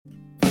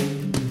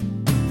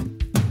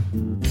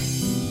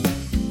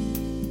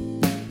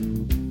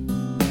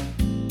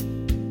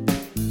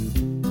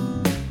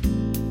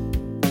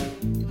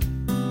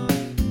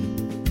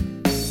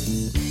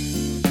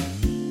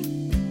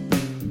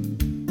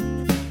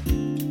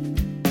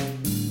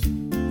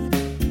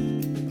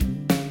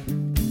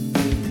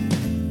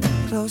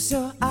Close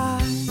your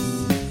eyes,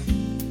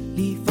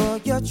 leave all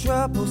your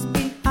troubles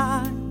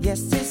behind.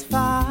 Yes, it's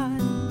fine.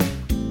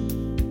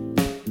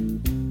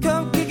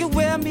 Come kick it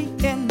with me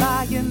in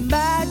my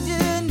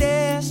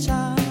imagination.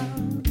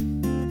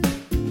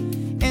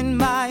 In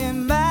my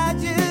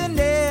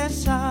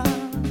imagination.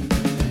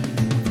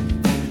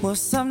 Well,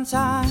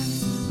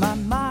 sometimes my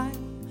mind.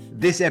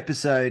 This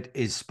episode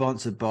is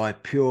sponsored by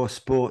Pure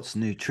Sports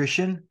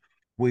Nutrition.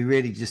 We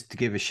really just to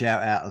give a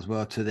shout out as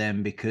well to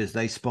them because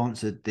they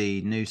sponsored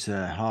the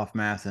Noosa half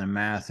marathon and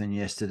marathon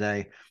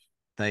yesterday.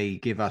 They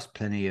give us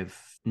plenty of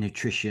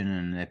nutrition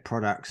and their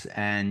products.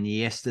 And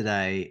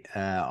yesterday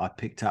I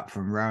picked up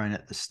from Rowan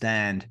at the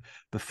stand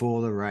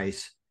before the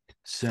race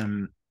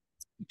some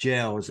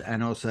gels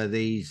and also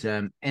these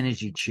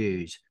energy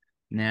chews.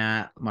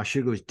 Now, my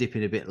sugar was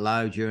dipping a bit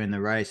low during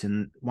the race,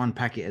 and one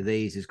packet of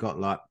these has got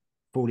like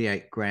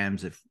 48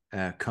 grams of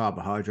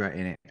carbohydrate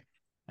in it.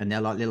 And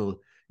they're like little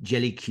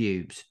jelly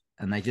cubes,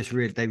 and they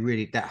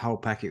really that whole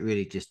packet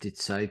really just did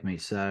save me.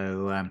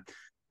 So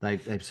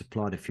they've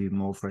supplied a few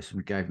more for us, and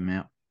we gave them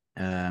out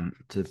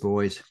to the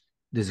boys.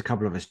 There's a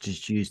couple of us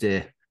just use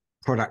their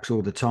products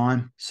all the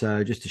time,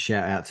 so just a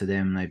shout out to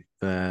them.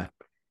 They've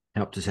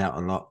helped us out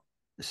a lot.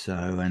 So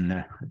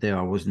and there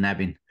I was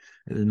nabbing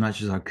as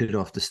much as I could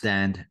off the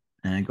stand,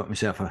 and got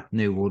myself a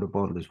new water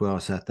bottle as well.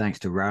 So thanks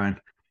to Rowan.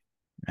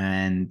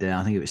 And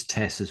I think it was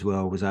Tess as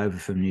well, was over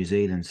from New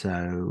Zealand.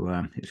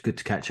 So it was good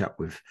to catch up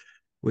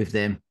with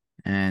them.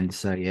 And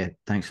so, yeah,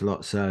 thanks a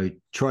lot. So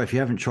try, if you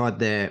haven't tried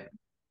their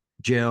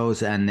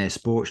gels and their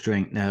sports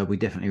drink, we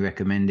definitely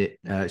recommend it.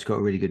 It's got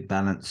a really good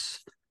balance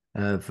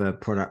of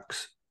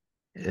products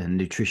and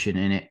nutrition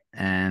in it.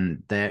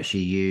 And they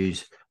actually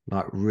use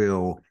like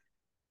real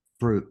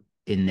fruit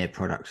in their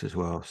products as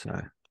well. So,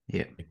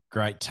 yeah.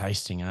 Great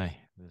tasting, eh?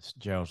 The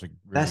gels are really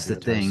That's the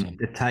thing.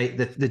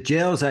 The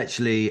gels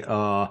actually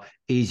are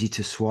easy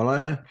to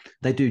swallow.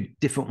 They do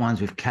different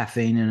ones with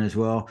caffeine in as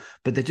well,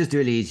 but they're just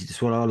really easy to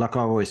swallow. Like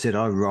I always said,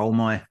 I roll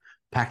my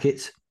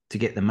packets to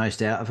get the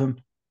most out of them,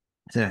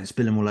 so don't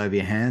spill them all over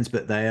your hands.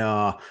 But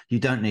you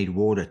don't need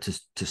water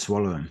to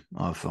swallow them,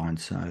 I find.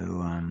 So,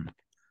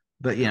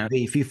 but you know,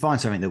 if you find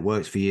something that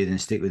works for you, then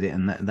stick with it.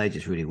 And they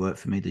just really work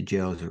for me. The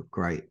gels are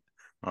great.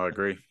 I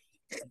agree.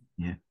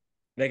 Yeah,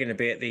 they're going to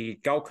be at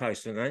the Gold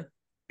Coast, aren't they?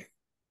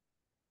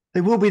 They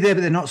will be there,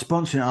 but they're not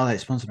sponsoring. Are they?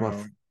 Sponsored by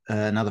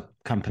another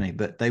company,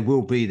 but they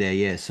will be there.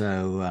 Yeah.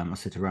 So I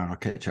said to Ryan, I'll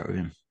catch up with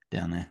him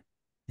down there.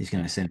 He's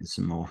going to send us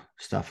some more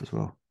stuff as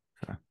well.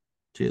 So,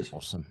 cheers.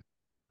 Awesome.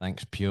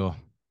 Thanks, Pure.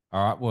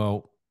 All right.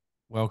 Well,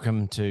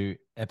 welcome to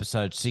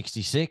episode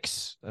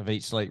 66 of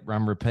Eat, Sleep,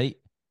 Run, Repeat,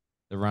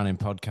 the running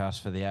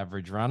podcast for the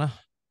average runner.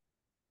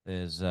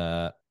 There's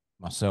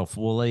myself,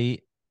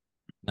 Wooly,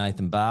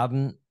 Nathan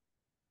Barden,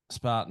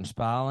 Spartan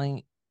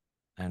Sparling,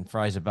 and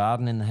Fraser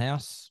Barden in the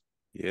house.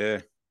 Yeah,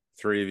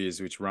 3 of yous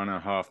which run a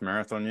half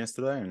marathon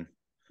yesterday, and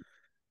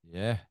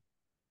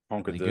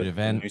conquered the good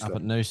event up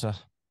at Noosa.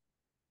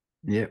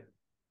 Yep.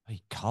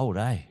 Hey, cold,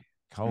 eh?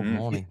 Cold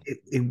morning.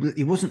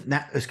 It wasn't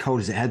that as cold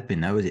as it had been,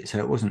 though, was it? So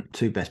it wasn't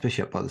too bad,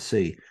 especially up by the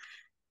sea.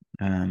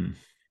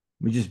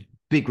 We just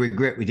big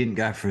regret we didn't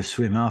go for a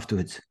swim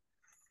afterwards.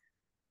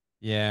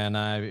 Yeah,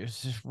 no, it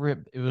was just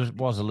it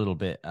was a little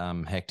bit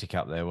hectic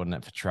up there, wasn't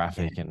it, for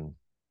traffic and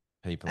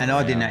people. And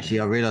I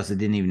realised I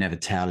didn't even have a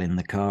towel in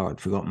the car. I'd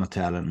forgotten my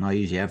towel, and I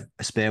usually have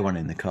a spare one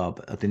in the car,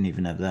 but I didn't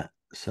even have that.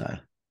 So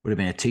would have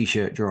been a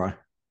t-shirt dry.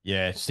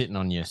 Yeah, sitting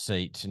on your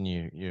seats, and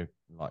your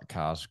like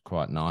car's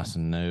quite nice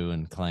and new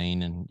and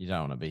clean, and you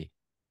don't want to be.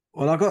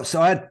 Well,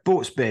 I had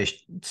bought spare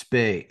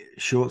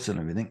shorts and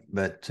everything,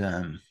 but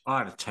I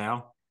had a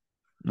towel.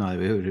 No,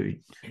 we would have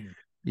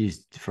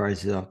used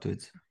phrases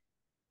afterwards.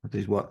 I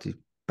just wiped his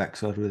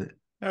backside with it.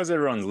 How's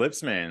everyone's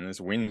lips, man?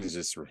 This wind is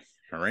just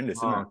horrendous,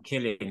 isn't it?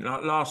 Killing.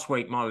 Like last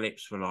week, my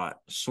lips were like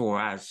sore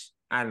as,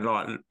 and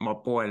like my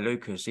boy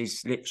Lucas,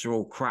 his lips are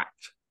all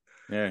cracked.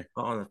 Yeah,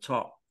 on the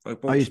top.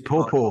 I use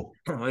pawpaw.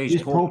 I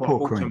use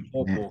pawpaw cream.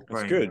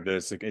 It's good, but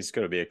it's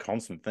got to be a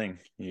constant thing.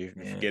 You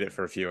get it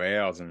for a few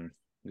hours, and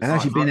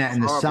actually been out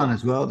in the sun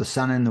as well. The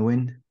sun and the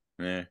wind.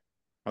 Yeah,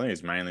 I think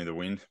it's mainly the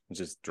wind. It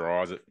just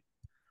dries it.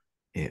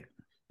 Yeah,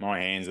 my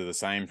hands are the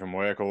same from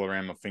work, all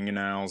around my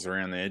fingernails,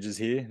 around the edges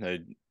here. I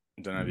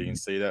don't know if you can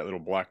see that little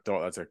black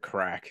dot. That's a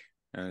crack.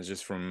 And it's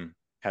just from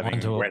having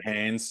wet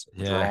hands,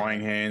 drying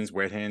hands,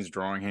 wet hands,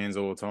 drying hands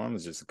all the time.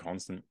 It's just a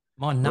constant.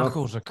 My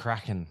knuckles are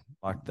cracking,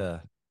 like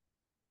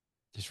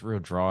just real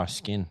dry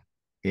skin.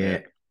 Yeah.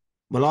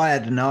 Well, I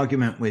had an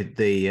argument with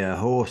the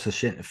horse. I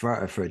sent a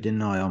photo for it,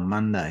 didn't I, on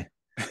Monday?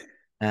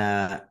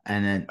 And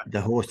then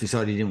the horse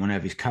decided he didn't want to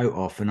have his coat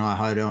off, and I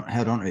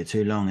held on to it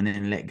too long and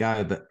then let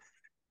go.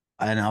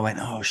 And I went,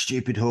 oh,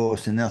 stupid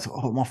horse. And then I thought,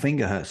 oh, my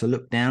finger hurts. I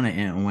looked down at it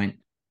and went,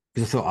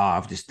 because I thought,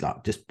 I've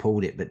just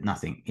pulled it, but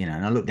nothing,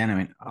 And I looked down and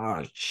went,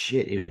 oh,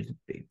 shit, it was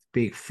a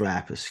big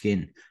flap of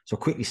skin. So I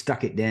quickly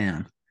stuck it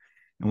down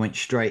and went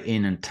straight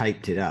in and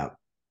taped it up.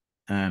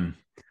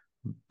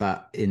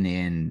 But in the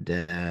end,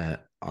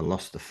 I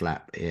lost the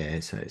flap.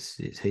 Yeah, so it's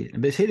healing.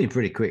 But it's healing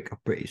pretty quick. I'm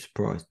pretty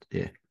surprised.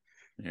 Yeah.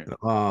 But,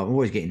 I'm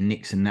always getting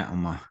nicks and that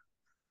on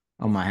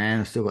on my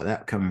hand. I've still got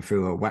that coming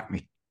through. I whacked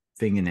my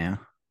finger now.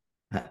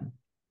 That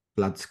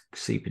blood's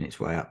seeping its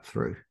way up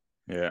through.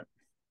 Yeah.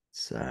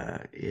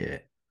 So, yeah.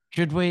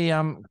 Should we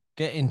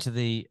get into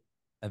the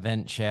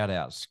event shout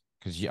outs?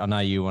 Because I know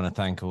you want to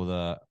thank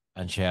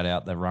and shout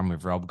out the Run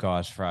with Rob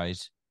guys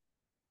phrase.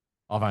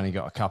 I've only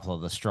got a couple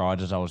of the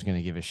striders I was going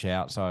to give a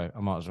shout, so I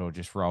might as well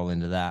just roll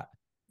into that.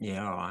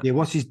 Yeah, all right. Yeah,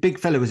 what's his big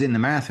fella was in the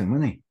marathon,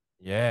 wasn't he?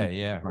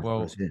 Yeah.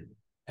 Well,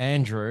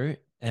 Andrew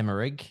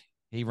Emmerich,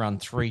 he ran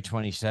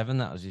 3:27.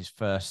 That was his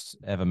first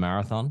ever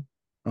marathon.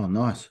 Oh,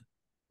 nice.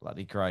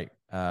 Bloody great.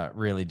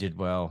 Really did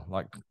well.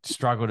 Like,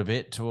 struggled a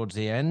bit towards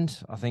the end.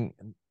 I think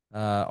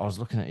I was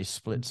looking at his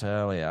splits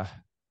earlier.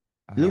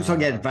 It looks like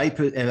he had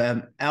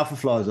vapor alpha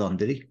flies on,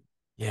 did he?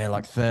 Yeah,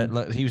 like third.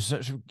 Look, he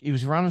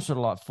was running sort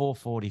of like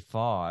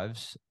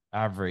 4:45s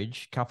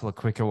average, couple of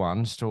quicker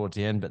ones towards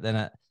the end, but then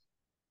at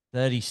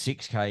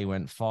 36K he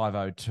went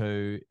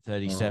 5:02,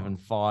 37,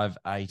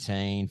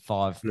 5:18,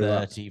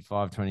 5:30,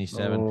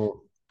 5:27.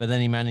 Oh. But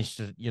then he managed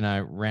to,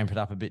 ramp it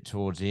up a bit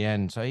towards the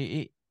end. So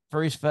he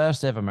for his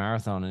first ever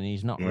marathon, and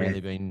he's not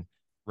really been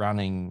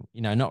running,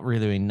 not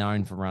really been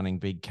known for running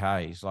big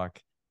Ks.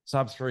 Like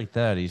sub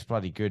 3:30 is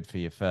bloody good for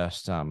your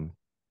first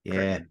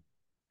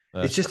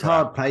It's just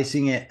hard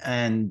pacing it,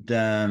 and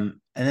then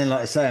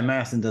like I say, a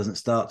marathon doesn't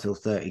start till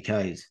 30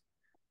 Ks.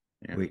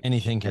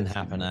 Anything can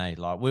happen, eh?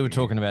 Like we were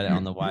talking about it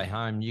on the way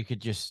home. You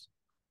could there's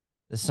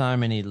so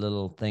many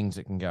little things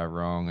that can go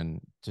wrong,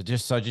 and to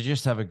just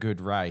have a good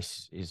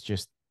race is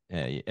just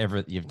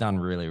you've done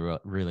really,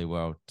 really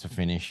well to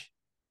finish.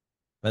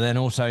 But then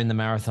also in the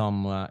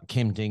marathon,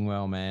 Kim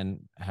Dingwell,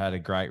 man, had a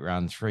great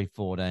run,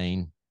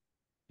 3:14.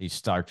 He's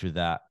stoked with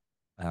that.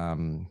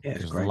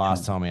 Because the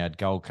last time he had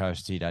Gold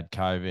Coast, he'd had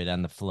COVID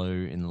and the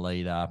flu in the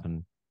lead up,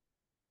 and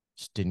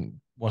just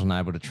wasn't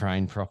able to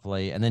train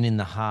properly. And then in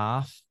the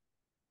half,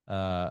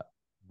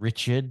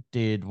 Richard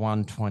did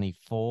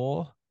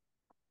 1:24,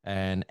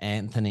 and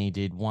Anthony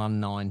did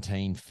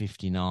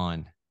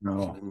 1:19:59.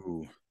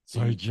 Oh,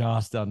 so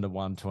just under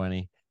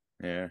 1:20.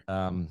 Yeah.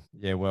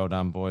 Well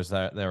done, boys.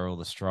 They're all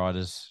the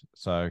striders.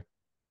 So,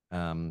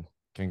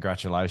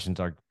 congratulations.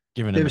 I've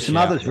given there were some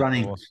others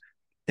running.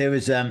 There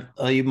was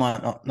you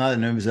might not know.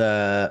 There was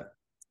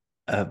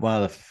one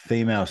of the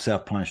female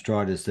South Pine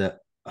striders that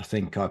I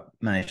think I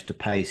managed to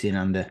pace in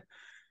under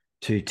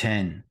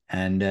 2:10,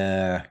 and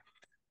her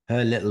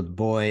little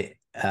boy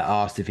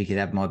asked if he could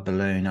have my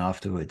balloon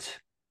afterwards.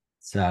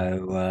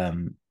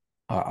 So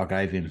I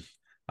gave him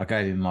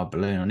my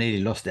balloon. I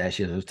nearly lost it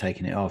actually as I was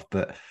taking it off,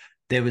 but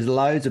there was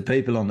loads of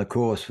people on the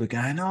course were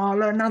going, "Oh,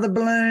 look, another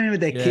balloon," with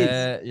their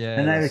kids. Yeah.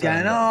 And they were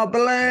going, "Oh,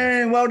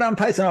 balloon, well done,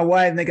 pace." And I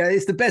waved, and they go,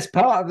 "It's the best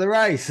part of the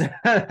race."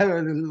 They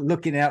were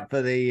looking out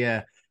for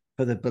the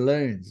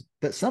balloons.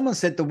 But someone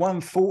said the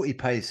 140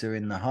 pacer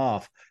in the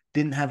half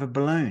didn't have a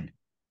balloon,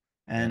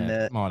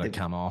 and might have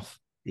come off.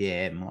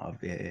 Yeah, it might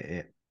have.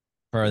 Yeah.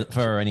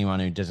 For anyone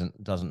who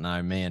doesn't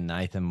know, me and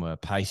Nathan were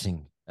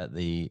pacing at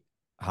the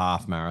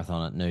half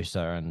marathon at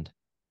Noosa, and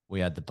we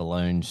had the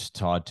balloons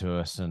tied to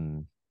us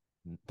and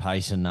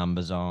pacer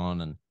numbers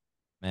on, and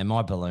man,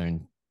 my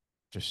balloon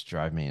just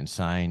drove me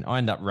insane. I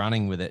ended up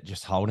running with it,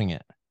 just holding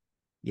it.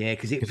 Yeah,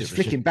 because it was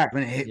flicking back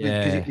when it hit,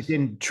 because it was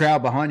in trail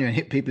behind you and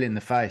hit people in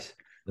the face.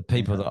 The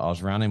people that I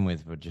was running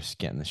with were just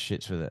getting the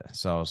shits with it.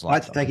 So I was like, I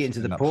had to take it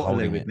into the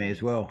Portaloo with me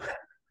as well.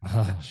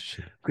 Oh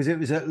shit! Because it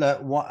was at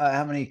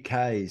how many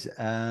Ks?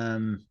 I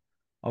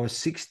was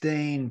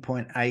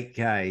 16.8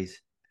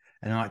 Ks,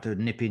 and I had to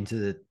nip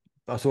into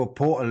I saw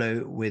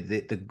Portaloo with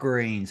the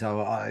green,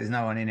 so there's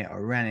no one in it. I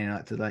ran in. I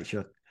had to make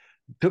sure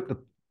took the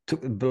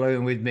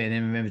balloon with me, and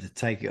then remembered to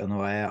take it on the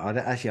way out.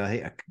 I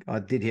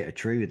did hit a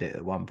tree with it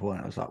at one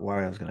point. I was like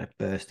worried I was going to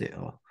burst it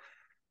or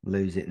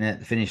lose it. And then at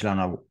the finish line,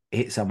 I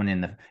hit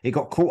someone it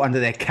got caught under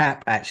their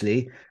cap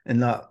actually,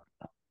 and like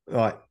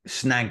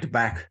snagged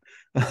back.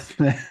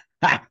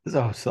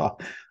 So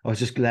I was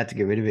just glad to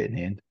get rid of it in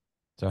the end.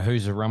 So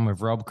who's the Run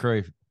with Rob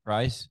crew,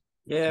 Race?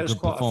 Yeah, it was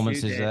good quite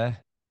performances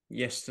there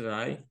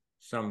yesterday.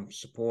 Some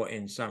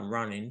supporting, some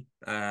running.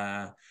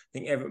 I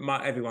think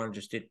everyone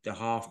just did the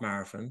half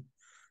marathon.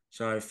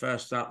 So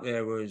first up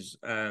there was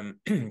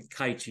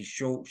Katie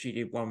Short. She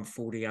did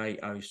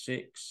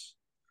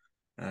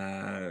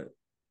 1:48.06.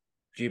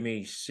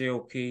 Jimmy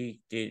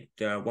Silky did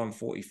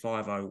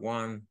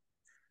 1:45.01.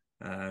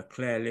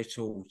 Claire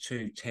Little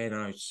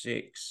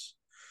 2:10.06.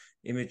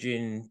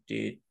 Imogen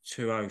did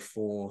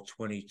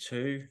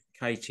 2:04.22.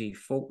 Katie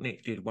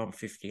Faulknick did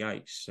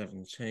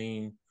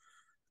 1:58.17.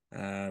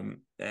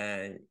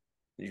 And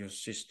your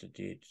sister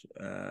did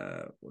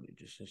what did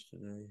your sister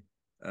do?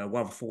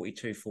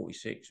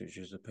 1:42.46, which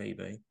was a PB.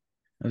 That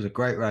was a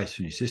great race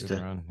from your sister.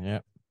 Good run,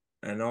 yeah.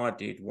 And I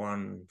did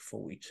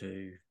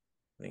 1:42.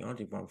 I think I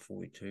did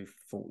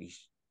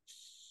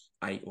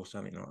 1:42.48 or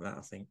something like that.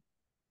 I think.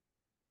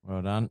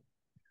 Well done.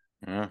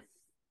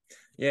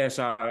 Yeah.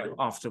 So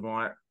after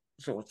my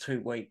sort of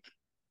 2-week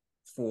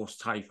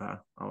forced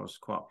taper, I was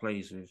quite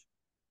pleased with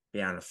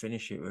being able to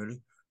finish it.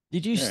 Really.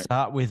 Did you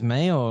start with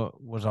me, or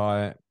was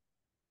I?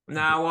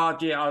 No, I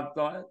did.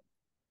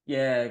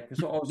 Yeah,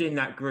 because I was in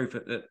that group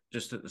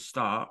just at the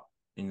start,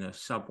 in the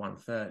sub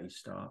 130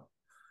 start.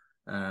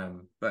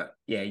 But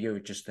yeah, you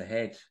were just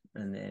ahead,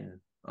 and then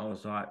I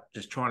was like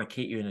just trying to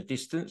keep you in a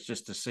distance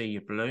just to see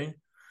your balloon.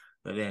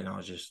 But then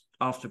I just,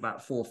 after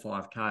about 4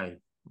 or 5K,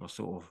 I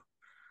sort of,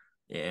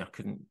 I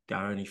couldn't go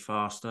any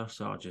faster,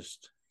 so I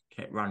just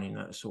kept running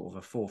at sort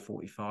of a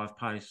 4:45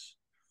 pace.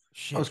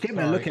 Shit, I was keeping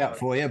a lookout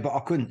for you, but I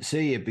couldn't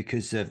see you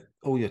because of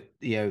all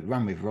your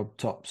Run with Rob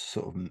tops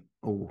sort of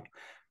all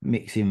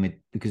mix in with,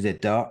 because they're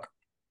dark.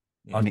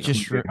 I've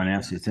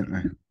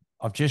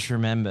just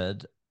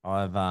remembered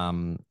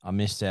I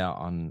missed out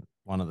on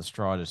one of the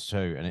striders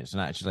too, and it's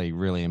actually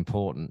really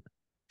important.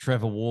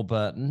 Trevor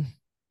Warburton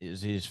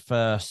is his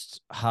first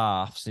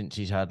half since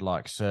he's had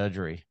like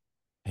surgery.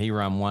 He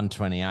ran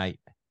 1:28.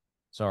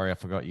 Sorry, I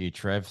forgot you,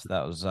 Trev.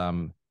 That was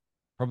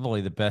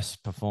probably the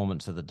best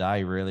performance of the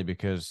day, really,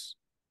 because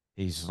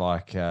he's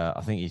like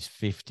I think he's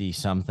 50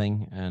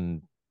 something,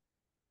 and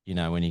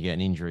when you get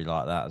an injury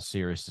like that, as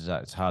serious as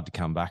that, it's hard to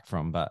come back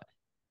from. But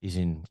he's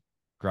in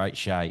great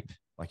shape.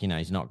 Like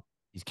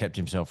he's kept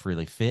himself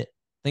really fit.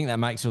 I think that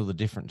makes all the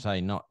difference.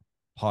 Not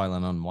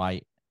piling on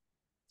weight,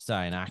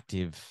 staying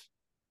active,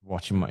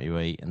 watching what you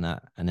eat, and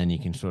then you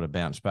can sort of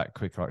bounce back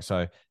quick. Like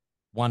so,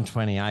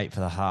 1:28 for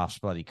the half's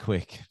bloody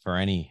quick for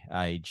any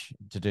age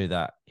to do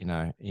that. In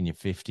your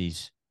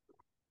 50s.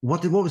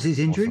 What was his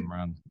injury?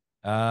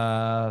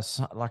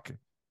 Awesome run.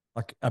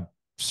 Like a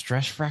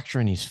stress fracture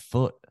in his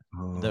foot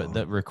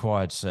that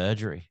required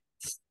surgery.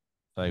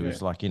 So he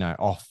was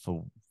off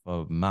for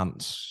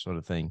months, sort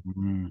of thing.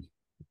 Mm-hmm.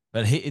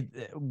 But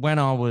when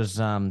I was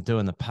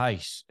doing the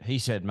pace, he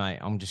said, "Mate,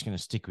 I'm just going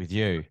to stick with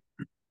you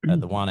at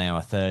the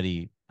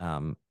 1:30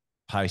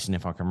 pace, and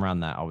if I can run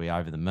that, I'll be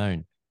over the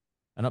moon."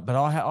 But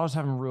I was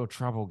having real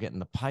trouble getting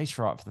the pace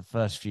right for the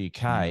first few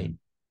K,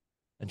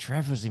 and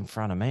Trev was in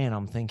front of me, and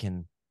I'm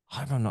thinking, I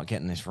hope I'm not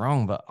getting this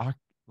wrong. But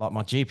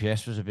my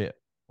GPS was a bit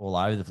all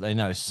over the place.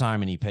 There's so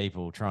many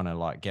people trying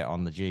to get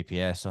on the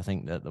GPS. I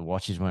think that the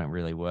watches weren't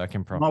really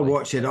working properly. My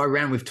watch said I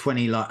ran with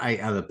 8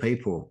 other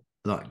people,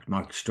 like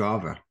my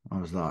Strava. I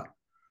was like,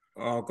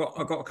 I got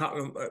a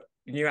couple of.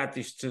 You add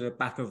this to the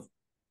back of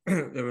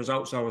the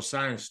results I was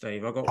saying,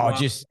 Steve. I got. I'll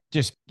just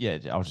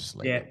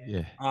leave it.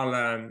 Yeah.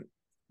 I'll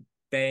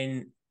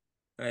Ben,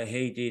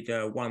 he did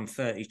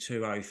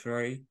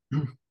 1:32.03.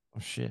 Oh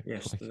shit!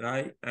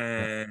 Yesterday,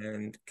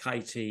 and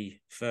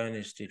Katie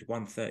Furness did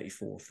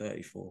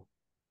 1:34.34.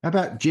 How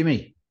about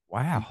Jimmy?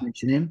 Wow,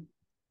 mention him.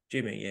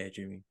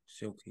 Jimmy,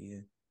 Silky, yeah.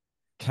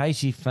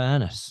 Katie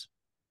Furness,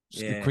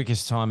 the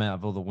quickest time out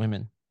of all the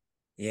women.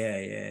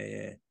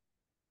 Yeah.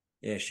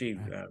 She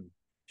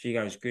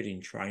goes good in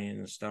training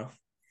and stuff.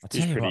 I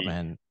tell you what,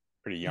 man,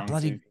 pretty young.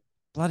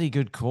 Bloody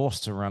good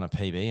course to run a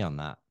PB on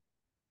that.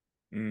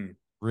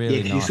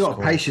 Really nice. You sort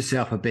of pace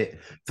yourself a bit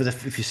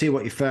if you see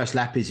what your first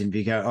lap is, and if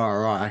you go, all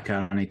right, okay,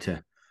 I need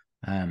to,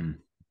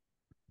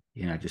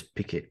 just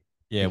pick it.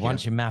 Yeah,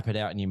 once you map it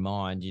out in your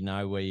mind, you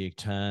know where your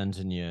turns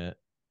and your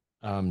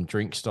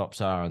drink stops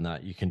are, and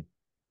that you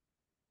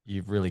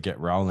really get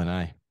rolling,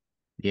 eh?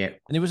 Yeah.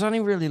 And it was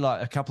only really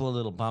like a couple of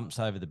little bumps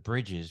over the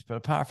bridges, but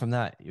apart from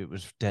that, it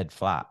was dead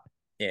flat.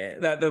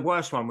 Yeah, the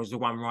worst one was the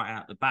one right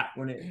out the back,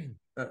 wasn't it?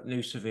 At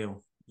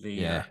Noosaville,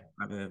 the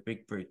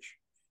big bridge.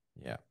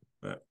 Yeah.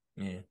 But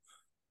yeah,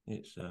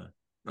 it's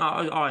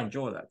I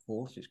enjoy that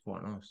course. It's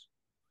quite nice.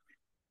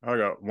 I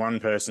got one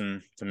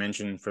person to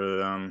mention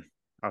for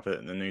up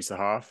at the Noosa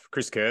half.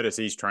 Chris Curtis,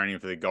 he's training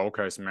for the Gold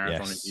Coast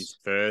Marathon. It's his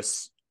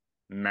first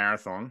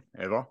marathon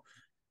ever.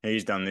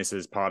 He's done this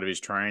as part of his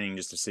training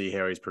just to see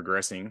how he's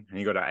progressing. And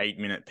he got an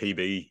 8-minute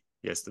PB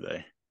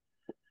yesterday.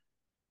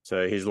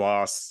 So his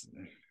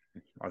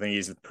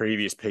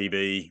previous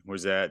PB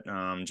was at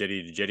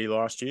Jetty to Jetty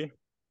last year.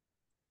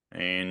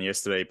 And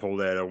yesterday he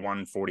pulled out a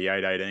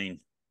 1:48.18.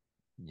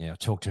 Yeah, I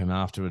talked to him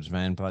afterwards,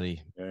 man,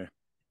 buddy. Yeah.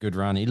 Good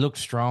run. He looked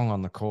strong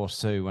on the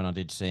course too when I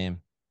did see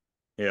him.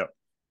 Yeah.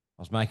 I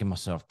was making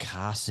myself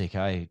car sick,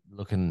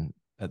 looking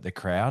at the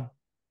crowd.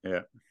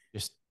 Yeah.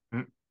 Just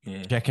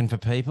checking for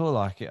people.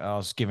 Like I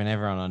was giving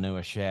everyone I knew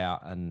a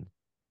shout, and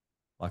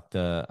like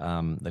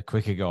the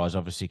quicker guys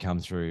obviously come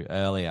through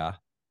earlier.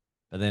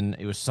 But then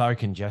it was so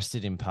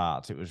congested in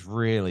parts. It was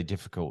really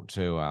difficult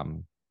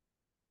to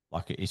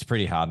it's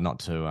pretty hard not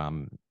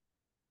to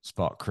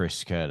spot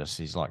Chris Curtis.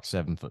 He's like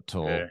 7 foot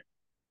tall,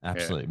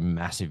 absolute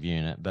massive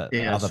unit. But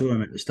I saw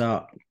him at the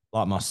start.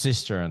 Like my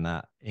sister and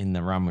that in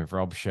the Run with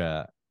Rob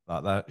shirt,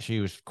 like that, she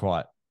was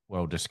quite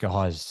well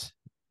disguised,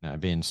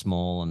 being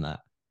small and that.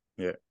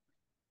 Yeah.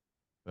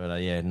 But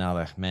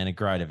a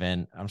great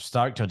event. I'm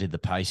stoked I did the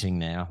pacing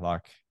now.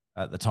 Like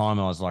at the time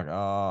I was like,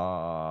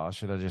 oh,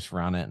 should I just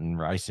run it and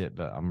race it?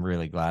 But I'm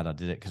really glad I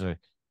did it because I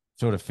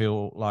sort of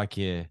feel like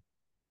you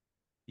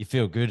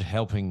feel good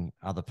helping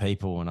other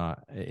people. And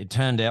it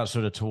turned out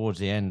sort of towards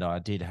the end, I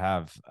did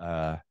have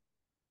a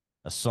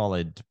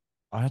solid,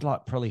 I had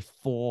like probably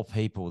 4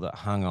 people that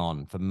hung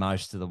on for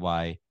most of the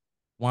way.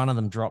 One of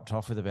them dropped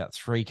off with about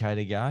 3K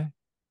to go.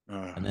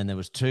 And then there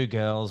was 2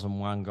 girls and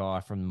 1 guy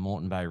from the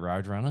Moreton Bay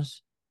Roadrunners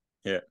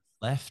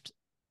left.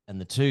 and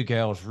the two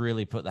girls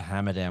really put the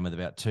hammer down with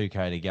about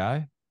 2K to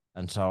go.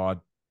 And so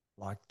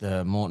like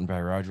the Moreton Bay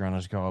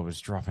Roadrunners guy was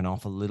dropping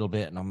off a little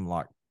bit, and I'm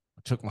like,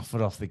 I took my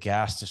foot off the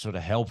gas to sort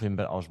of help him,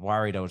 but I was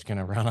worried I was going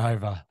to run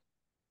over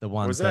the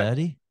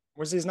 130.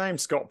 Was his name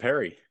Scott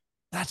Perry?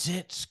 That's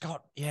it,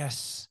 Scott.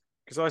 Yes.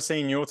 Because I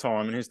seen your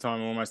time and his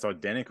time almost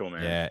identical,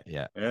 man.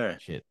 Yeah.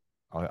 Shit.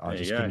 I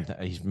just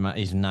couldn't.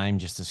 His name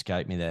just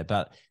escaped me there,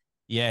 but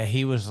yeah,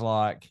 he was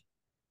like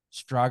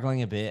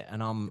struggling a bit,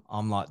 and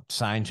I'm like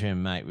saying to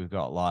him, mate, we've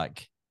got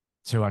like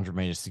 200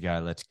 meters to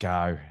go. Let's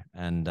go.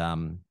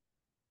 And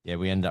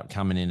we ended up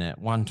coming in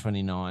at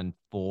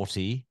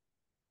 129.40,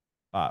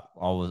 but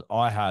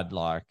I had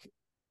like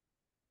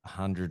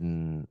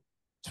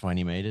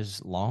 120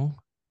 meters long,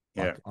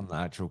 on the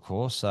actual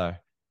course. So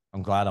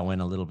I'm glad I went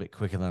a little bit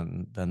quicker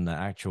than the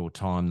actual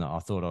time that I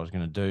thought I was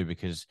going to do,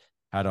 because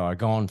had I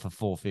gone for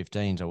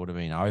 4:15s, I would have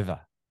been over.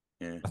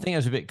 Yeah. I think it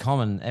was a bit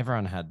common.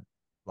 Everyone had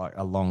like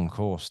a long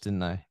course, didn't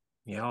they?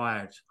 Yeah, I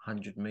had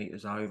 100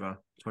 meters over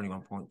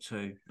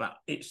 21.2, but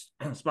I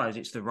suppose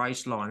it's the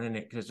race line, isn't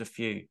it? Because there's a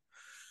few,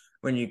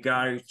 when you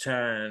go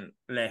turn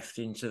left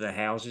into the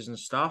houses and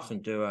stuff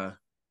and do a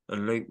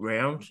loop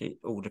round, it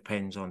all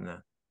depends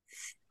on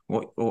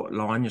what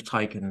line you're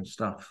taking and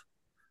stuff.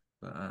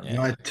 But, I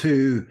had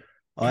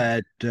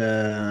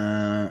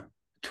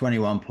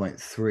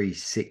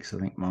 21.36, I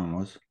think mine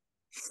was.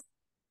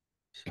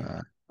 So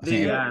I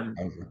think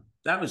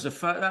that was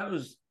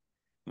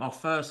my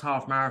first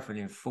half marathon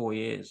in 4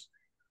 years.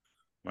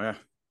 Wow.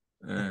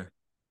 Yeah.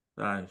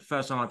 So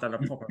first time I've done a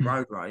proper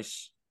road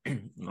race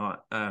like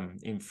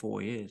in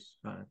 4 years.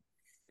 So.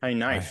 Hey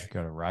Nate,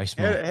 got a race.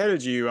 How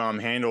did you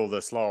handle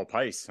the slower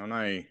pace? I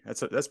know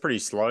that's pretty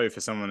slow for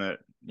someone that,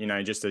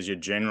 just as your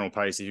general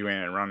pace, if you went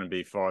out and run, and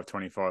be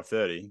 5:20,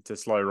 5:30, to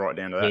slow right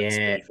down to that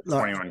speed for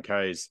 21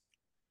 Ks.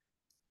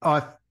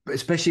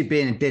 Especially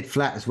being in dead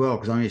flat as well,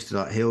 because I'm used to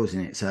like hills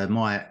in it. So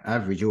my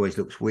average always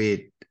looks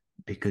weird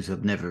because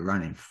I've never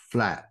run in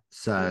flat.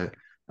 So,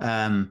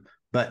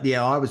 but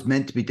yeah, I was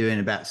meant to be doing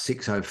about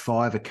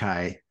 6:05 a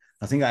K.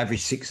 I think I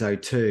averaged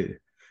 6:02.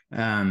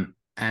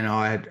 And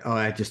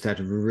I just had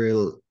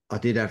I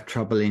did have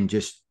trouble in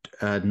just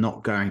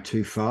not going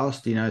too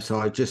fast, so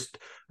I just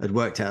had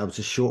worked out I was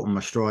just short on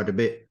my stride a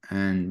bit.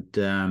 And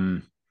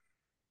there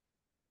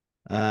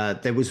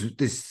was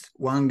this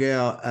one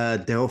girl,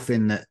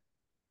 Delphin, that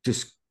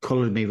just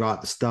collared me right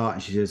at the start,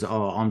 and she says,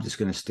 I'm just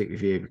going to stick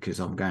with you because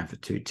I'm going for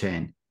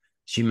 2:10.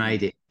 She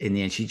made it in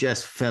the end. She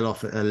just fell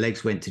off. Her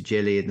legs went to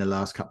jelly in the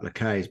last couple of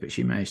Ks, but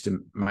she managed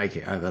to make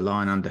it over the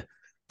line under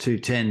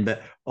 2:10.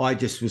 But I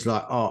just was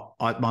like,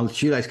 my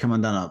shoelace come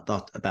undone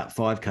about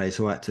 5K,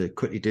 so I had to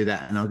quickly do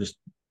that, and I just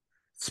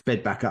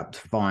sped back up to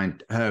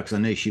find her because I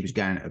knew she was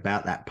going at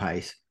about that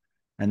pace.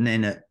 And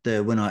then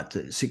when I had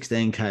to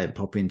 16K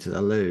pop into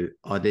the loo,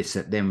 I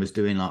then was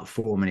doing like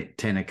 4-minute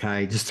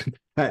 10K just to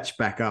patch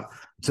back up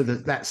to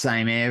that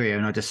same area,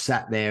 and I just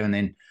sat there, and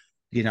then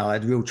I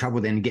had real trouble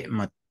then getting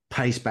my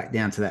pace back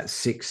down to that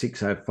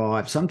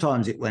 6:05.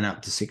 Sometimes it went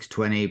up to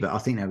 6:20, but I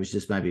think that was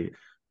just maybe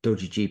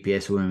dodgy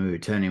GPS when we were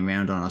turning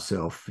around on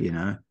ourselves,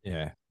 Yeah.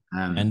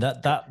 And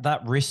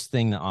that wrist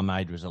thing that I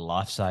made was a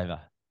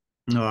lifesaver.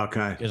 Oh,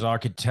 okay. Because I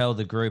could tell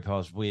the group I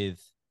was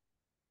with,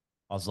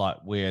 I was like,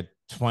 we're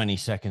 20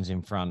 seconds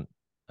in front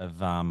of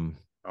cool.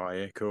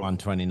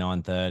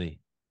 129.30.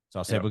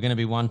 So I said, we're going to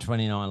be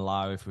 129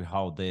 low if we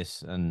hold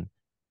this. And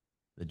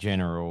the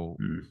general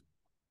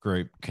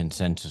group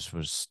consensus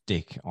was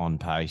stick on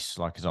pace.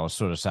 Like, as I was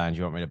sort of saying, do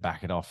you want me to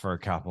back it off for a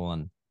couple?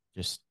 And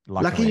just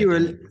lucky you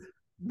were,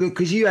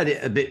 because you had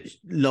it a bit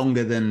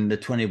longer than the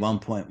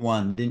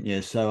 21.1, didn't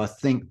you? So I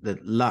think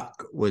that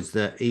luck was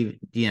that,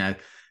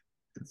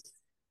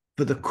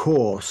 for the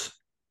course,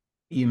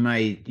 you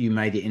made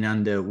it in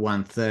under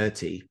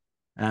 130.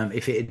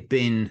 If it had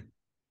been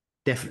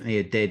definitely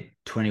a dead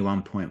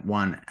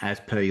 21.1 as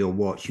per your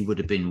watch, you would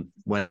have been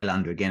well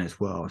under again as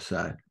well.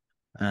 So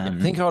I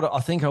think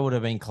I would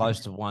have been close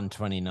to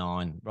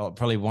 129, well,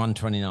 probably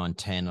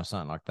 129.10 or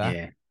something like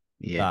that.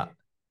 Yeah. But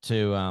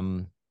to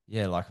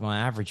like my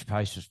average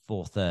pace was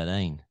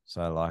 4:13.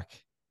 So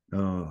like,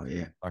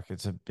 like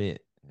it's a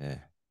bit,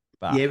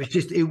 But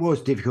it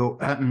was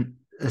difficult,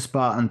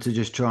 Spartan, to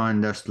just try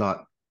and just like,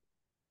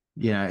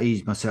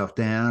 ease myself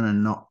down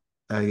and not,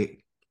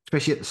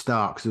 especially at the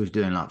start, because I was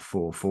doing like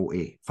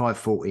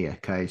 5:40,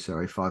 okay,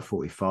 sorry,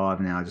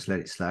 5:45. Now I just let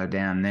it slow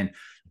down. And then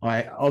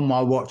on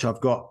my watch,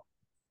 I've got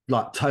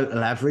like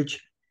total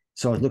average.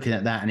 So I was looking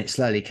at that, and it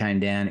slowly came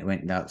down. It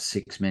went about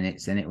 6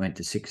 minutes, then it went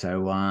to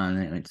 6:01,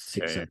 then it went to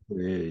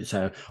 6:02.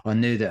 So I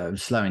knew that I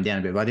was slowing down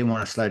a bit, but I didn't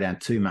want to slow down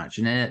too much.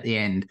 And then at the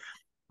end,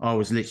 I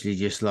was literally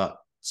just like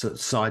sort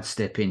of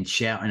sidestepping,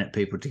 shouting at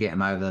people to get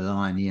them over the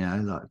line,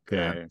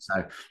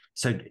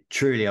 So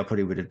truly, I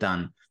probably would have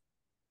done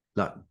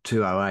like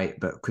 2:08,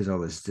 but because I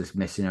was just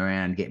messing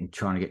around,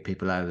 trying to get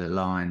people over the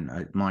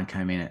line, mine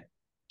came in at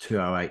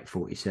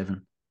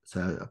 2:08.47. So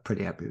I'm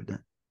pretty happy with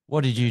that.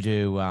 What did you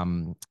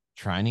do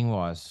training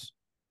wise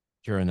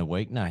during the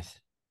week, Nath?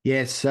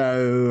 Yeah,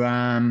 so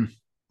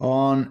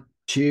on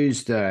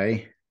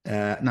Tuesday,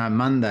 No,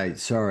 Monday.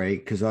 Sorry,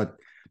 because I'd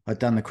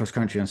done the cross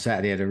country on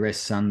Saturday. I had a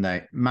rest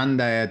Sunday.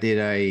 Monday I did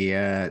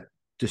a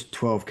just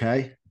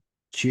 12K.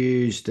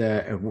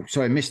 Tuesday,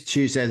 missed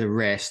Tuesday as a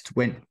rest.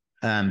 Went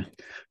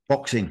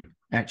boxing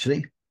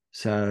actually.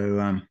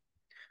 So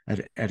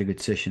had a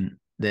good session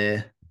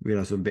there.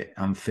 Realised I'm a bit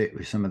unfit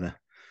with some of the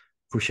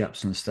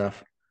push-ups and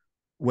stuff.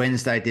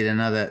 Wednesday did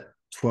another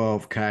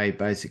 12K,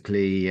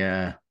 basically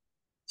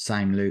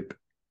same loop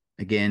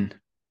again.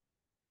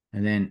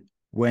 And then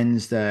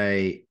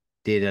Wednesday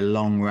did a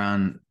long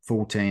run,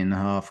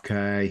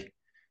 14.5K.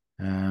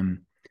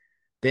 Then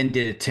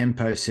did a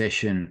tempo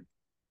session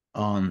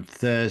on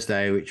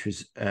Thursday, which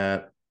was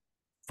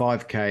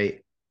 5K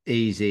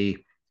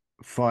easy,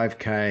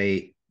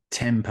 5K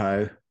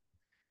tempo,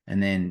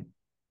 and then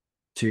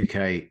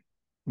 2K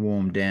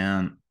warm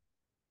down.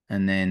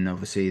 And then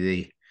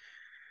obviously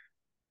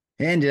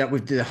I ended up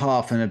with the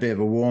half and a bit of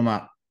a warm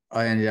up.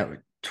 I ended up with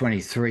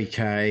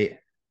 23K,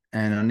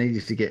 and I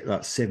needed to get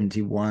like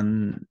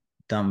 71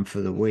 done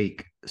for the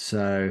week.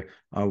 So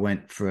I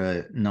went for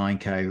a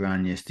 9K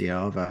run yesterday,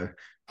 Arvo.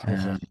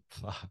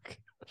 Fuck.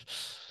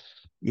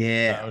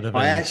 Yeah, that would have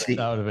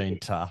been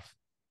tough.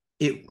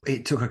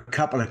 It took a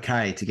couple of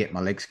K to get my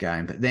legs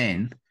going, but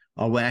then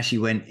I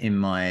went in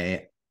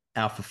my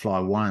Alpha Fly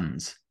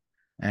ones,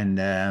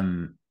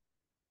 and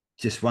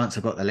just once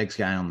I got the legs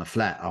going on the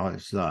flat, I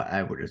was like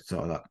able to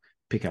sort of like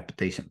pick up a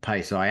decent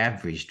pace. So I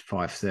averaged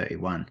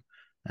 5:31.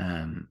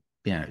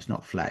 It's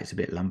not flat; it's a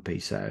bit lumpy,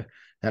 so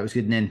that was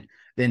good. And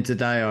then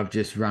today I've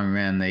just run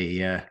around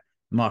the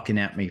marking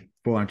out me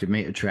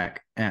 400-meter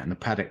track out in the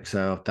paddock.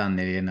 So I've done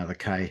nearly another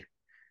K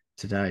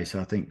today. So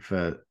I think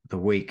for the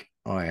week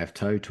I have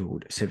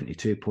totaled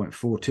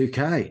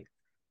 72.42K.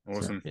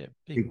 Awesome. So, yeah,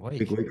 big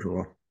week for a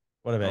while.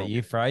 What about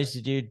you, Fraser?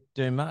 Did you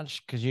do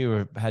much? Because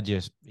you had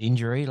your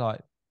injury,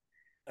 like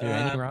do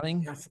any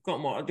running? I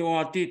forgot I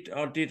did.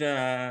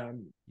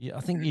 Yeah, I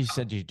think you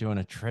said you're doing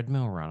a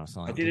treadmill run or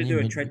something. I did do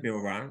a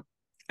treadmill run,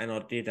 and I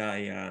did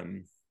a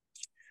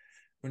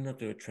when did I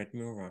do a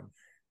treadmill run?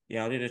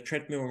 Yeah, I did a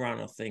treadmill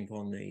run, I think,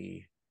 on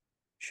the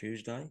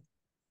Tuesday,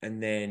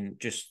 and then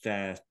just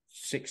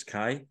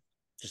 6K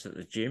just at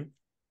the gym.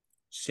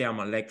 See how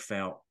my leg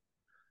felt.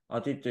 I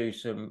did do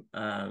some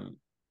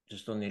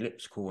just on the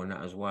elliptical and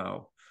that as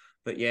well.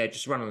 But yeah,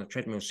 just run on the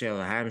treadmill, see how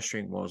the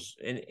hamstring was.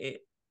 And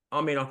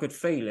I could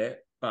feel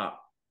it, but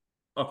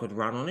I could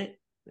run on it.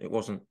 It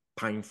wasn't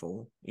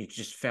painful. It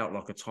just felt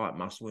like a tight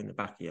muscle in the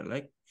back of your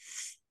leg.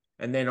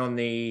 And then on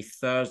the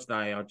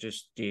Thursday, I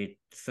just did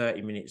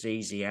 30 minutes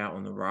easy out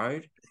on the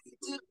road.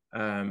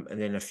 And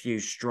then a few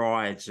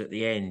strides at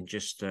the end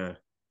just to,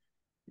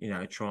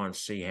 try and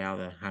see how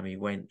the hammy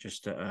went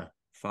just at a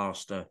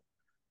faster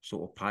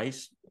sort of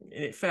pace.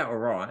 And it felt all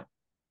right.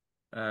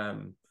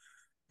 And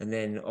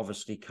then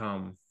obviously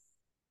come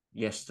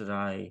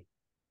yesterday,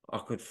 I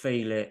could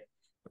feel it,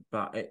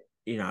 but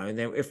and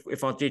then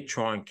if I did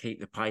try and keep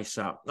the pace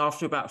up,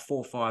 after about 4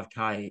 or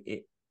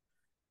 5K,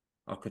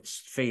 I could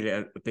feel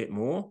it a bit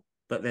more,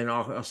 but then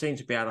I seem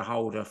to be able to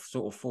hold a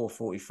sort of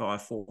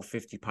 4:45,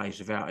 4:50 pace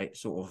without it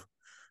sort of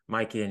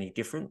making any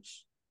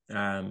difference.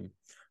 So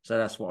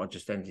that's what I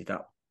just ended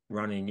up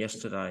running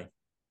yesterday.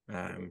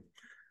 I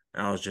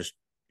was just,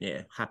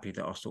 happy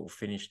that I sort of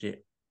finished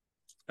it.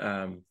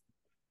 I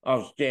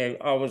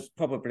was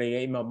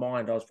probably, in my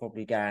mind, I was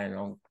probably going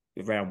on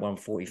around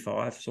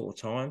 1:45 sort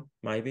of time,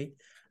 maybe.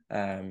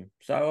 So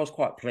I was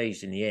quite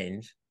pleased in the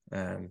end.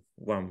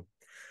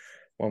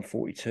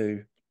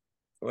 1:42,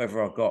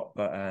 whatever I got.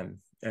 But and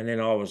then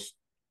I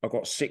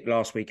got sick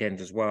last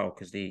weekend as well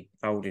because the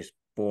oldest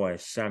boy,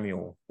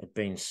 Samuel, had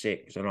been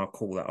sick, and I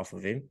called that off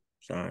of him.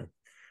 So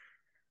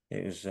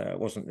it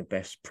wasn't the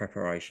best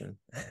preparation.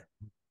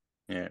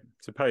 Yeah.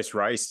 So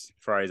post-race,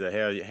 Fraser,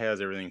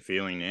 how's everything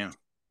feeling now?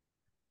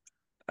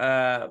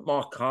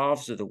 My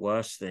calves are the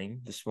worst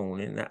thing this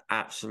morning. They're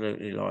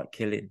absolutely like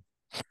killing.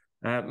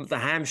 The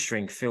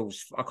hamstring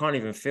I can't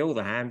even feel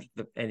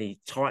any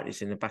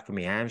tightness in the back of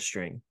my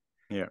hamstring.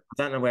 Yeah. I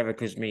don't know whether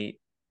because the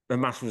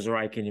muscles are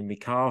aching in my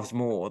calves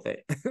more, that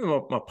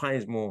my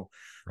pain's more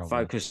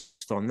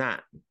focused on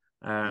that.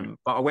 But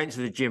I went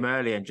to the gym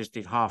earlier and just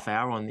did half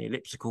hour on the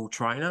elliptical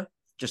trainer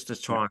just to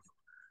try and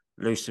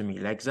loosen my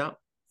legs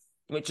up,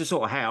 which has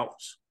sort of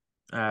helped.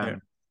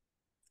 It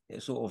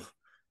sort of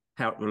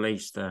helped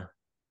release the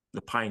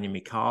pain in my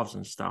calves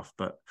and stuff.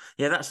 But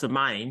yeah, that's the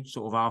main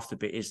sort of after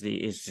bit is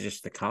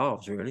just the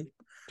calves, really.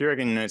 Do you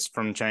reckon it's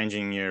from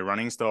changing your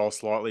running style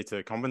slightly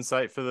to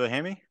compensate for the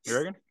hammy? You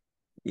reckon?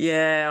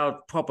 Yeah,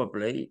 I'd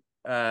probably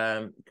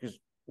because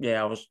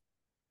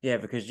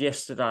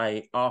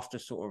yesterday after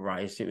sort of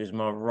race, it was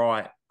my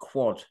right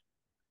quad.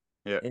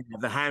 Yeah,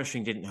 the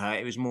hamstring didn't hurt.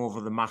 It was more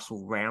of the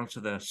muscle round to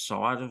the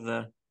side of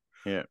the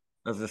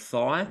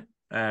thigh.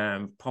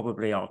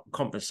 Probably I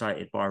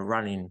compensated by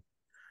running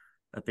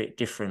a bit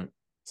different.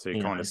 So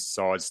you kind of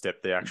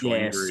sidestepped the actual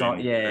injury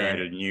and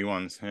created new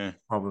ones. Yeah,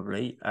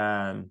 probably.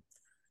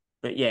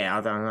 But yeah,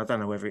 I don't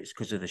know whether it's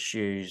because of the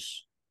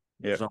shoes.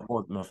 Because I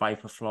bought my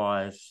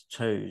Vaporflies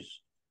 2s.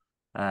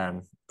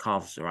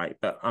 Calves are right,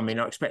 but I mean,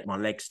 I expect my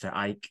legs to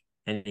ache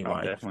anyway.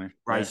 Oh, definitely.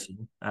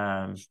 Racing.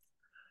 Yeah.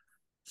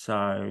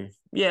 So,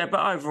 yeah, but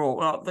overall,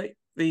 well,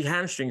 the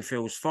hamstring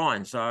feels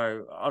fine.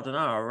 So, I don't know.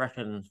 I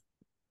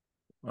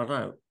don't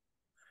know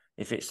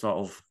if it's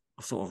sort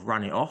of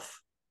run it off.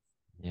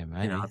 Yeah,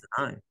 maybe. You know,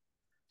 I don't know.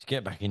 Just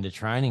get back into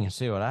training and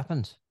see what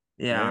happens.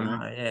 Yeah, I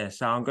know. Yeah.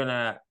 So,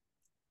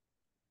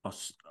 I'll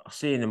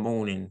see you in the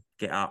morning,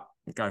 get up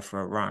and go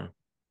for a run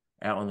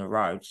out on the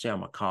road, see how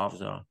my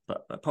calves are.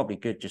 But probably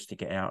good just to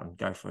get out and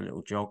go for a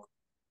little jog.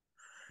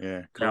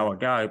 Yeah, cool. How I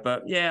go.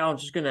 But yeah, I'm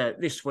just gonna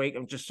this week.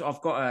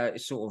 I've got a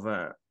sort of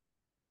a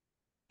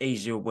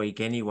easier week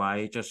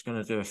anyway. Just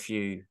gonna do a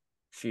few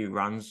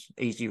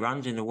easy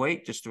runs in the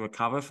week just to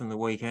recover from the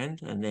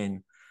weekend, and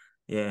then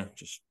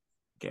just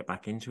get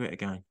back into it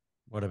again.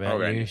 What about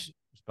you,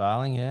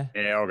 Sparling? Yeah.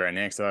 Yeah, I'll go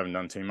next. I haven't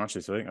done too much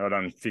this week. I've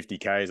done 50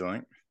 Ks, I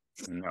think,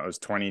 and that was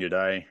 20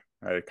 today.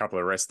 I had a couple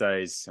of rest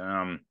days.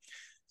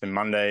 So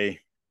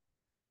Monday,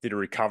 did a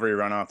recovery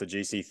run after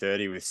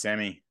GC30 with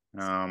Sammy.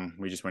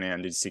 We just went out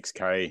and did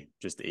 6K,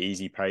 just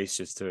easy pace,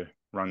 just to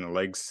run the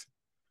legs,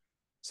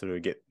 sort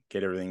of get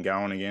everything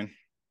going again.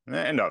 And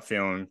I ended up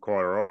feeling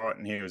quite all right,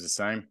 and he was the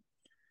same.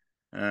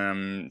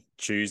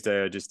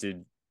 Tuesday, I just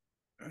did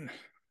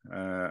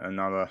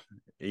another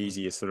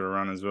easier sort of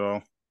run as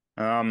well.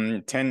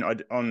 On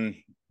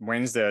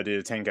Wednesday, I did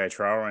a 10K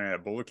trail run out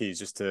at Bullockys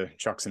just to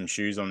chuck some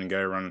shoes on and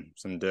go run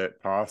some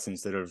dirt paths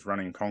instead of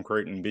running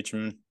concrete and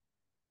bitumen,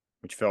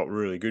 which felt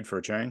really good for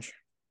a change.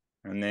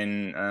 And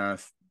then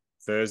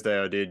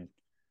Thursday, I did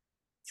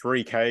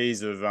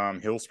 3Ks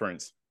of hill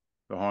sprints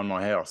behind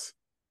my house.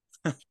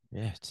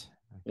 Yeah.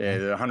 Yeah,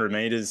 they're 100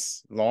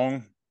 meters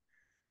long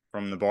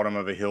from the bottom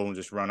of a hill and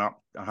just run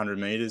up 100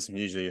 meters,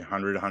 usually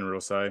 100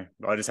 or so.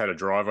 I just had a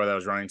driveway that I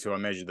was running to. I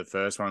measured the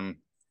first one,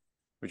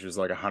 which was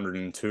like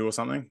 102 or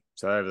something.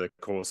 So over the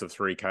course of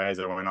 3Ks,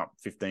 I went up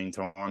 15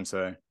 times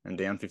and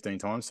down 15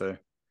 times. So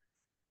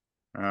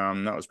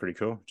that was pretty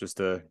cool, just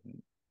to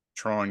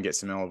try and get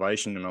some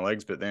elevation to my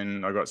legs. But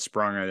then I got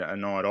sprung a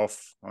night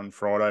off on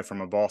Friday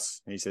from a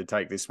boss. He said,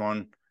 take this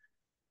one.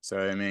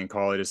 So me and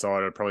Kylie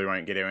decided I probably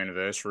won't get our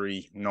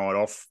anniversary night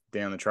off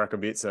down the track a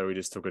bit. So we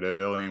just took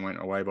it early and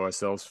went away by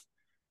ourselves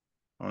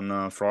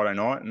on Friday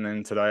night. And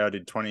then today I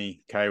did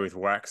 20K with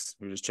Wax.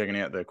 We were just checking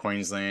out the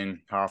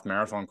Queensland half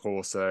marathon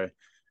course. So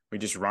we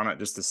just run it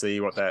just to see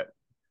what that,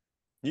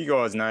 you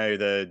guys know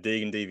the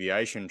Deegan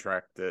deviation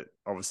track that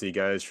obviously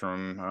goes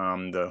from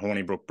the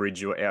Hornibrook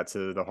Bridge out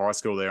to the high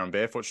school there on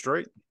Barefoot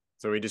Street.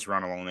 So we just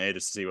run along there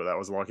just to see what that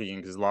was like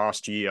again, because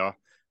last year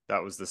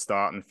that was the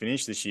start and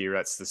finish. This year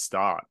that's the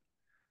start.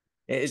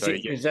 Is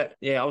that?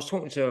 I was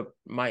talking to a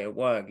mate at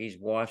work. His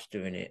wife's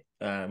doing it.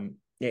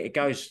 It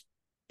goes.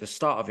 The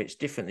start of it's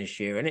different this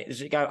year, and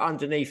does it go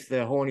underneath the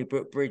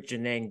Hornibrook Bridge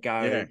and then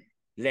go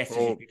left as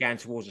you're going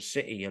towards the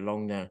city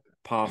along the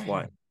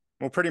pathway?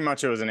 Well, pretty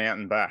much it was an out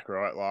and back,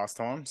 right, last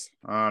times.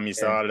 You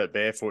started at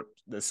Barefoot,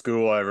 the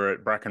school over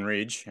at Bracken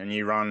Ridge, and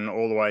you run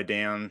all the way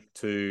down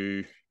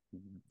to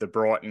the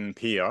Brighton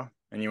Pier,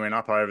 and you went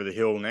up over the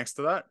hill next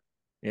to that.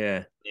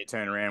 Yeah. You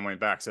turn around and went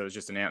back, so it was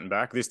just an out and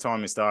back. This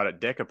time we start at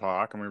Decker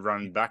Park, and we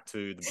run back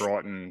to the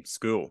Brighton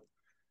school.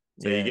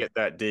 So you get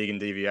that Deegan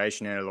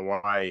deviation out of the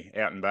way,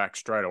 out and back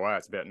straight away.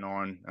 It's about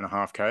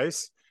 9.5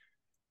 Ks.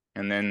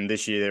 And then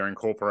this year they're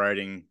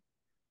incorporating.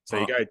 So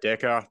you go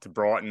Decker to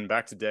Brighton,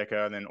 back to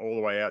Decker, then all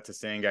the way out to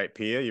Sandgate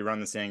Pier. You run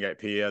the Sandgate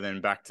Pier,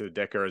 then back to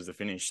Decker as the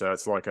finish. So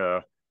it's like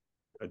a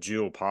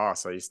dual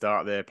pass. So you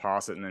start there,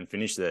 pass it, and then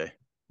finish there.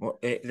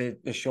 What the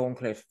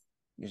Shorncliffe?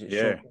 Is it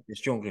the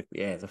Shorncliffe?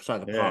 Yeah, the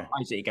park.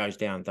 Basically, goes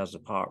down, does the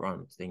park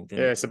run thing.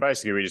 Yeah, so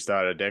basically we just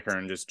started at Decker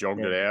and just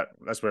jogged it out.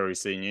 That's where we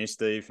seen you,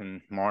 Steve,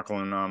 and Michael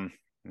and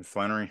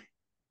Flannery.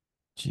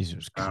 Jeez, it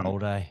was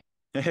cold, eh?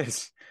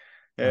 Yes.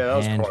 Yeah, that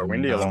was quite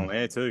windy along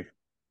there too.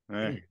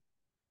 Yeah.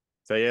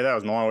 So that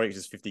was my week,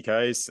 just 50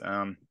 Ks.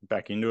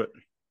 Back into it.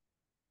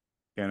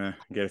 Gonna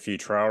get a few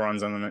trail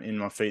runs in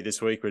my feet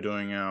this week. We're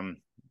doing a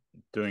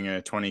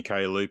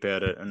 20K loop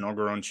out at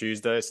Enoggera on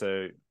Tuesday,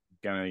 so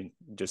gonna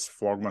just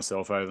flog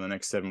myself over the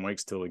next 7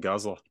 weeks till the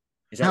Guzzler.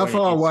 How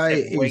far away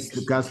is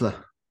the Guzzler?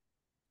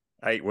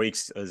 8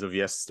 weeks as of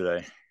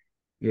yesterday.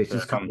 Yeah, it's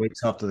just a couple of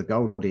weeks after the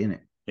Goldie, isn't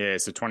it? Yeah,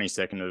 it's the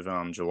 22nd of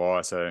July,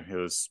 so it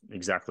was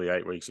exactly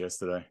 8 weeks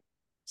yesterday.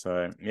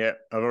 So I've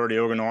already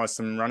organised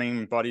some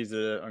running buddies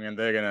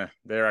that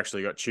they're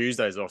actually got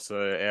Tuesdays off,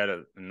 so out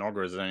at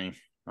Enoggera is only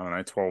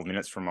 12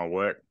 minutes from my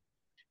work,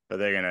 but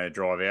they're going to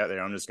drive out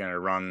there. I'm just going to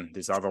run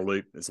this other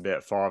loop that's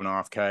about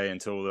 5.5 K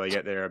until they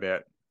get there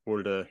about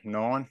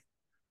 8:45,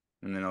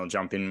 and then I'll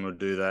jump in and we'll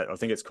do that. I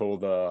think it's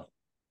called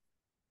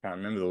can't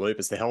remember the loop.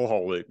 It's the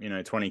Hellhole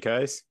Loop, 20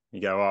 Ks.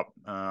 You go up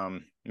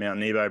Mount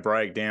Nebo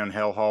break, down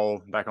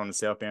Hellhole, back on the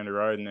South Boundary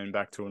Road, and then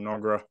back to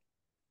Enoggera.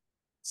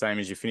 Same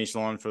as your finish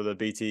line for the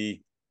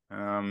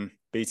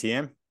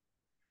BTM,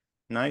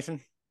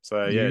 Nathan.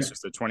 So, it's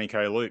just a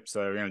 20K loop.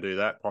 So we're going to do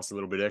that, plus a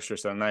little bit extra.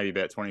 So maybe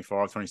about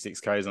 25, 26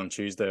 Ks on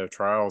Tuesday of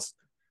trails.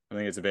 I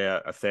think it's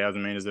about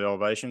 1,000 meters of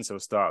elevation. So we'll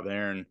start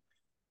there and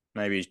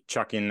maybe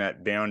chuck in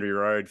that Boundary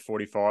Road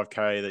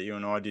 45K that you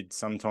and I did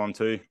sometime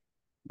too.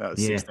 about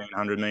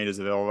 1,600 meters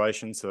of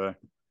elevation. So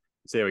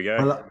there we go.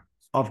 Well,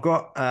 I've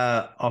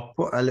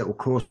put a little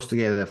course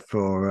together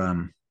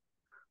for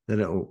the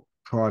little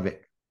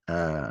private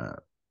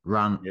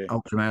run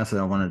ultra marathon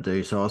I want to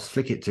do. So I'll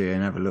flick it to you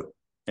and have a look.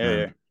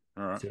 Yeah.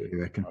 All right. See what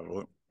you reckon. Have a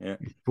look. Yeah.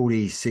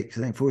 46,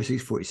 I think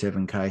 46,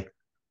 47K.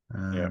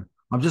 Yeah.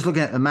 I'm just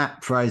looking at the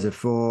map, Fraser,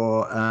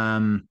 for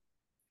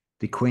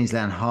the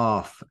Queensland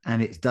half,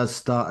 and it does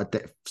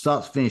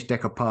starts finish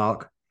Decker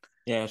Park.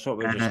 Yeah, that's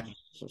what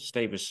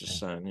Steve was just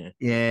saying. Yeah.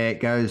 Yeah,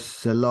 it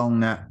goes along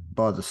that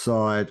by the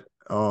side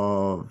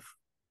of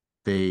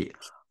the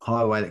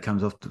highway that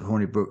comes off to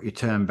Hornybrook. You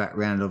turn back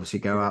round, obviously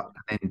go up,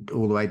 and then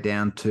all the way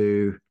down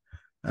to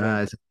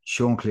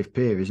Shorncliffe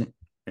Pier, isn't it?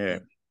 Yeah.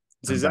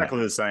 It's exactly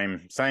the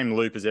same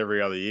loop as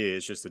every other year.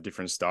 It's just a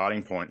different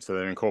starting point. So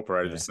they've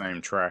incorporated the same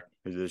track.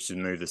 They just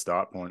move the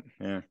start point.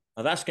 Yeah.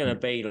 Well, that's going to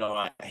be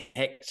like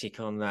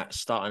hectic on that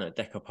starting at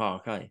Decker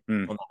Park, eh?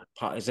 On that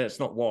part, it's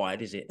not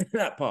wide, is it?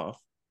 That path?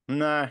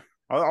 No,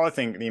 I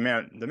think the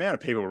amount of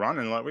people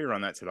running, like we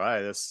run that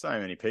today. There's so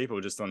many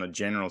people just on a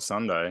general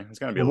Sunday. It's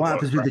going to be. What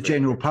happens with the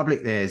general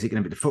public there? Is it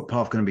going to be the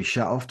footpath going to be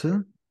shut off to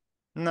them?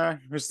 No,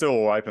 we're still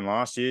all open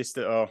last year.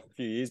 A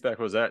few years back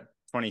was that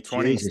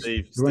 2020. Jesus.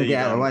 Steve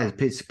get out of the way.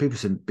 People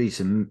should be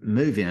some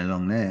moving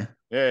along there.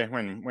 Yeah,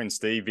 when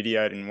Steve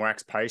videoed in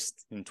wax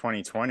paste in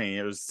 2020,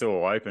 it was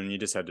still open. You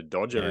just had to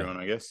dodge everyone,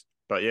 I guess.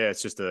 But yeah,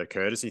 it's just a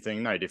courtesy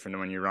thing. No different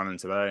than when you're running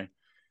today.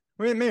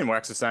 Me and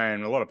Wax are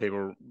saying a lot of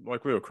people,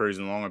 like we were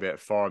cruising along about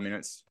 5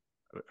 minutes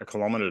a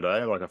kilometre a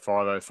day, like a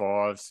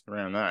 5:05s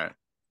around that.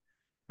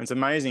 It's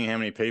amazing how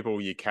many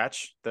people you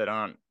catch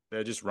that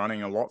they're just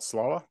running a lot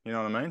slower. You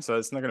know what I mean? So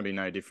it's not going to be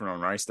no different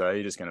on race day.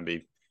 You just got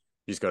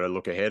to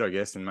look ahead, I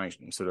guess, and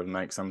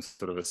make some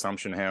sort of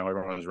assumption how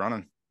everyone's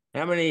running.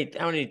 How many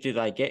do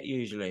they get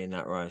usually in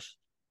that race?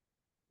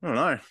 I don't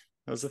know.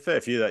 There was a fair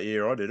few that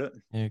year I did it.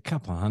 Yeah, a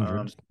couple of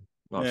hundred.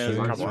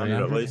 A couple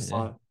hundred at least.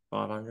 Yeah.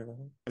 500. I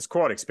think. It's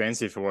quite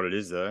expensive for what it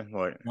is, though.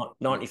 Like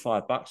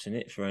 $95 in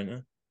it for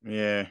it.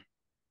 Yeah,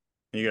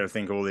 you got to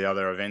think all the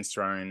other events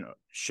throw in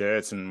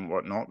shirts and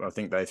whatnot. I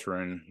think they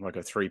threw in like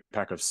a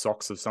 3-pack of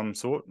socks of some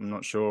sort. I'm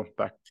not sure.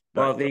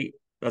 Well, the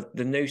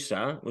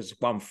Noosa was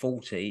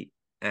 $140,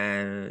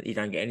 and you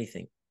don't get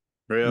anything.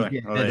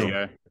 Really? Oh, there you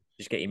go.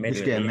 Just get your medal.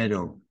 Just get a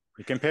medal.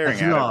 You're comparing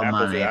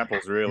apples to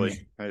apples, really.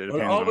 It depends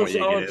on what you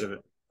get out of it.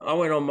 I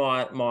went on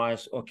my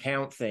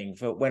account thing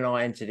for when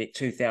I entered it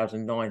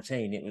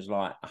 2019. It was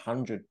like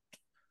 100.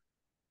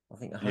 I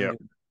think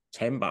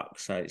 $110.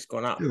 So it's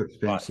gone up. Too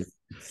expensive.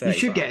 Like you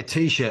should get a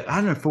T-shirt.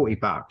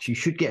 $140. You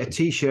should get a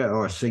T-shirt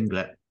or a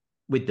singlet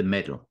with the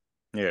medal.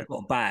 Yeah. I've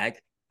got a bag.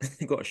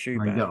 You've got a shoe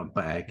bag. You got a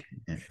bag.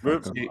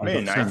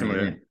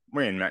 Yeah.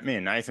 Me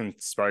and Nathan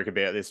spoke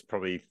about this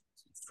probably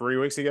 3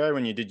 weeks ago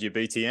when you did your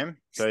BTM.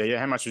 So yeah,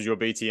 how much was your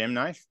BTM,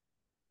 Nath?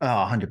 Oh,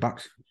 $100.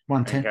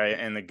 110. Okay,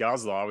 and the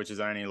Guzzler, which is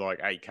only like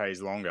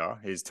 8Ks longer,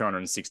 is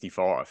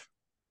 265.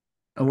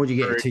 And what do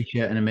you get? A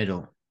T-shirt and a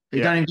medal.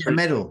 You don't even get a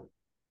medal.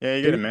 Yeah,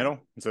 you get a medal.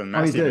 It's a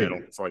massive medal.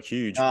 It's like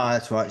huge. Oh,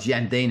 that's right. It's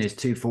Yandina's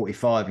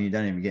 245, and you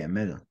don't even get a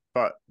medal.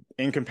 But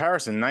in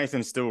comparison,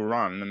 Nathan still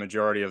run the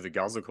majority of the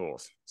Guzzler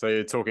course. So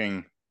you're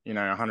talking,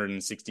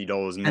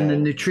 $160 more. And the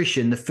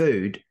nutrition, the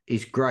food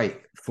is great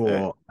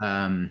for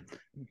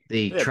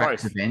the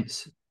tracks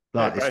events.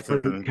 Like this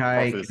fruit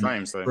cake, the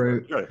same, so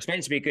fruit. It's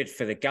meant to be good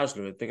for the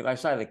Guzzler. They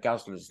say the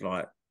Guzzler's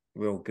like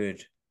real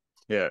good.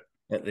 Yeah.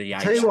 At the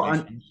Tell you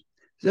what,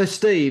 so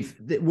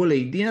Steve,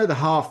 Wooly, do you know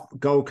the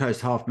Gold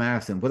Coast half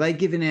marathon? Were they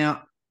giving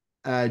out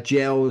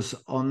gels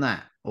on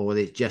that, or was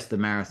it just the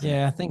marathon?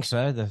 Yeah, I think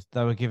so.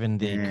 They were giving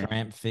the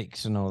cramp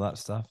fix and all that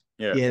stuff.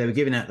 Yeah, they were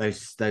giving out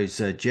those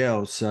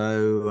gels.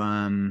 So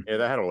they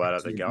had all that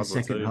at the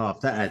Guzzler second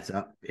half. That adds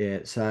up. Yeah,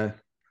 so.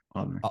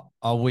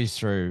 I'll whiz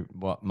through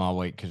my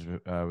week because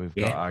we've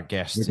got our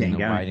guests in the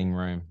waiting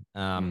room.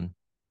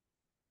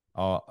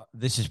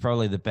 This is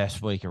probably the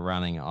best week of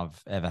running I've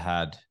ever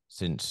had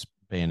since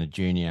being a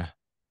junior.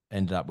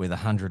 Ended up with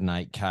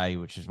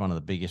 108K, which is one of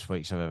the biggest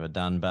weeks I've ever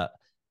done. But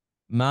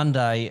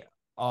Monday,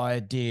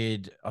 I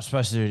was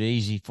supposed to do it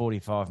easy,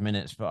 45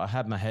 minutes, but I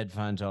had my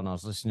headphones on. I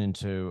was listening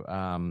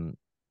to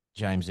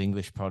James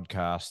English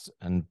podcast,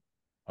 and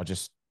I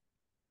just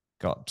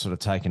got sort of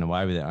taken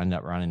away with it. I ended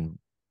up running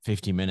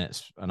 50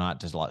 minutes and I had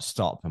to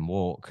stop and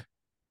walk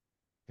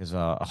because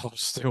I was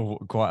still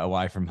quite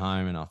away from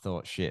home, and I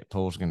thought, shit,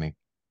 Paul's gonna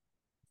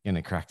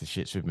crack the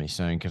shits with me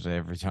soon because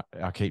every time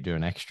I keep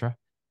doing extra.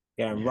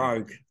 Yeah,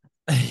 rogue.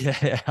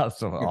 Yeah, I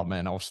thought, oh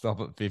man, I'll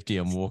stop at 50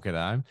 and walk it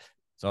home.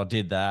 So I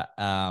did that.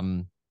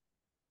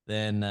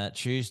 Then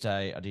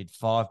Tuesday I did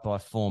 5 by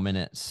 4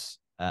 minutes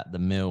at the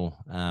mill.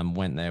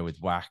 Went there with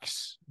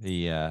Wax.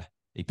 He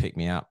picked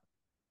me up.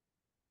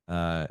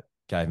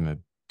 Gave him a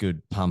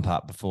good pump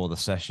up before the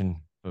session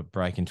for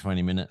breaking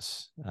 20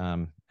 minutes.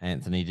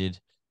 Anthony did.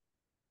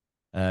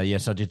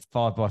 Yes, I did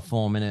 5 by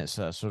 4 minutes,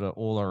 sort of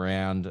all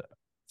around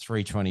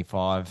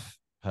 325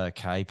 per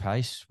K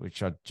pace,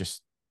 which I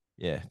just,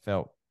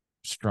 felt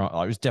strong.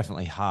 It was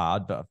definitely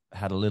hard, but I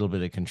had a little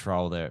bit of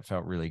control there. It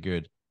felt really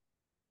good.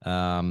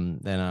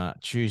 Then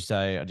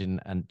Tuesday I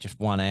didn't, and just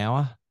 1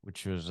 hour,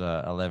 which was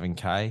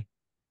 11K.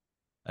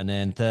 And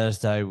then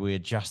Thursday we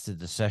adjusted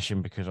the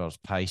session because I was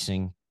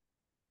pacing.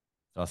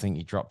 So I think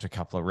he dropped a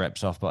couple of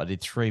reps off, but I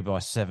did 3 by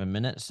 7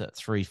 minutes at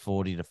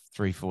 340 to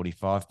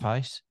 345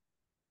 pace.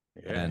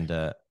 Yeah.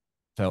 And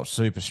felt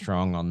super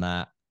strong on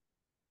that.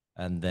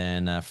 And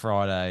then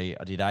Friday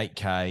I did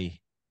 8K,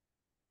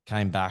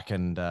 came back,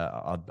 and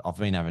I've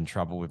been having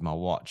trouble with my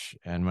watch.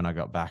 And when I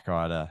got back,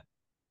 I'd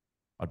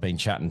been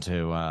chatting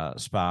to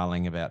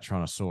Sparling about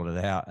trying to sort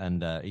it out.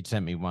 And he'd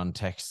sent me one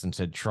text and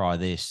said, try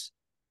this.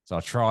 So I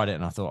tried it,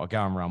 and I thought I'll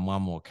go and run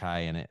 1 more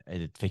K, and it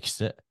had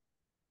fixed it.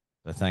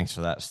 So thanks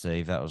for that,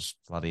 Steve. That was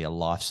bloody a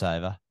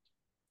lifesaver.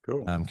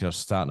 Cool. Because I was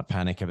starting to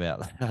panic about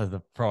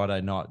the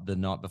Friday night, the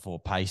night before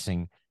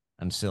pacing,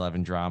 and still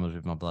having dramas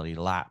with my bloody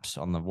laps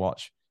on the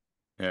watch.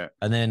 Yeah.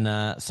 And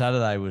then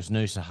Saturday was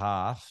Noosa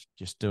half,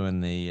 just doing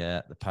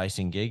the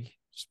pacing gig,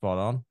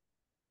 spot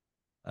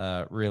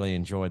on. Really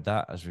enjoyed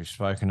that, as we've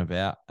spoken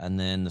about. And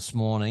then this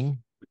morning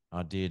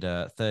I did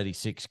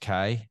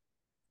 36K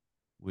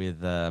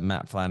with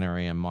Matt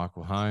Flannery and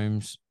Michael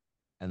Holmes.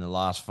 And the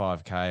last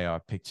 5K, I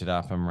picked it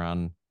up and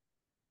run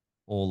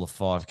all the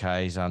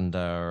 5Ks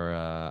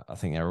under, I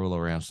think they're all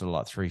around sort of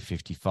like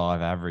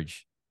 355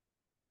 average.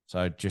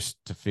 So just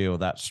to feel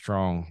that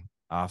strong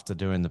after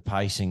doing the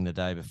pacing the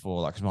day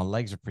before, like, because my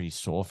legs are pretty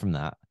sore from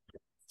that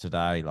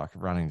today, like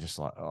running just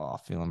like, oh, I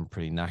feel I'm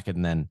pretty knackered.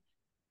 And then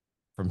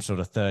from sort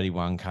of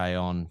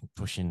 31K on,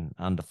 pushing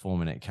under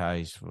 4-minute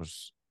Ks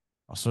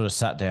I sort of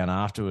sat down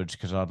afterwards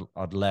because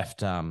I'd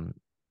left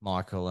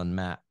Michael and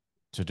Matt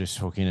to just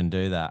hook in and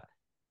do that.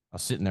 I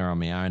was sitting there on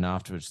my own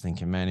afterwards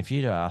thinking, man, if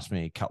you'd have asked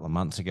me a couple of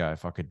months ago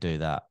if I could do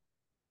that,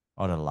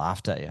 I'd have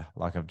laughed at you.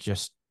 Like, I'm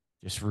just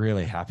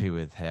really happy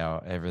with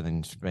how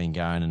everything's been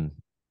going. And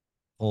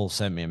Paul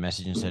sent me a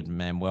message and said,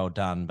 man, well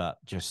done, but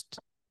just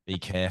be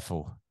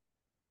careful,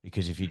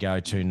 because if you go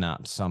too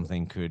nuts,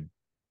 something could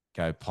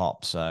go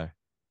pop. So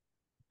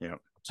yeah,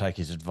 take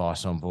his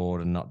advice on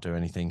board and not do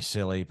anything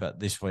silly.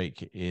 But this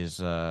week is,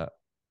 I've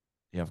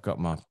got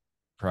my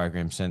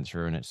program sent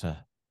through, and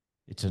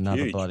it's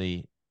another huge.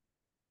 bloody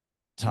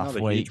tough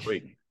another week. Huge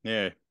week.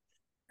 Yeah.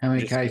 How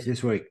many Ks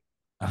this week?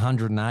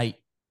 108.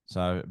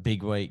 So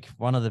big week.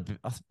 One of the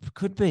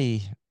could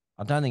be.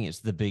 I don't think it's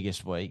the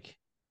biggest week,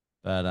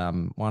 but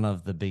one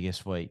of the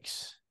biggest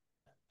weeks.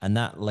 And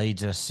that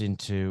leads us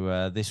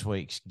into this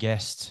week's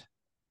guest,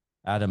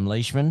 Adam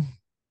Leishman.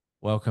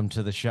 Welcome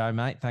to the show,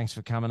 mate. Thanks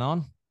for coming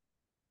on.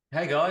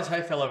 Hey guys,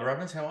 hey fellow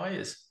runners, how are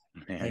you?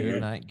 Yeah,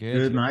 good, mate.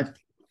 Good, mate.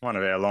 One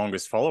of our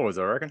longest followers,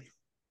 I reckon.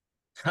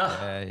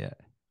 Yeah.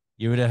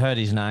 You would have heard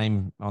his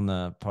name on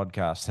the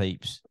podcast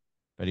heaps,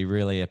 but he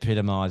really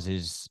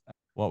epitomizes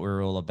what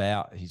we're all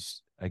about.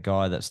 He's a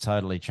guy that's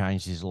totally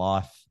changed his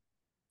life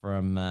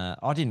from,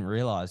 I didn't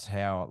realize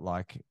how,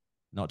 like,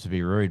 not to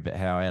be rude, but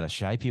how out of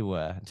shape you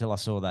were until I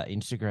saw that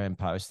Instagram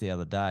post the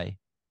other day.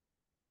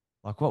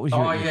 Like, what was you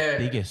at your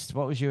biggest?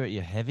 What was you at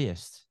your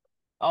heaviest?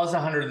 I was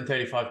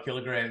 135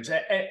 kilograms.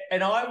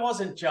 And I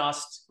wasn't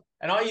just,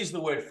 and I use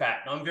the word fat,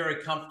 and I'm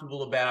very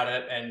comfortable about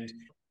it.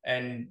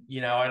 And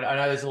you know, I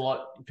know there's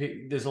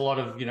a lot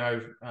of, you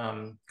know,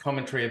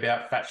 commentary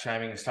about fat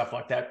shaming and stuff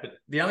like that. But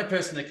the only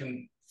person that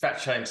can fat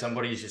shame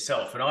somebody is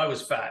yourself. And I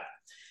was fat.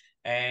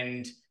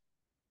 And,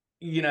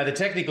 you know, the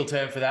technical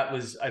term for that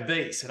was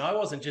obese. And I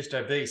wasn't just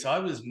obese. I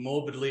was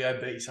morbidly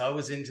obese. I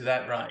was into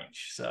that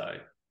range. So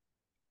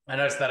I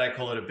noticed that I don't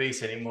call it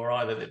obese anymore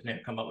either. They've now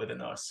come up with a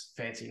nice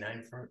fancy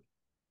name for it.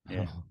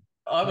 Yeah.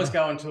 I was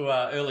going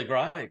to early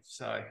grave,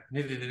 so I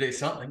needed to do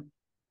something.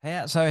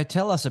 So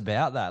tell us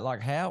about that.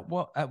 Like, at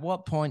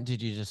what point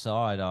did you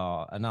decide,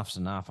 oh, enough's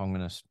enough, I'm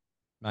going to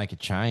make a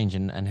change?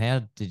 And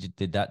how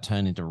did that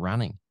turn into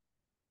running?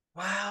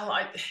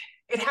 Well,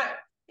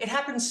 it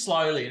happens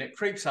slowly and it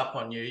creeps up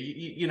on you.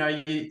 You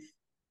know,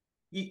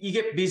 you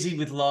get busy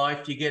with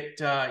life.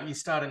 You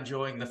start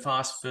enjoying the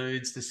fast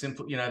foods, the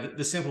simple, you know,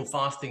 the simple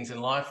fast things in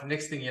life. And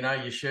next thing you know,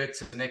 your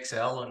shirt's an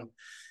XL, and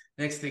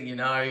next thing you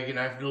know,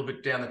 a little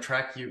bit down the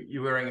track,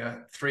 you're wearing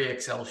a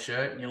 3XL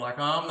shirt, and you're like,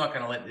 oh, I'm not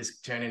going to let this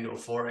turn into a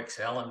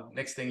 4XL. And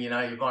next thing you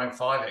know, you're buying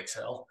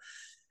 5XL.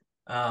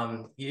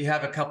 You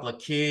have a couple of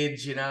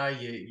kids, you know,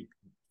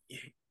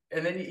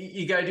 and then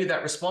you go do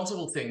that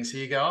responsible thing. So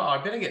you go, oh, I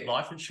better get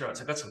life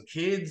insurance. I've got some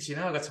kids, you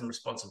know, I've got some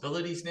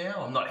responsibilities now.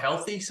 I'm not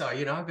healthy. So,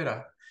 you know, I've got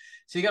to.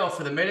 So you go off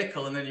for the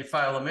medical, and then you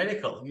fail the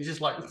medical. And you're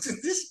just like,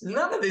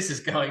 none of this is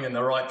going in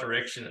the right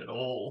direction at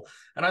all.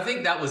 And I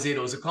think that was it.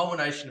 It was a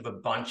combination of a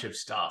bunch of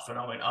stuff. And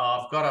I went,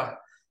 oh, I've got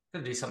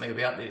to do something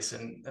about this.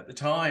 And at the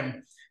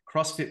time,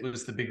 CrossFit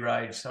was the big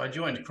rage. So I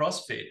joined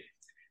CrossFit,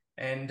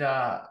 and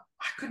I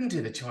couldn't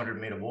do the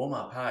 200-meter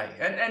warm-up, hey?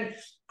 And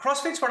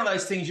CrossFit's one of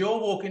those things, you all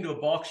walk into a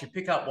box, you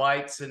pick up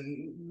weights,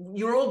 and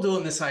you're all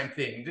doing the same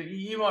thing.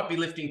 You might be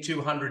lifting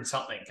 200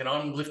 something, and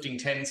I'm lifting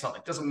 10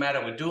 something. It doesn't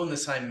matter. We're doing the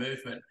same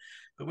movement.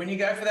 But when you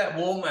go for that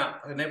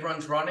warm-up and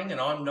everyone's running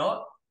and I'm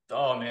not,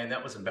 oh, man,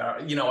 that was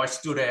embarrassing. You know, I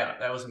stood out.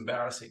 That was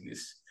embarrassing.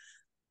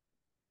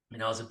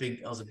 I was a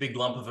big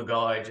lump of a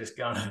guy just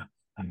going,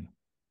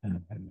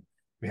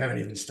 we haven't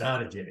even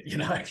started yet, you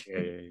know?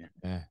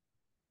 Yeah.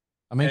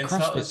 I mean, And so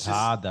CrossFit's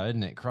hard though,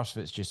 isn't it?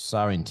 CrossFit's just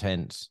so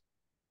intense.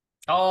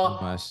 Oh,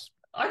 Almost.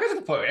 I got to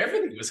the point where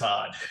everything was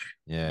hard.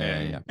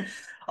 Yeah.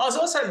 I was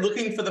also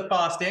looking for the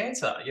fast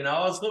answer. You know,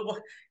 I was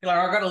looking,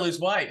 I got to lose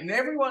weight, and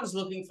everyone's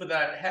looking for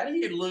that. How do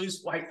you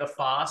lose weight the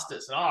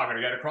fastest? And, I got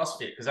to go to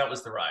CrossFit because that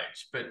was the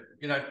rage. But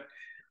you know,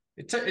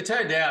 it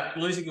turned out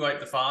losing weight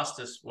the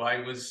fastest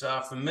way was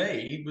for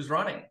me was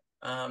running,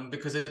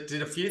 because it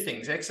did a few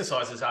things.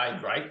 Exercise is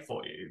great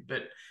for you,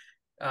 but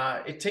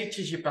it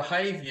teaches you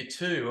behavior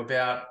too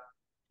about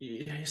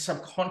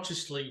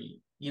subconsciously,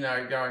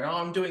 going, oh,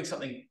 I'm doing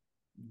something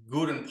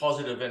good and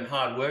positive and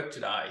hard work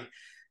today.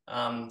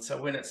 So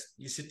when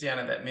you sit down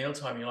at that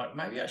mealtime, you're like,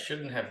 maybe I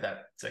shouldn't have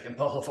that second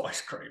bowl of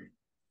ice cream.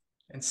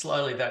 And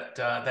slowly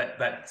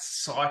that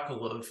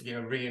cycle of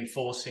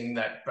reinforcing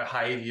that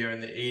behavior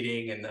and the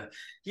eating and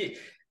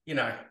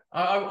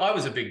I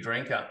was a big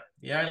drinker.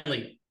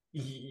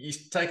 You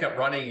take up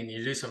running and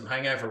you do some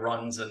hangover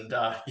runs and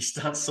you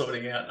start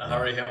sorting out in a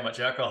hurry how much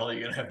alcohol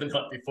you're going to have the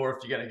night before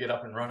if you're going to get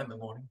up and run in the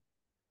morning.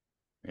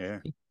 Yeah.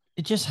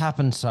 It just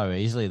happens so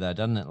easily though,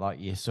 doesn't it? Like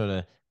you sort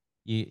of,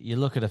 you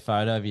look at a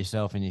photo of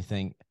yourself and you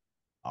think,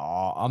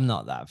 oh, I'm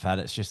not that fat.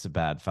 It's just a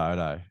bad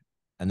photo.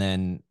 And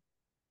then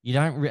you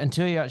don't,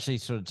 until you actually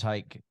sort of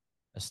take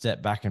a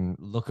step back and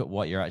look at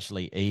what you're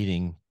actually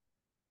eating,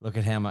 look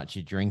at how much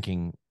you're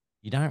drinking,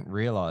 you don't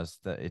realize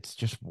that it's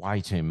just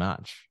way too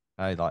much.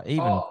 Hey, like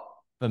even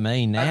for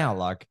me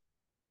now,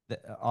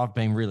 I've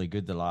been really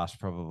good the last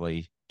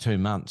probably 2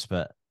 months,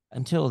 but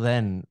until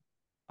then,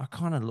 I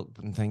kind of look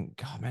and think,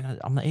 God, man,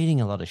 I'm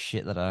eating a lot of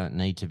shit that I don't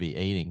need to be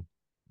eating.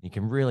 You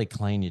can really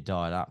clean your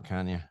diet up,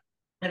 can't you?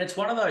 And it's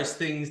one of those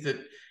things that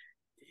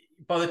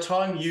by the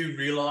time you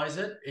realize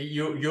it,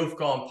 you've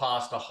gone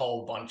past a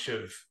whole bunch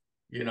of,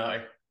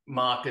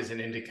 markers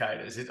and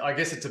indicators. I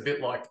guess it's a bit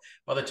like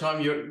by the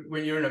time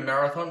when you're in a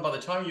marathon, by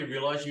the time you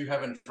realize you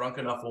haven't drunk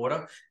enough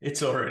water,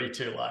 it's already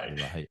too late.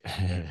 Yeah.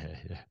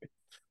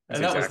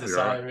 And that was the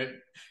same. Right.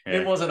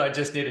 It wasn't I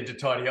just needed to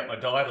tidy up my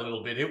diet a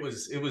little bit. It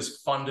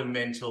was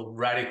fundamental,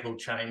 radical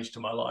change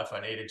to my life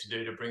I needed to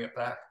do to bring it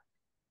back.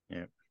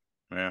 Yeah.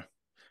 Yeah.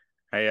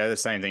 Hey, the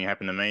same thing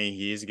happened to me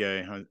years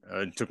ago.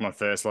 I took my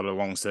first lot of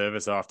long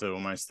service after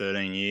almost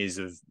 13 years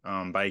of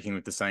baking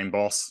with the same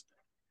boss.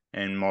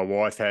 And my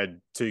wife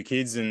had 2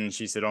 kids and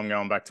she said, I'm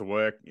going back to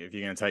work. If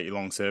you're going to take your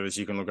long service,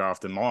 you can look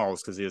after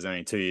Miles because he was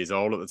only 2 years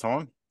old at the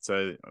time.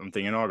 So I'm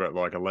thinking, I got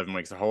like 11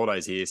 weeks of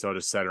holidays here. So I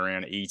just sat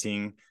around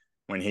eating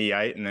when he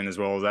ate. And then as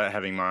well as that,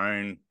 having my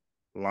own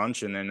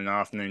lunch and then an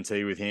afternoon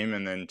tea with him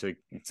and then to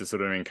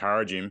sort of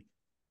encourage him.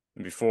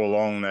 And before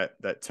long,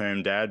 that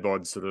term dad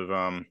bod sort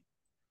of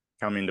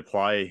come into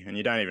play. And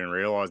you don't even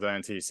realize that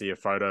until you see a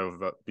photo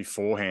of it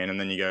beforehand. And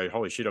then you go,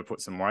 holy shit, I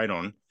put some weight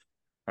on.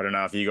 I don't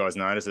know if you guys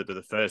notice it, but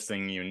the first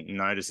thing you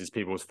notice is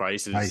people's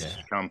faces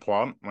become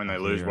plump. When they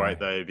lose weight,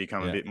 they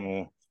become a bit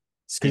more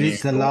skinny.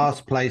 It's the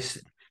last place.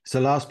 It's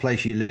the last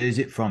place you lose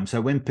it from.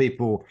 So when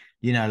people,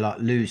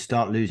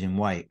 start losing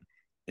weight,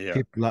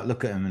 people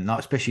look at them and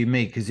especially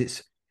me,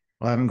 because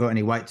I haven't got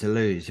any weight to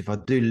lose. If I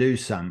do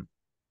lose some,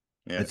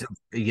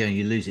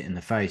 you lose it in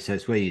the face. So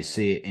it's where you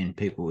see it in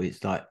people.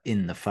 It's like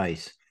in the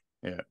face.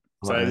 Yeah.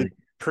 So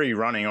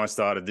pre-running, I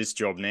started this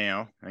job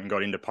now and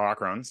got into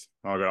park runs.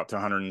 I got up to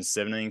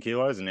 117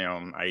 kilos and now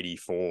I'm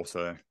 84.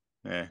 So,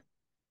 yeah.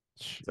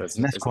 So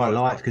that's quite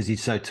light because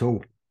he's so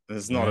tall.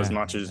 It's not as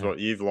much as what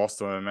you've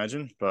lost, I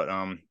imagine, but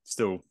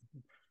still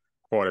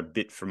quite a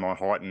bit for my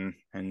height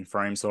and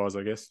frame size,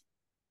 I guess.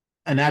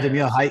 And Adam,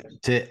 you'll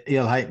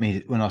hate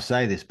me when I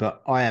say this,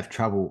 but I have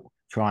trouble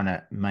trying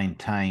to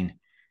maintain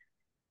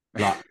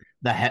like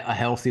a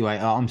healthy weight.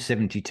 I'm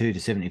 72 to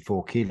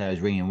 74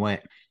 kilos wringing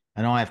wet.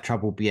 And I have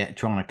trouble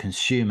trying to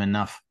consume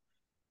enough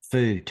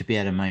food to be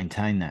able to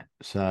maintain that.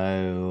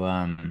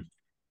 So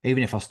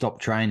even if I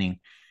stop training,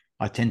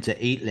 I tend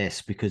to eat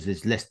less because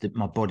there's less.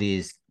 My body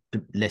is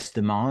less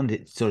demand.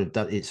 If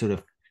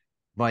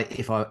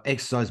I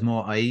exercise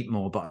more, I eat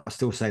more, but I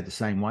still stay the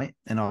same weight.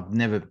 And I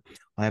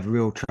have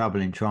real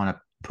trouble in trying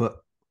to put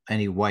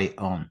any weight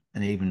on.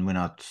 And even when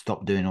I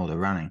stop doing all the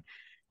running,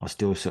 I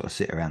still sort of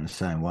sit around the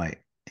same weight.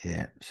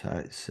 Yeah. So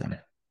it's. And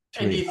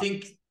really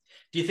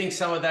do you think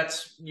some of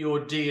that's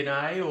your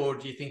DNA, or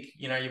do you think,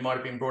 you might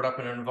have been brought up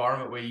in an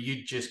environment where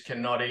you just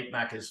cannot eat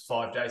Macca's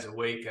 5 days a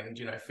week and,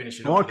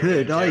 finish it off? I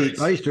could. I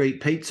used to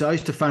eat pizza. I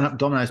used to phone up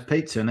Domino's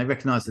Pizza and they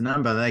recognize the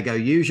number. They go,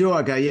 usual?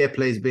 I go, yeah,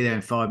 please be there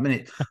in 5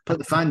 minutes. Put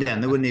the phone down.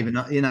 They wouldn't even,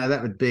 that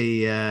would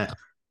be,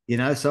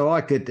 so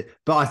I could,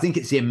 but I think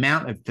it's the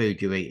amount of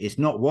food you eat. It's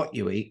not what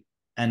you eat.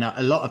 And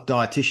a lot of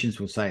dietitians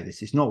will say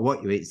this. It's not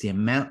what you eat. It's the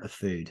amount of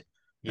food.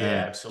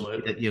 Yeah,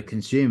 absolutely. That you're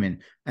consuming.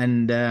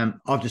 And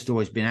I've just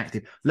always been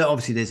active. Look,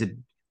 obviously there's a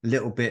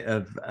little bit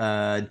of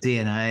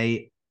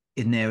DNA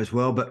in there as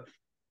well, but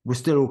we're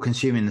still all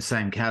consuming the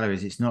same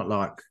calories. It's not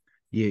like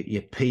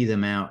you pee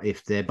them out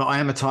but I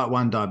am a type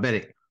 1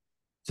 diabetic.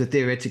 So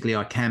theoretically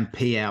I can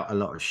pee out a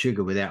lot of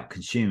sugar without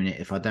consuming it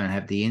if I don't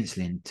have the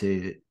insulin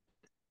to,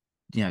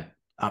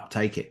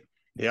 uptake it.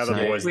 The other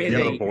boys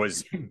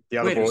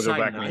will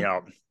back me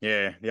up.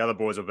 Yeah, the other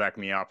boys will back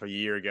me up. A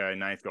year ago,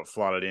 Nath got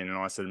flooded in, and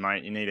I said,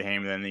 "Mate, you need a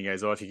hand with that." And he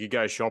goes, "Oh, if you could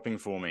go shopping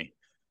for me."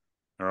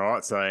 All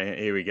right, so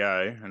here we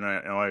go. And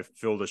I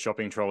filled a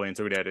shopping trolley and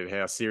took it out of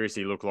how serious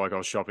he looked like I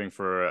was shopping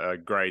for a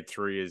grade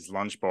 3 as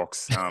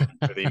lunchbox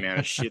for the amount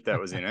of shit that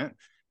was in it,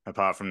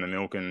 apart from the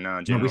milk and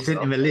general we sent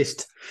stuff. him a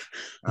list.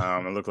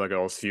 It looked like I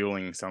was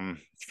fueling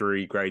some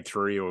grade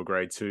 3 or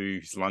grade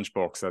 2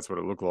 lunchbox. That's what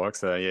it looked like.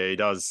 So yeah, he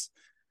does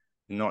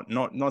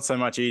not so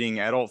much eating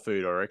adult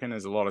food. I reckon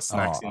there's a lot of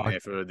snacks in there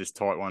for this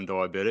type 1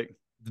 diabetic.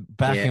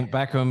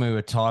 Back when we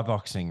were Thai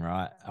boxing,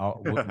 right?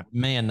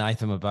 Me and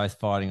Nathan were both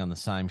fighting on the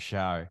same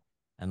show,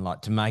 and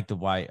like to make the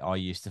weight I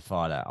used to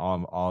fight at, I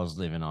was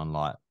living on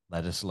like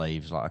lettuce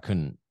leaves. Like I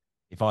couldn't.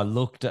 If I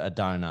looked at a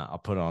donut, I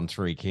put on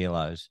 3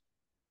 kilos.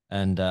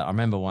 And I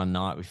remember one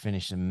night we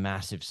finished a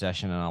massive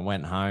session, and I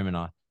went home and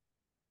I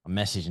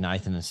messaged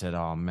Nathan and said,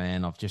 "Oh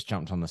man, I've just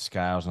jumped on the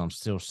scales and I'm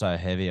still so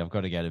heavy. I've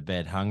got to go to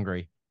bed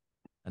hungry."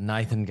 And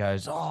Nathan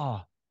goes,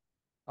 "Oh,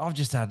 I've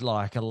just had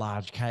like a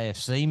large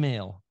KFC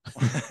meal."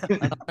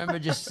 And I remember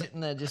just sitting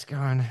there just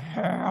going,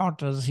 how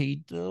does he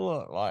do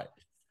it? Like,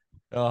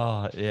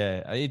 oh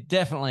yeah, it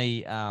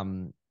definitely,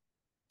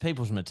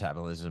 people's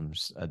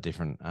metabolisms are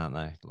different, aren't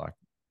they? Like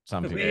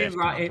some people.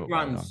 It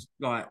runs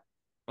like,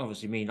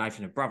 obviously me and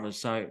Nathan are brothers.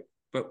 So,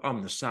 but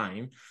I'm the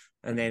same.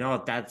 And then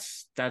our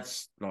dad's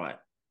like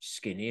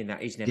skinny and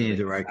that he's never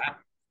been fat.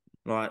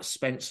 Like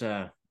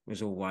Spencer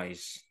was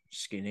always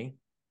skinny.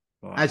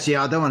 Actually,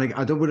 I don't want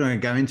to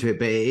go into it,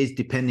 but it is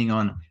depending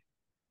on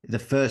the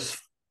first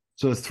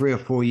sort of 3 or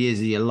 4 years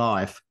of your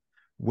life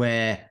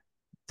where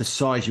the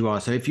size you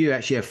are. So if you're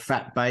actually a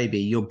fat baby,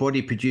 your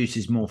body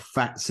produces more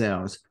fat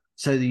cells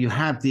so that you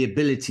have the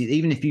ability,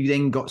 even if you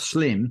then got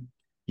slim,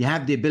 you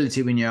have the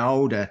ability when you're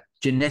older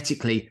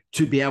genetically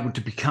to be able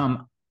to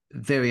become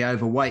very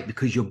overweight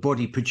because your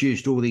body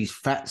produced all these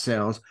fat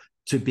cells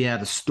to be able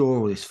to store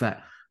all this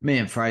fat. Me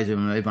and Fraser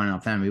and everyone in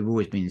our family, we've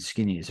always been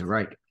skinny as a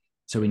rake.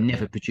 So we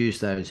never produce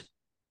those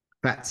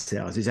fat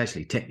cells. It's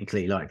actually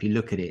technically, like if you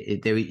look at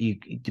it,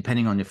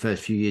 depending on the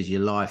first few years of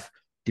your life,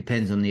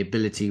 depends on the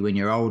ability when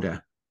you're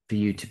older for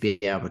you to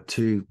be able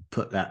to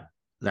put that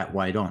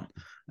weight on.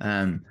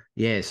 So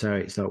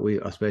it's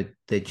like I suppose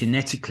that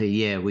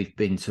genetically, we've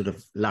been sort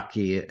of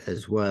lucky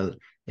as well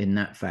in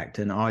that fact.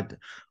 And I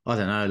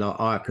don't know, like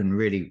I can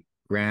really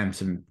ram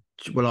some.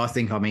 Well, I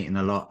think I'm eating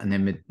a lot, and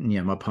then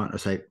my partner will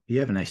say, "You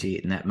haven't actually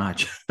eaten that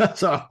much."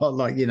 So,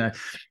 like,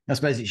 I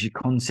suppose it's your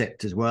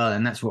concept as well,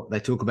 and that's what they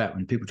talk about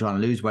when people try and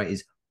lose weight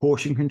is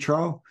portion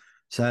control.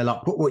 So,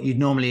 like, put what you'd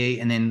normally eat,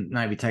 and then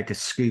maybe take a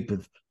scoop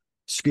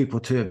or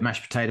 2 of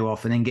mashed potato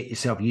off, and then get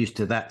yourself used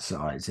to that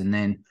size. And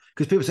then,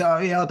 because people say, "Oh,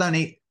 yeah, I don't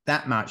eat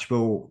that much,"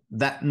 well,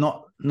 that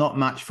not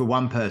much for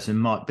one person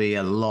might be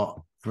a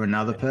lot for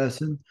another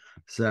person.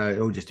 So it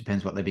all just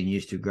depends what they've been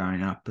used to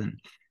growing up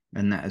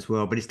and that as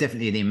well. But it's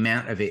definitely the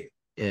amount of it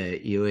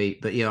you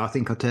eat. But yeah, I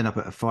think I turned up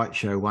at a fight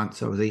show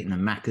once. I was eating a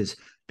Macca's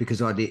because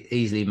I'd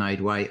easily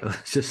made weight. I was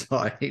just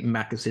like eating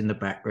Macca's in the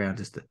background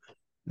just to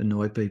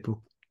annoy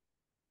people.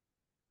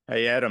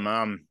 Hey, Adam,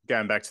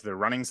 going back to the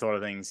running side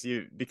of things,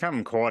 you've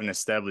become quite an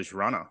established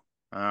runner.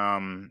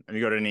 Have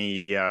you got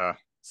any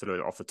sort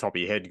of off the top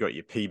of your head, got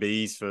your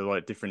PBs for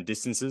like different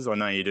distances? I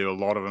know you do a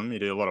lot of them. You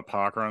do a lot of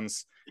park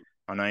runs.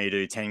 I know you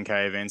do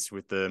 10K events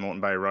with the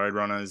Moreton Bay Road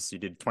Runners. You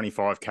did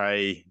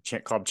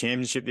 25K club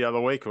championship the other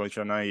week, which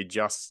I know you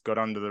just got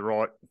under the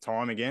right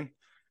time again.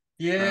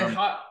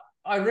 Yeah,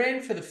 I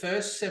ran for the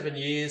first 7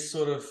 years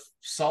sort of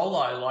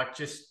solo, like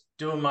just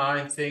doing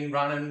my own thing,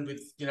 running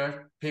with,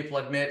 people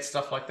I'd met,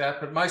 stuff like that.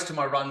 But most of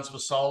my runs were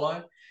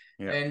solo.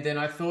 Yeah. And then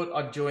I thought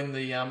I'd join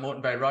the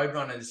Moreton Bay Road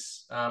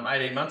Runners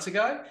 18 months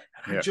ago.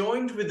 And I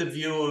joined with the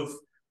view of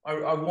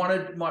I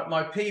wanted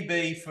my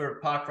PB for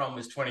a park run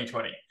was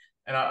 2020.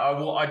 And I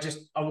want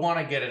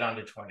to get it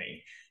under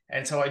 20.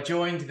 And so I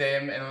joined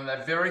them. And on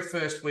that very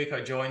first week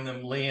I joined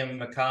them, Liam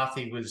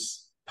McCarthy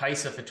was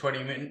pacer for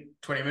 20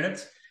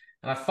 minutes.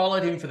 And I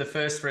followed him for the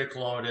first 3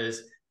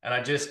 kilometers. And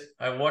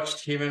I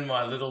watched him and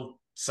my little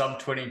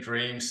sub-20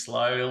 dream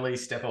slowly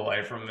step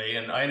away from me.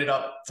 And I ended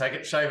up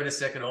shaving a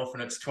second off,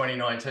 and it's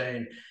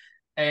 2019.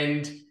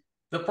 And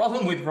the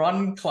problem with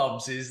run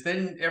clubs is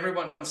then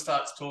everyone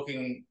starts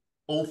talking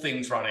all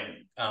things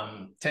running,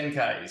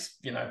 10Ks,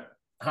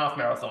 half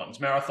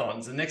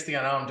marathons. The next thing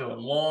I know, I'm doing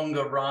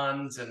longer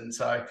runs. And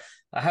so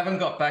I haven't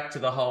got back to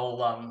the whole,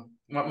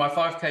 my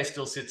 5K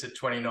still sits at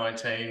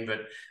 2019, but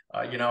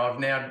I've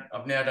now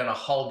done a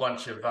whole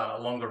bunch of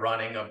longer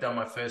running. I've done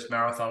my first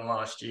marathon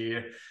last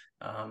year.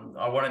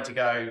 I wanted to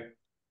go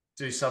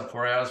do sub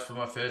 4 hours for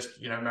my first,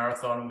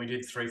 marathon. We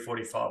did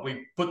 3:45.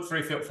 We put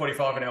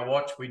 3:45 in our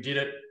watch. We did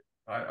it.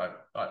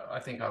 I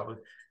think I was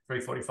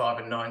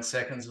 3:45 in 9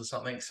 seconds or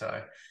something. So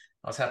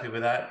I was happy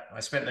with that.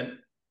 I spent the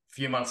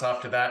few months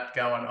after that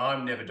going,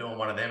 I'm never doing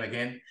one of them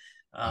again.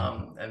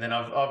 And then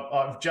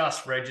I've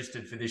just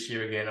registered for this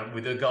year again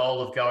with the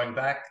goal of going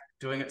back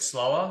doing it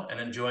slower and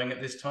enjoying it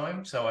this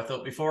time. So I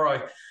thought before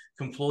I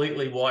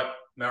completely wipe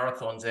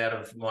marathons out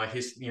of my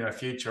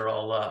future,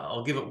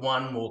 I'll give it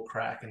one more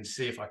crack and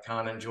see if I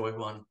can't enjoy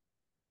one.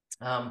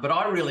 But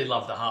I really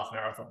love the half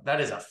marathon. That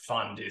is a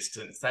fun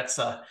distance. That's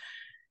for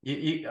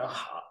me,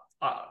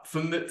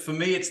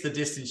 it's the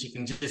distance you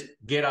can just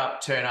get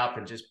up, turn up,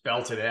 and just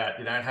belt it out.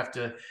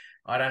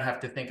 I don't have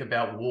to think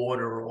about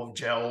water or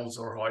gels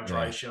or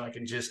hydration. Yeah. I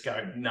can just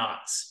go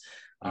nuts.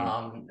 So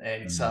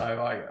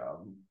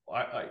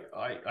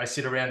I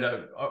sit around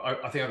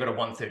I think I got a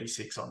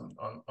 136 on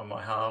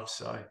my halves.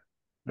 So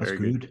that's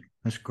good.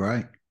 That's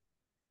great.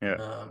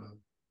 Yeah.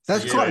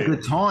 That's quite a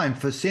good time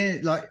for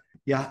seeing, like,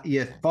 yeah,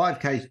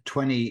 5K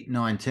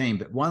 2019,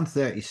 but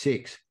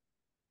 136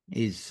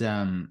 is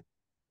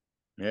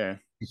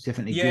it's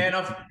definitely good. And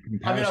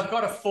I've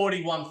got a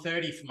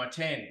 41:30 for my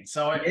 10.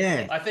 So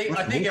I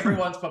think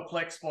everyone's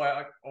perplexed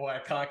why I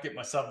can't get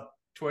my sub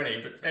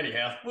 20, but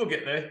anyhow, we'll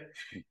get there.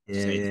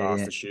 Just need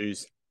faster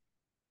shoes.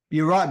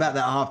 You're right about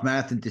that half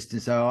marathon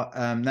distance. So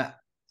that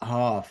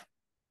half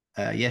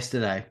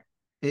yesterday,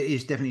 it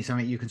is definitely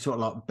something you can sort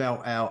of like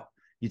belt out.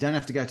 You don't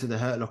have to go to the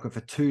Hurt Locker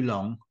for too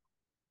long.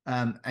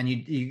 And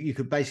you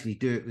could basically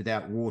do it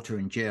without water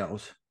and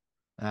gels.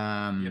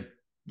 So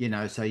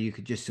you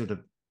could just sort of,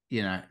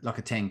 like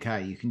a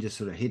 10K, you can just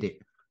sort of hit it.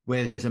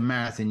 Whereas a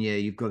marathon,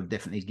 you've got to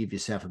definitely give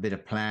yourself a bit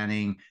of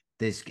planning.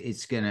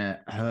 It's going to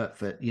hurt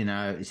for,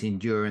 it's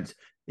endurance.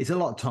 It's a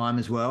lot of time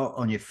as well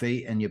on your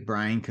feet, and your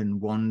brain can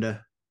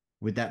wander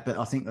with that. But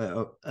I think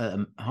a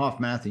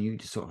half marathon, you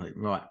just sort of like,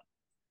 right,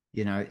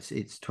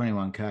 it's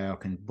 21K, I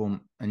can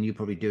boom. And you're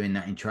probably doing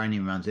that in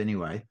training runs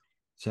anyway.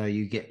 So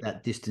you get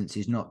that distance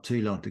is not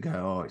too long to go.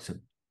 Oh, it's a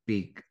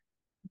big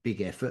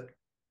effort.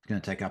 It's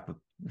going to take up a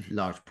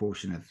large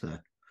portion of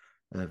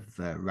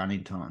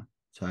running time.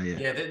 So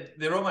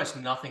they're almost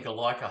nothing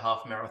alike, a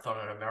half marathon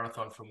and a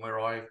marathon, from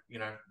where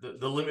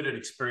the limited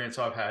experience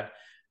I've had.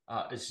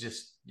 It's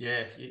just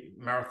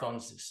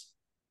marathons,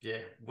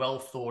 well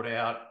thought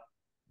out.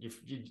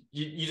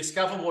 You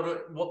discover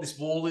what this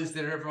wall is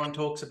that everyone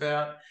talks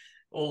about,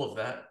 all of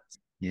that.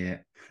 Yeah,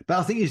 but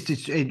I think it's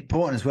just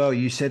important as well.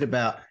 You said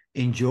about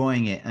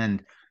enjoying it,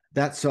 and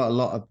that's a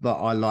lot of what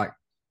I like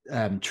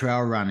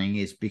trail running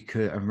is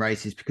and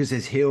races, because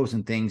there's hills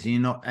and things,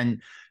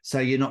 and so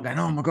you're not going,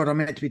 oh my god, I'm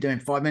meant to be doing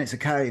 5 minutes a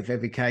K for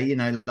every K,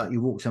 like you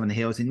walk some of the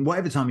hills, and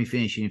whatever time you're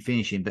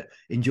finishing, but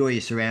enjoy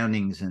your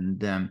surroundings.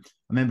 And I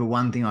remember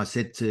one thing I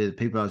said to the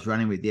people I was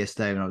running with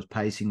yesterday when I was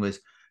pacing was,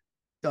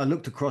 I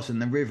looked across in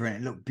the river and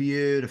it looked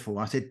beautiful.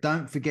 I said,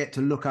 don't forget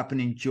to look up and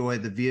enjoy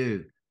the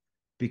view,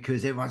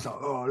 because everyone's like,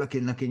 oh,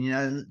 looking,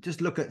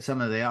 just look at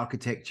some of the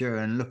architecture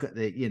and look at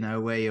the,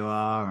 where you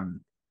are. And,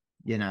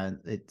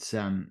 it's,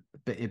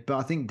 but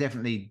I think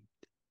definitely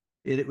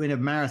in a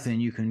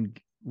marathon, you can,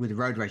 with a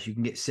road race, you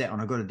can get set on,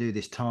 I've got to do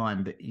this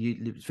time, but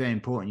it's very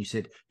important. You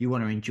said you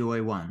want to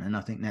enjoy one. And I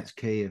think that's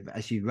key of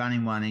actually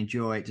running one,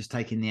 enjoy it, just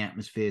taking the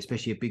atmosphere,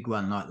 especially a big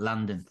one like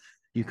London.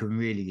 You can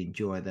really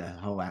enjoy the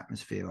whole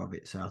atmosphere of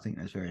it. So I think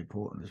that's very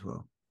important as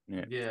well.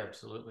 Yeah,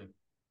 absolutely.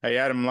 Hey,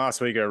 Adam,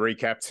 last week I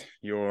recapped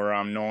your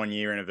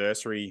 9-year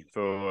anniversary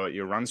for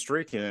your run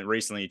streak, and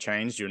recently you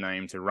changed your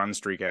name to Run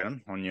Streak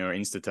Adam on your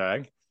Insta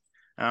tag.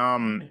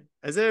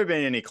 Has there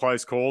been any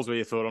close calls where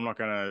you thought, I'm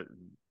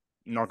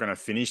not gonna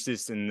finish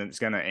this and it's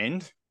gonna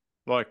end?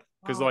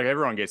 Because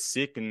everyone gets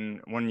sick,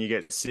 and when you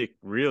get sick,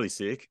 really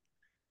sick,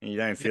 and you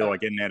don't feel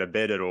like getting out of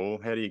bed at all,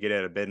 how do you get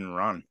out of bed and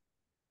run?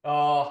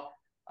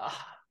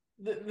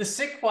 The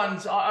sick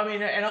ones, I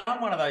mean, and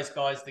I'm one of those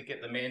guys that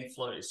get the man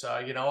flu. So,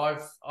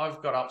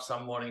 I've got up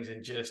some mornings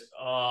and just,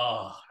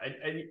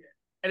 and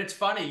it's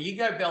funny, you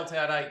go belt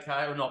out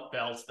 8K, or not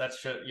belt,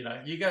 that's,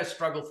 you go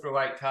struggle through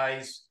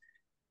 8Ks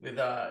with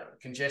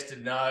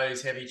congested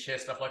nose, heavy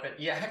chest, stuff like that.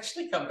 You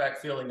actually come back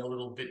feeling a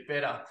little bit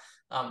better.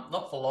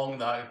 Not for long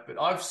though,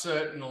 but I've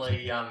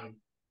certainly,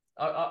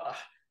 I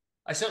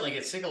certainly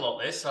get sick a lot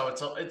less. So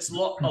it's a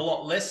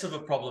lot less of a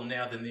problem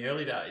now than the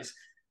early days.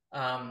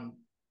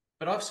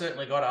 But I've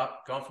certainly got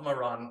up, gone for my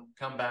run,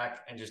 come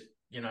back, and just,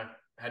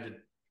 had to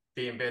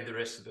be in bed the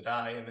rest of the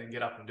day, and then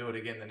get up and do it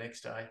again the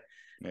next day.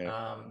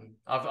 Yeah.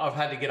 I've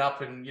had to get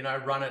up and,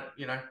 run at,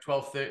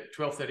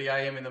 12:30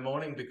 a.m. in the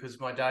morning, because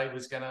my day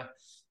was going to,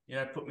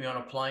 put me on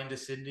a plane to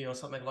Sydney or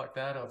something like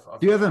that.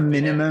 Do you have a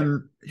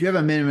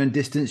minimum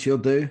distance you'll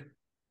do?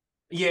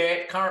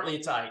 Yeah, currently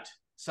it's 8.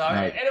 So,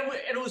 right. And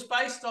it was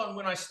based on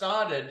when I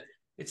started.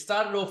 It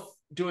started off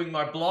doing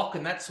my block,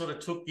 and that sort of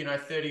took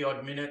 30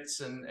 odd minutes,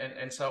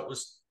 and so it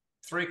was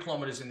 3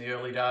 kilometers in the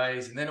early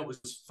days, and then it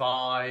was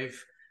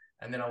 5,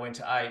 and then I went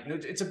to 8.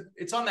 And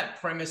it's on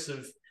that premise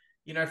of,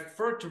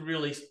 for it to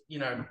really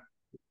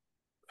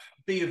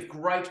be of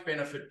great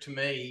benefit to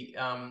me,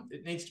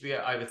 it needs to be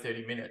over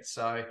 30 minutes.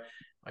 So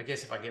I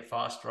guess if I get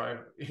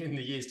faster in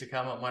the years to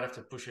come, I might have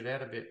to push it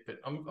out a bit, but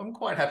I'm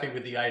quite happy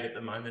with the 8 at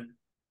the moment.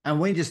 And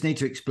we just need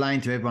to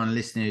explain to everyone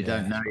listening who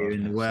don't know you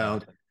in the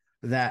world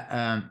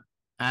that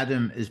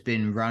Adam has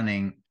been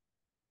running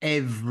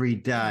every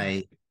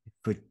day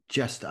for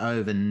just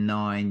over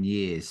 9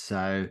 years.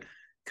 So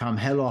come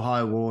hell or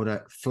high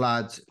water,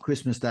 floods,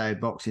 Christmas Day,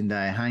 Boxing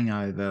Day,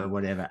 hangover,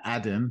 whatever,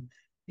 Adam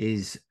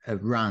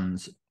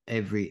runs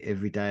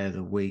every day of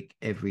the week,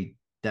 every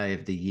day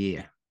of the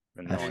year.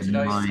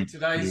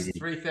 Today's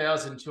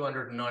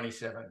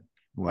 3,297.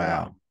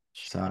 Wow.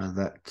 So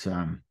that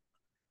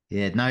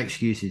no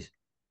excuses.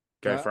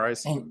 Go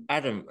Fraser.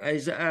 Adam,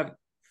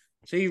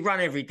 so you run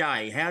every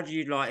day. How do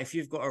you if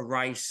you've got a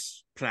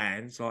race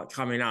planned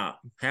coming up,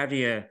 how do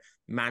you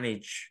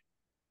manage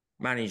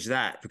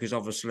that? Because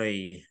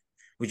obviously,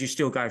 would you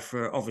still go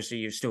obviously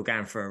you're still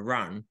going for a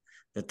run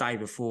the day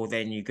before,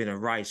 then you're going to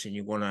race and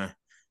you want to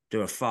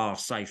do a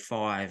fast, say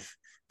 5K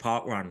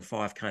park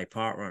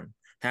run.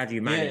 How do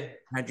you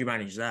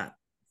manage that?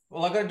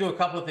 Well, I've got to do a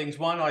couple of things.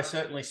 One, I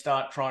certainly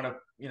start trying to,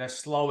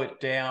 slow it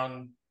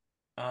down.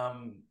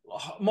 I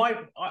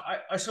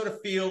sort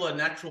of feel a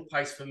natural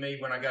pace for me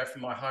when I go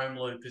from my home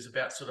loop is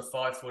about sort of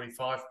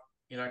 5:45,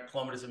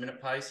 kilometers a minute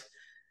pace.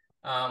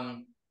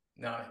 No,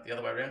 the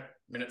other way around,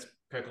 minutes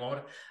per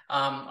kilometer.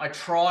 I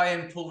try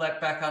and pull that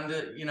back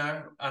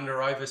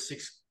under over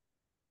 6,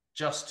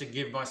 just to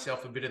give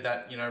myself a bit of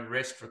that,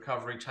 rest,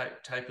 recovery,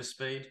 taper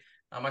speed.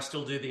 I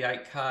still do the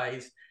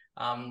 8Ks.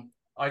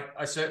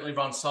 I certainly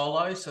run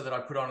solo so that I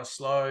put on a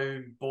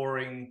slow,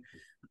 boring,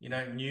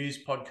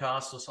 news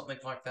podcast or something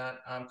like that.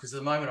 Because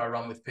the moment I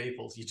run with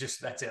people,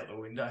 that's out the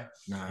window.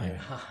 No.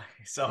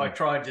 So I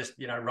try and just,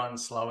 run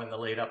slow in the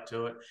lead up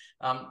to it.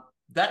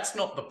 That's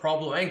not the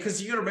problem. And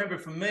because you got to remember,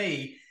 for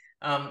me,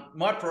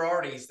 my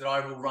priority is that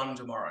I will run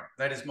tomorrow.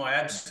 That is my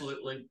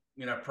absolutely,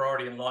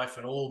 priority in life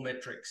and all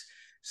metrics.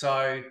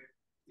 So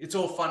it's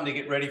all fun to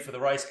get ready for the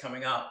race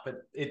coming up, but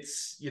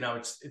it's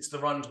the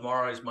run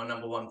tomorrow is my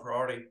number one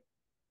priority.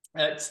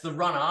 It's the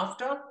run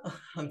after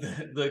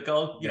the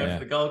Gold, for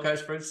the Gold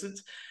Coast, for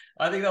instance.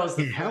 I think that was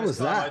the first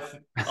time.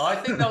 I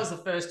think that was the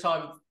first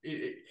time,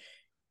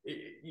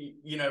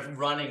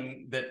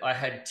 running that I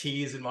had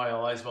tears in my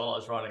eyes while I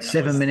was running.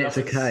 7 minutes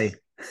a K.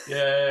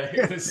 Yeah,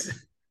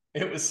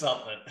 it was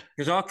something.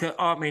 Because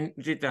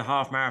did the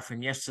half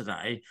marathon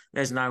yesterday.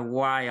 There's no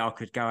way I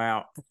could go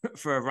out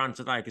for a run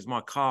today because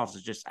my calves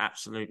are just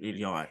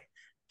absolutely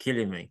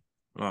killing me.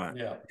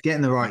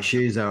 Getting the right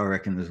shoes, though, I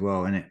reckon, as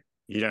well, isn't it?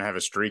 You don't have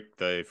a streak,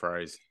 though,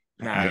 Fraser.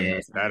 No,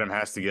 Adam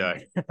has to go.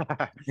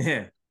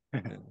 Yeah.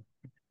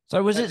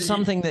 So was it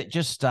something that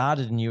just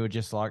started and you were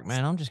just like,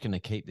 man, I'm just going to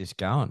keep this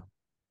going?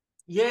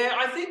 Yeah,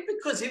 I think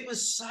because it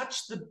was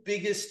such the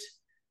biggest,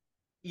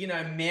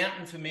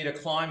 mountain for me to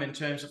climb in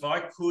terms of I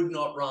could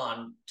not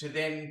run to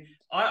then.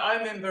 I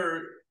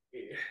remember,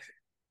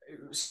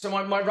 so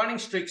my running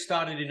streak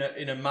started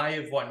in a May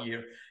of one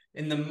year.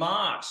 In the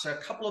March, so a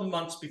couple of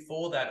months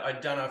before that, I'd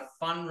done a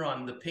fun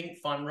run, the Pink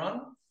Fun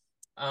Run.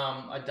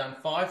 I'd done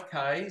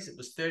 5Ks. It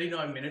was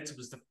 39 minutes. It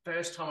was the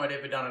first time I'd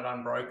ever done it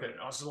unbroken.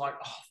 I was like,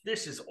 oh,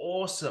 this is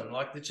awesome.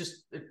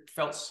 It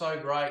felt so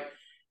great.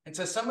 And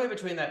so somewhere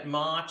between that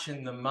March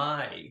and the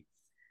May,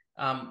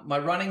 my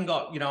running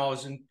got, I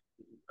was in,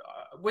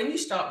 when you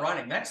start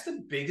running, that's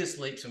the biggest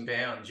leaps and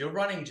bounds. Your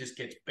running just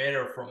gets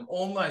better from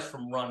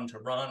run to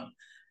run.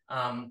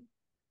 And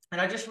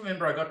I just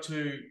remember I got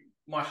to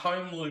my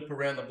home loop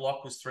around the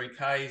block was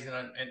 3Ks and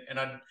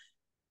I'd,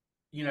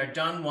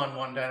 done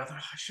one day. And I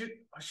thought,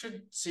 I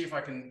should see if I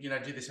can,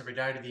 do this every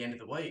day to the end of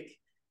the week.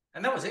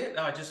 And that was it.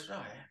 I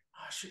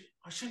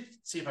should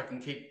see if I can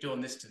keep doing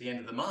this to the end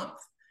of the month.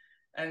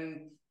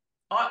 And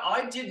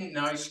I didn't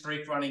know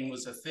streak running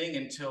was a thing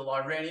until I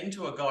ran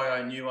into a guy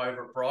I knew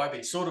over at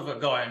Bribey, sort of a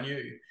guy I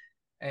knew.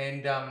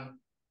 And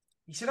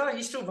he said, oh,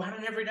 you still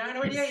running every day? And I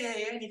went,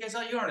 yeah. And he goes,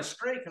 oh, you're on a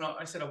streak. And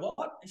I said, a what?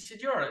 He said,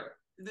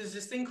 there's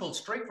this thing called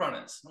streak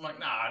runners. I'm like,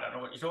 no, I don't know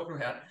what you're talking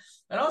about.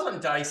 And I was on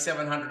day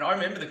 700. I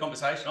remember the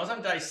conversation. I was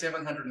on day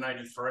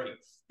 783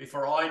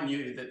 before I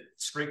knew that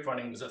streak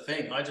running was a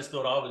thing. I just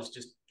thought I was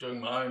just doing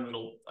my own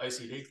little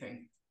OCD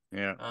thing.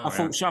 Yeah. I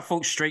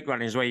thought streak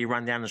running is where you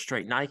run down the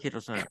street naked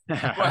or something.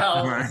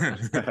 Well,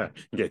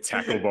 get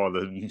tackled by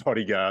the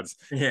bodyguards.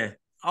 Yeah.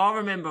 I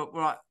remember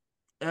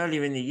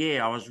earlier in the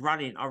year, I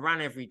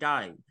ran every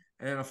day.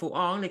 And then I thought,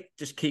 I'm going to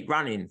just keep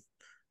running.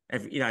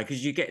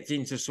 Because you get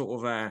into sort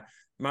of a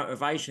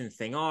motivation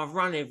thing. I've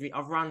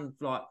run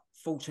like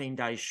 14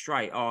 days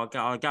straight. I'll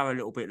go a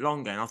little bit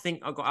longer. And I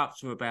think I got up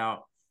to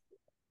about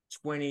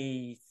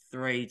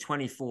 23,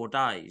 24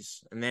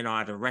 days. And then I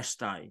had a rest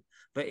day.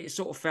 But it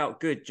sort of felt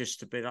good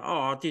just to be like,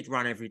 I did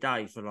run every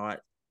day for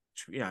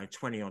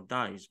 20 odd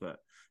days, but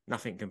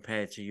nothing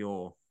compared to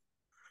your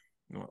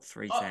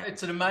 3,000.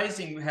 It's an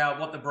amazing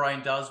what the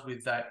brain does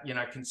with that,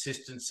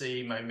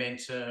 consistency,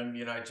 momentum,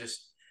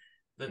 just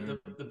the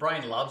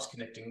brain loves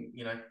connecting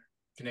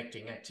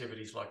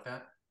activities like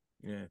that.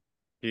 Yeah.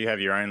 Do you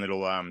have your own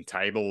little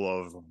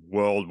table of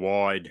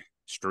worldwide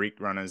streak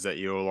runners that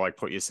you'll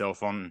put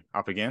yourself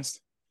up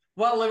against?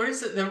 Well,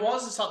 there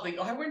was something.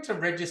 I went to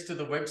register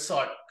the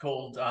website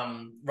called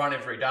Run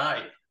Every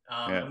Day.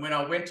 And when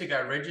I went to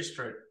go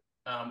register it,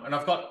 and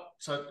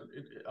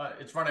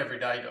it's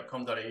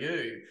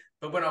runeveryday.com.au.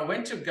 But when I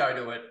went to go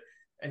to it,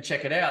 and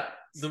check it out.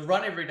 The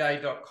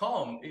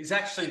runeveryday.com is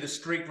actually the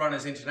Streak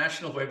Runners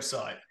International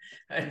website.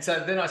 And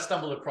so then I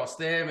stumbled across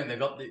them, and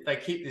they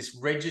keep this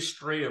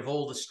registry of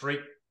all the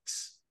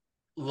streaks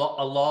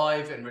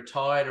alive and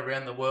retired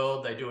around the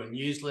world. They do a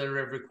newsletter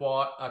every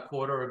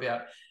quarter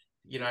about,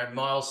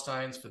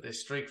 milestones for their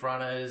streak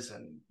runners,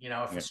 and,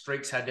 if the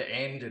streaks had to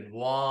end and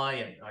why.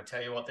 And I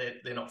tell you what,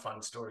 they're not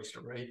fun stories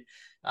to read.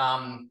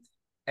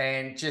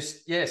 And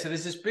just, so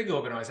there's this big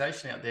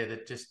organization out there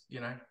that just,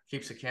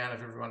 keeps account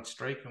of everyone's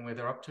streak and where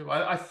they're up to.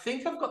 I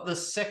think I've got the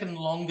second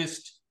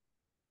longest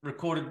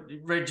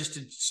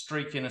registered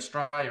streak in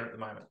Australia at the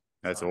moment.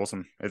 That's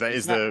awesome.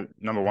 Is the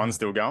number one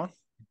still going?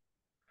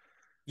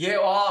 Yeah,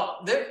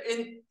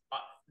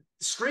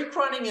 streak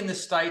running in the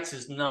States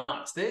is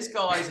nuts. There's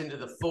guys into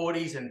the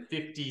 40s and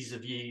 50s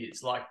of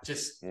years,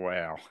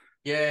 wow.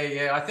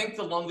 Yeah. I think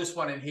the longest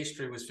one in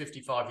history was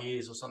 55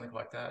 years or something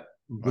like that.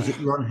 Was it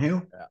Ron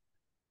Hill? Yeah.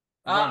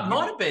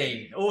 Might have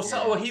been. Or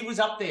he was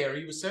up there.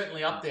 He was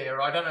certainly up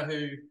there. I don't know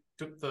who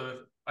took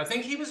I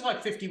think he was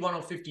like 51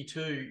 or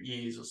 52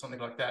 years or something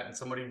like that, and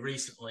somebody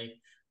recently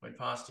went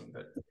past him.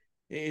 But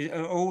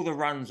are all the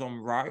runs on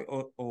road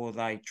or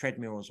they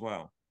treadmill as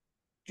well?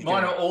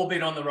 Mine have all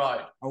been on the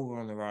road. All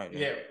on the road.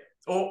 Yeah.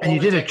 Or you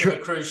did a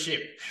cruise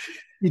ship.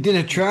 You did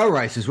a trail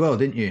race as well,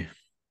 didn't you?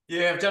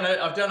 Yeah, I've done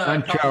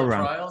a couple of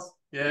trails.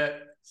 Yeah.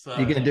 So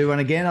you're going to do one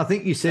again? I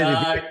think you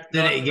said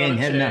did it again,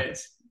 hadn't you?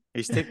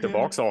 He's ticked the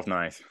box off,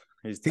 Nath.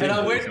 He's done.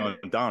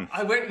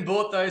 I went and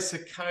bought those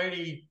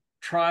Saucony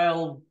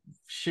trail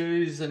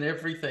shoes and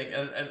everything,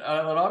 and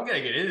I thought, I'm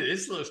going to get into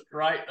this. Looks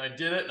great. And I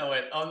did it, and I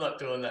went, I'm not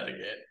doing that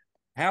again.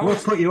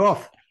 What put you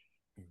off?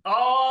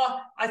 Oh,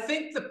 I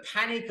think the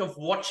panic of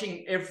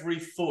watching every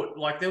foot.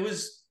 Like there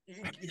was,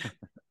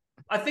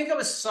 I think I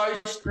was so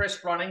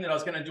stressed running that I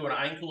was going to do an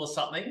ankle or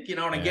something,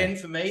 and again,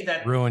 for me,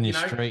 that ruin your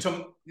streak.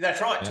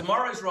 That's right. Yeah.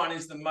 Tomorrow's run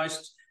is the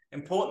most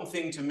important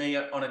thing to me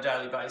on a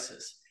daily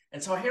basis.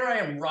 And so here I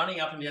am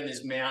running up and down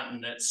this mountain,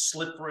 and it's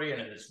slippery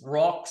and it's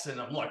rocks,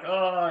 and I'm like,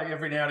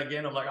 every now and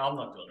again, I'm like, I'm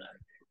not doing that.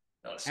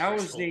 How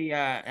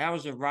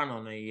was the run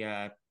on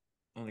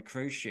the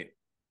cruise ship?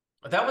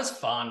 That was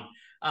fun.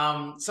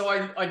 So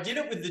I did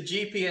it with the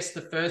GPS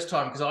the first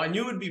time because I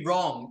knew it'd be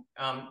wrong.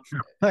 So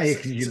I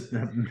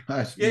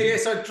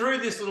drew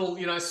this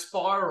little,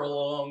 spiral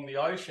along the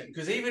ocean,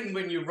 because even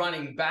when you're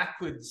running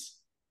backwards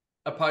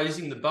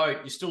opposing the boat,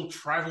 you're still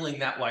traveling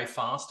that way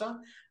faster.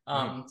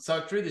 So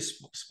I drew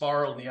this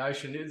spiral in the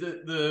ocean.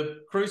 The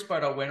cruise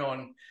boat I went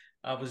on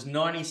was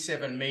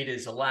 97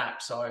 meters a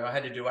lap, so I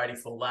had to do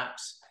 84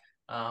 laps.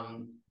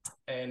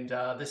 And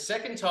the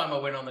second time I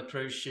went on the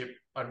cruise ship,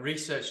 I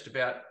researched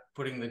about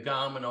putting the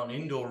Garmin on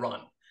indoor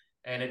run,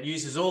 and it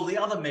uses all the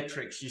other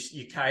metrics,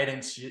 your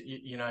cadence,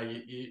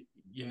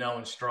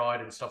 and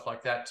stride and stuff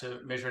like that to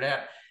measure it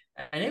out.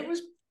 And it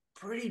was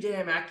pretty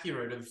damn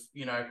accurate of,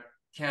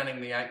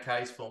 counting the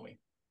 8Ks for me.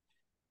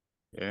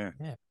 Yeah.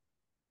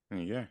 There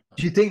you go.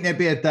 Do you think there'd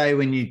be a day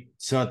when you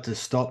decide to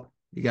stop?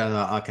 You go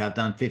like, okay, I've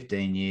done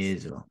 15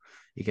 years, or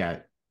you go,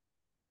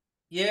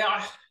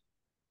 yeah,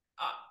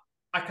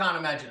 I can't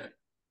imagine it.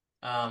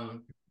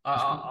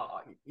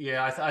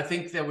 I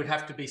think there would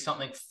have to be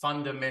something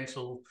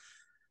fundamental,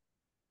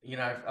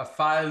 a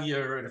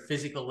failure at a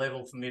physical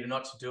level for me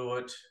not to do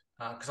it,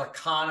 because I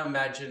can't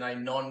imagine a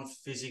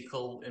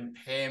non-physical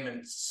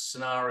impairment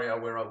scenario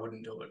where I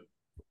wouldn't do it.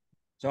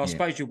 So I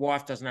suppose your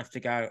wife doesn't have to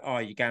go,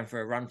 you're going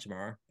for a run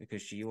tomorrow,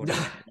 because she ordered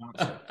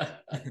an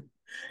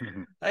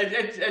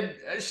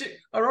answer.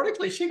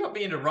 Ironically, she got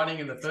me into running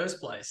in the first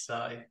place.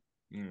 So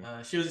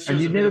she was. And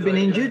you've never been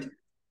injured?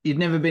 You've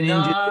never been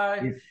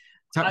injured?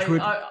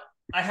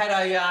 I had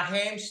a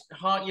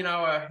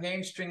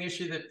hamstring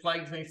issue that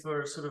plagued me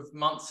for sort of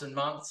months and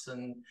months,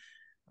 and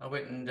I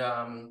went and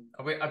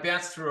I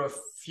bounced through a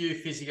few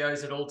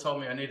physios that all told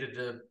me I needed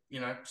to,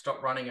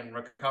 stop running and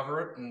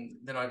recover it, and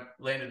then I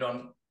landed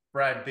on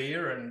Brad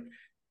Beer, and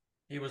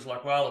he was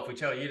like, well, if we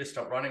tell you to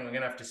stop running, we're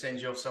going to have to send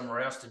you off somewhere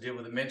else to deal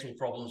with the mental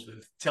problems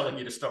with telling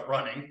you to stop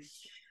running.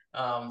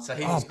 So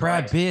he was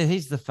Brad great. Beer,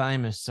 he's the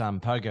famous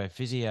Pogo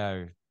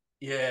Physio,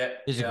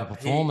 physical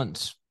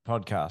performance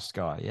podcast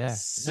guy. Yeah.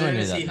 As soon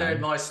as he heard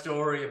my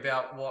story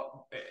about what,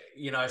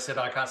 said,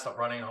 I can't stop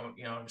running, I'm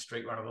a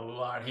street runner, blah, blah,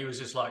 blah. And he was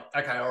just like,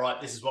 okay, all right,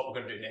 this is what we're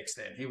going to do next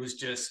then. He was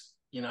just,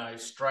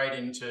 straight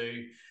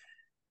into,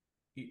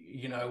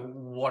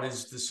 what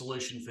is the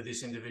solution for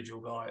this individual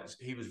guy?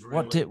 He was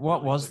really,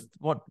 what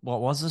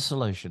was the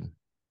solution?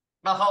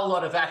 A whole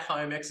lot of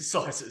at-home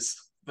exercises,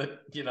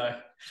 but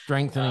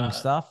strengthening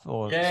stuff,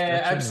 or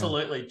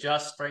absolutely,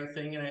 just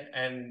strengthening it,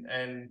 and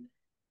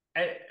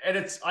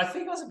it's. I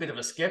think I was a bit of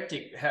a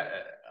skeptic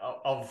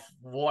of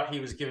what he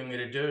was giving me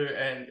to do,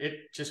 and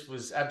it just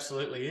was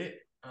absolutely it.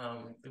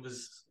 It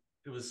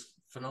was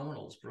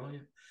phenomenal. It was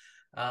brilliant.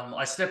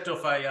 I stepped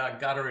off a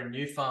gutter in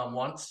New Farm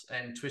once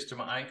and twisted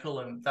my ankle,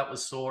 and that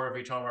was sore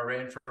every time I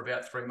ran for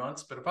about 3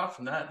 months. But apart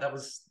from that,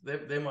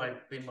 they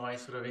might be my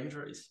sort of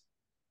injuries.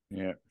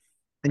 Yeah.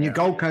 And your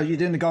Gold Coast, you're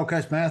doing the Gold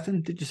Coast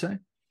Marathon, did you say?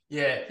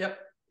 Yeah. Yep.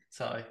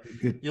 So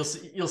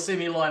you'll see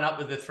me line up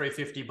with the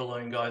 350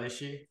 balloon guy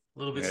this year. A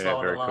little bit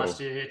slower than last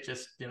year.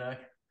 Just,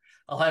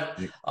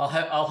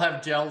 I'll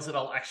have gels that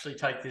I'll actually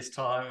take this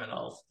time, and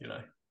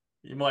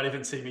you might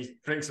even see me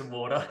drink some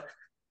water.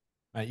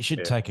 Mate, you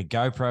should take a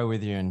GoPro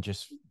with you and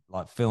just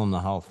like film the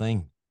whole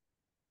thing.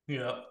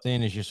 Yeah.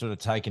 Seeing as you're sort of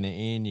taking it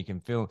in, you can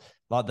film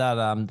like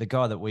that. The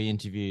guy that we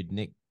interviewed,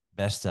 Nick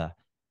Bester,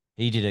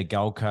 he did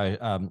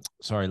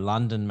a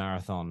London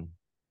marathon,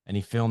 and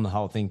he filmed the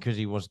whole thing because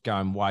he was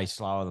going way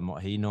slower than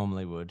what he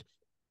normally would.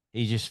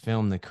 He just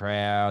filmed the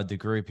crowd, the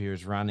group he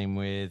was running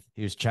with.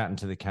 He was chatting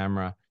to the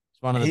camera.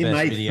 It's one of the best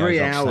videos I've seen. He made 3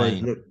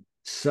 hours look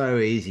so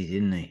easy,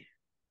 didn't he?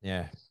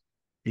 Yeah.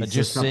 But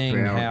just seeing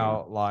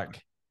how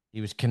like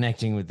he was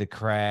connecting with the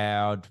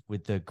crowd,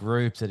 with the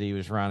group that he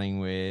was running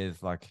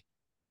with, like,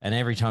 and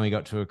every time he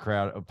got to a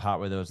part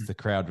where the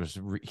crowd was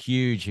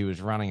huge, he was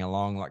running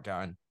along like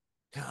going,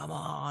 "Come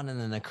on!" And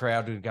then the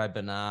crowd would go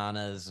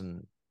bananas,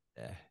 and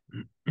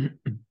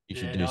you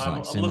should do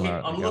something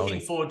similar. I'm looking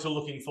forward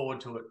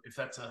to it. If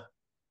that's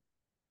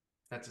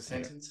a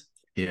sentence.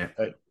 Yeah.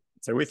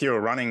 So with your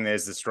running,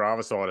 there's the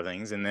Strava side of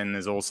things, and then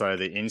there's also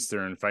the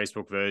Insta and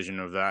Facebook version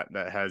of that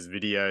has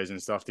videos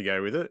and stuff to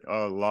go with it.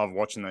 I love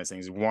watching those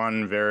things.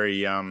 One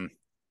very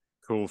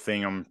cool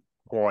thing I'm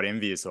quite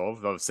envious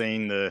of. I've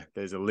seen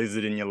there's a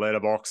lizard in your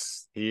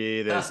letterbox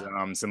here. There's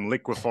some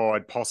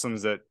liquefied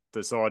possums that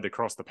decide to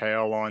cross the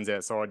power lines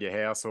outside your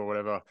house or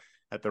whatever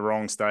at the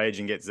wrong stage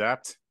and get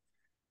zapped.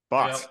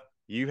 But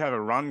you have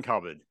a run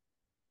cupboard.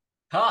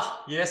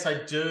 Yes,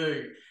 I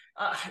do.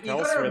 Tell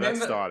us where that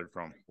started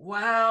from.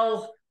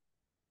 Well,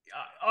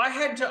 I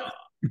had to.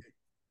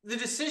 The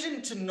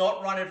decision to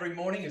not run every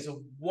morning is a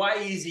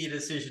way easier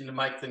decision to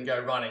make than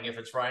go running if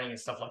it's raining and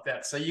stuff like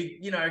that. So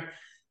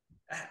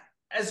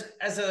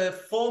as a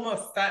former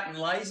fat and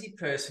lazy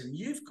person,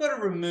 you've got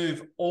to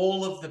remove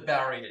all of the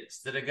barriers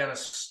that are going to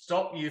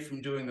stop you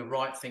from doing the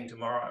right thing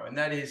tomorrow, and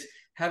that is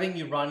having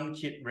your run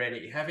kit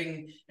ready.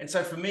 And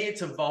so for me,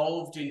 it's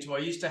evolved into, I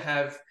used to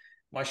have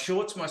my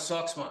shorts, my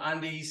socks, my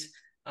undies,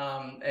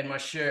 and my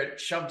shirt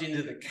shoved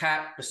into the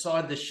cap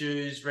beside the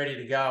shoes, ready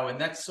to go. And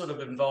that's sort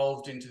of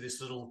evolved into this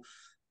little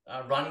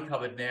run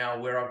cupboard now,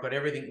 where I've got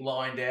everything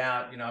lined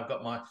out. I've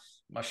got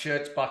my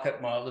shirts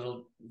bucket, my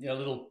little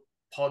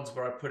pods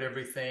where I put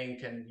everything,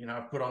 and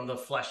I put on the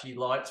flashy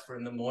lights for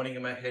in the morning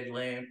and my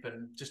headlamp,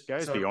 and just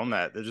goes beyond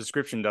that. The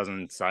description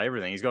doesn't say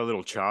everything. He's got a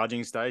little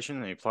charging station,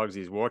 and he plugs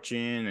his watch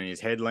in, and his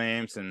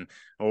headlamps, and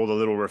all the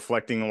little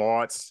reflecting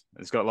lights.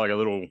 It's got like a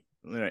little.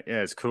 Yeah,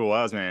 it's cool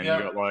as, man. You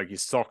got like your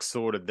socks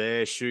sorted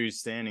there,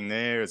 shoes standing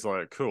there. It's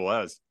like cool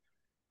as.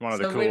 One of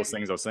the coolest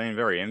things I've seen.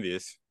 Very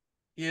envious.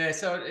 Yeah,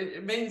 so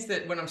it means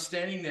that when I'm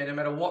standing there, no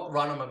matter what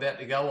run I'm about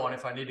to go on,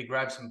 if I need to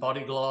grab some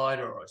Body Glide,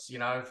 or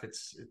if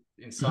it's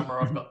in summer,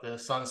 I've got the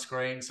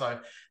sunscreen. So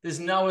there's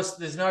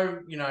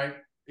no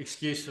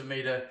excuse for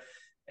me to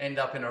end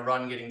up in a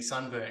run getting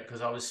sunburnt,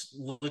 because I was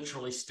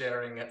literally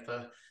staring at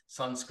the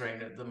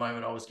sunscreen at the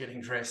moment I was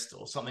getting dressed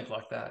or something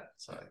like that.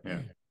 So yeah.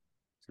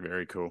 It's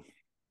very cool.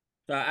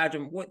 So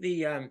Adam, what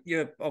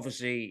you're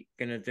obviously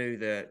going to do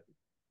the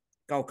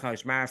Gold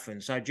Coast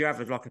Marathon. So do you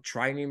have like a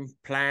training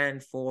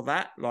plan for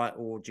that,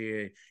 or do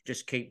you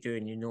just keep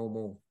doing your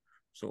normal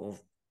sort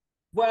of?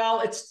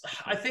 Well,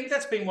 I think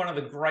that's been one of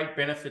the great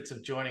benefits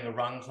of joining a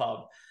run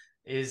club,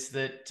 is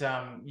that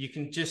you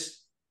can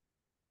just,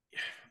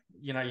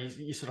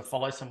 you sort of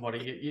follow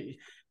somebody.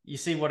 You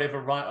see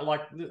whatever run.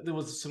 Like there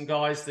was some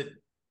guys that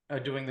are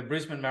doing the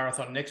Brisbane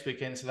Marathon next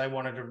weekend, so they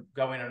wanted to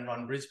go in and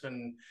run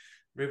Brisbane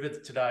River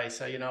today.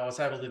 So, I was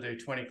able to do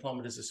 20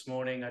 kilometers this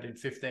morning. I did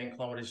 15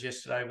 kilometers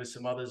yesterday with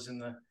some others in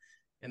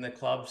the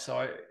club.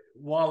 So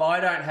while I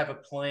don't have a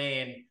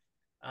plan,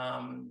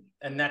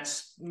 and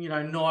that's,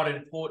 not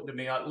important to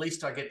me, at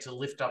least I get to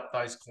lift up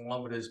those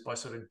kilometers by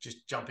sort of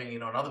just jumping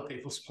in on other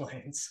people's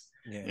plans.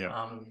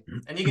 Yeah.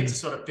 And you get to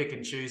sort of pick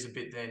and choose a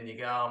bit then. You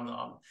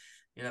go,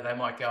 they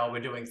might go, we're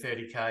doing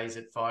 30 Ks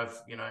at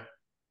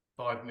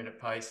 5-minute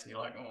pace, and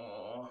you're like,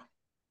 oh,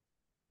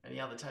 any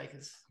other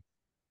takers?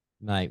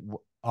 Mate,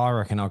 I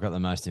reckon I've got the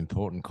most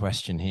important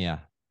question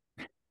here.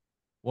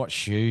 What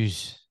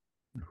shoes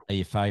are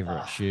your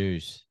favourite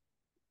shoes?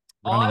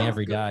 Running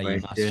every day,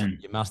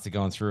 you must have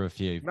gone through a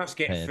few. You must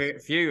get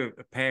a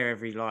pair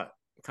every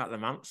couple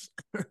of months.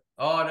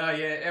 Oh no,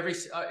 yeah,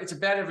 it's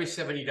about every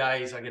 70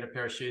 days I get a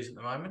pair of shoes at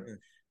the moment.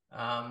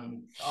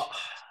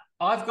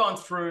 I've gone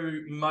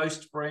through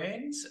most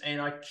brands, and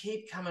I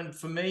keep coming.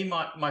 For me,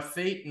 my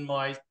feet and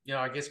my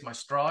my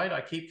stride,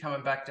 I keep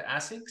coming back to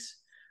Asics.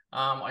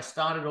 I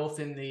started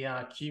off in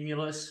the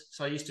Cumulus,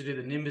 so I used to do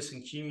the Nimbus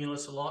and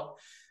Cumulus a lot,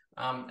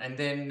 and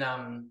then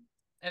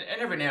and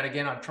every now and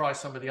again I'd try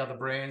some of the other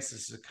brands,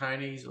 the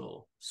Sauconys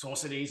or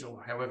Saucities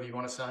or however you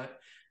want to say it.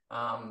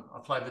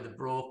 I played with the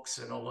Brooks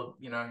and all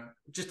the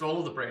just all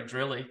of the brands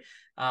really.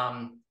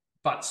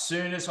 But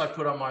soon as I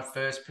put on my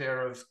first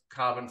pair of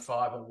carbon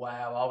fiber,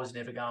 wow, I was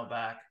never going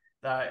back.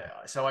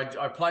 So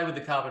I play with the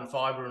carbon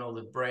fiber and all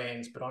the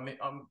brands, but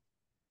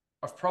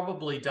I've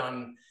probably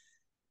done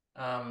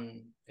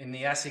in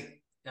the ASIC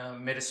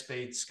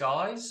Metaspeed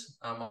Skies.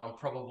 I'm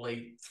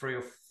probably 3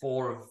 or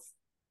 4 of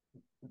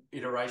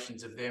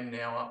iterations of them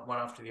now, one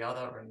after the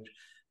other, and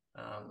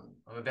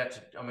I'm about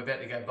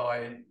to go buy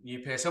a new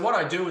pair. So what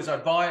I do is I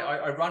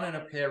run in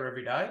a pair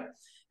every day,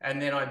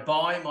 and then I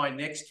buy my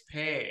next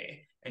pair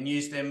and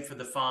use them for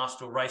the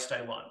fast or race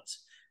day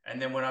ones.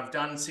 And then when I've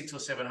done 600 or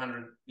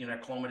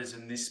 700 kilometers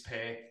in this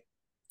pair,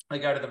 I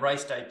go to the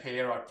race day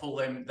pair, I pull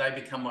them, they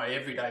become my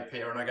everyday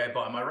pair, and I go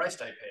buy my race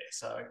day pair.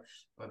 So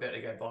I'm about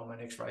to go buy my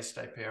next race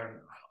day pair. And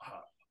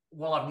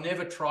while I've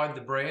never tried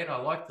the brand, I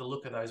like the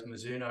look of those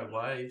Mizuno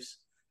Waves.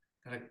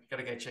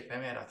 Gotta go check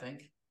them out, I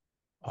think.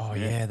 Oh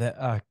yeah,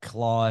 that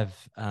Clive.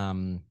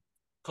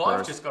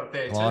 Clive's just got a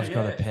pair Clive's too.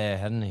 got a pair,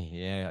 hadn't he?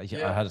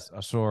 Yeah. I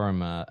saw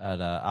him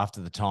at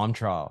after the time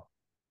trial.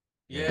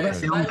 Yeah. What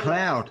about the On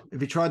Cloud?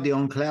 Have you tried the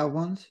On Cloud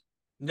ones?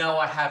 No,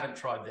 I haven't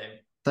tried them.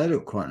 They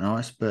look quite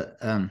nice, but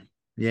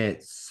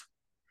it's.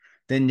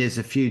 Then there's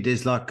a few.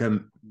 There's like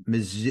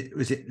was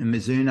it the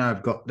Mizuno?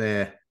 I've got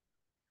their.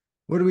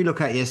 What did we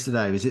look at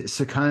yesterday? Was it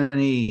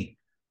Saucony?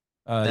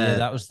 Yeah,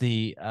 that was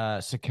the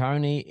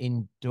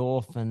Saucony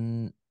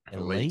Endorphin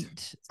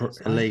Elite.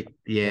 Elite.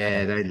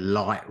 Yeah, they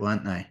light,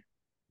 weren't they?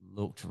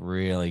 Looked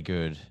really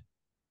good.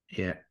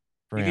 Yeah.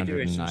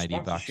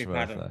 $380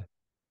 worth though.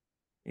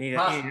 You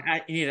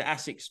need an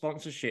ASIC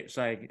sponsorship,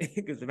 so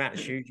because the amount of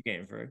shoes you're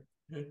getting through.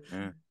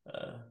 Yeah.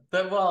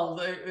 But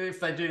if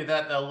they do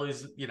that, they'll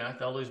lose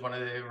one of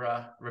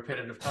their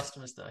repetitive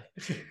customers, though.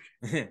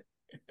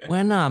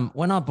 When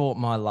I bought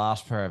my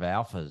last pair of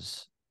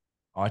Alphas,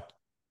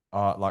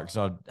 because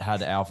I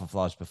had Alpha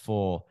Flies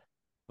before,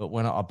 but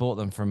when I bought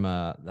them from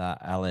that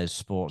Alez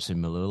Sports in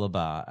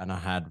Mooloolaba, and I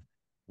had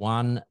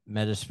one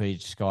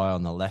Metaspeed Sky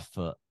on the left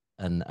foot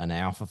and an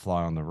Alpha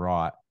Fly on the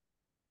right,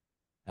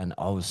 and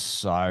I was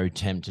so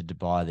tempted to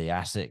buy the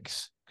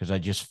ASICs because they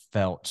just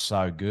felt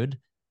so good.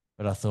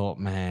 But I thought,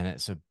 man,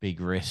 it's a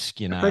big risk,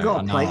 They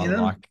got a plate in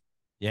them?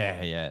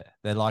 Yeah.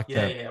 They're like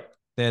they're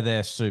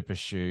their super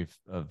shoe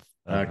of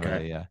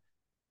okay.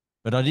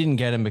 But I didn't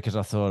get them because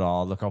I thought,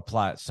 oh, look, I'll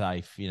play it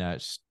safe.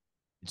 It's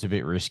a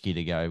bit risky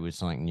to go with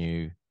something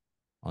new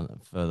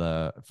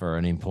for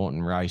an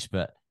important race,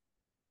 but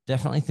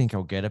definitely think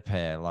I'll get a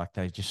pair. Like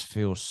they just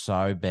feel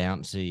so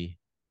bouncy,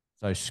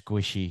 so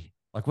squishy.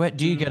 Like, where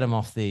do you get them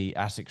off the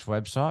ASICS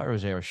website, or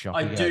is there a shop?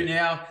 I do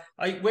now.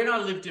 When I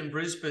lived in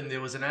Brisbane,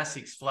 there was an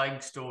ASICS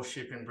flag store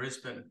ship in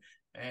Brisbane,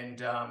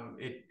 and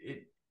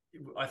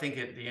I think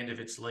at the end of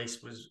its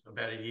lease was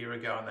about a year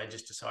ago, and they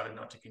just decided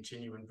not to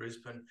continue in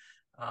Brisbane.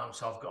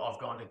 So I've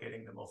gone to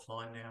getting them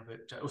offline now.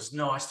 But it was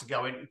nice to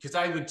go in because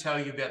they would tell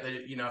you about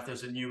if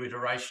there's a new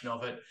iteration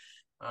of it,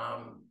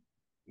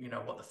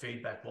 what the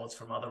feedback was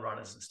from other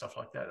runners and stuff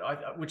like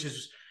that. Which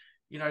is,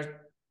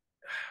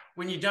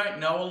 when you don't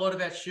know a lot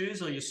about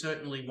shoes, or you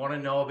certainly want to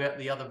know about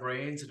the other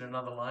brands in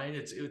another lane,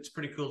 it's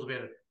pretty cool to be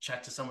able to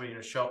chat to somebody in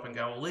a shop and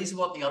go, well, these are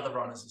what the other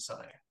runners are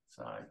saying.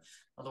 So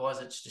otherwise,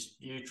 it's just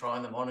you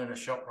trying them on in a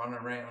shop, running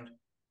around.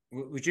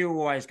 Would you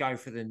always go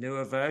for the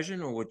newer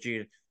version, or would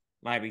you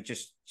maybe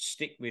just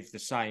stick with the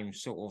same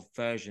sort of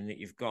version that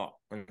you've got,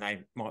 and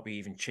they might be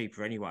even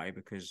cheaper anyway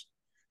because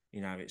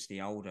it's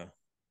the older?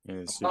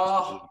 Yeah,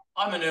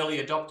 I'm an early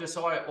adopter,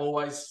 so I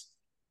always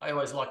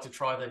like to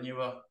try the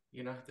newer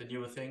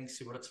things,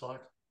 see what it's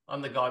like.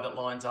 I'm the guy that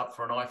lines up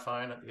for an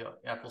iPhone at the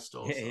Apple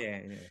store.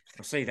 Yeah.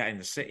 I see that in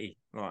the city,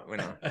 like when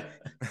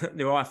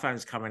the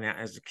iPhone's coming out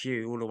as a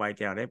queue all the way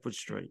down Edward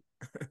Street.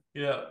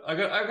 Yeah, I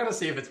got to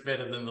see if it's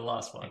better than the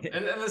last one.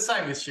 And the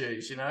same with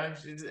shoes,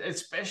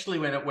 especially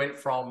when it went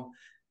from,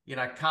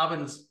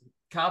 carbon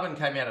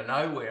came out of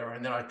nowhere,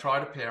 and then I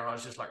tried a pair and I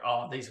was just like,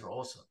 oh, these are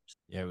awesome.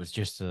 Yeah, it was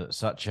just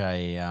such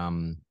a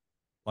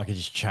like it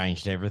just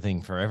changed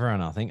everything for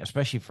everyone, I think,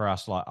 especially for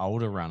us like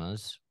older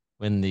runners.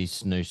 When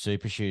these new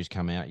super shoes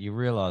come out, you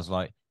realize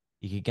like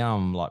you could go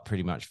and like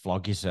pretty much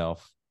flog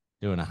yourself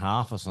doing a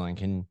half or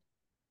something, and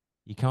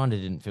you kind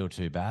of didn't feel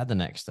too bad the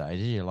next day,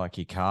 did you? Like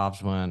your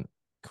calves weren't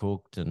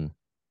cooked and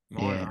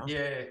I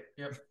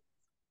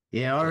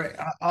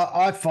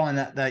find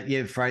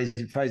that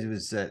Fraser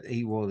was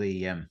he wore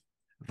the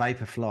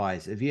Vapor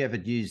Flies. Have you ever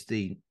used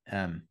the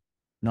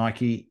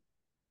Nike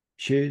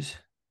shoes?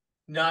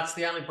 No, it's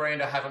the only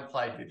brand I haven't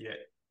played with yet.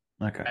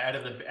 Okay. Out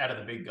of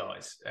the big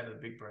guys, out of the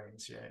big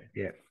brands,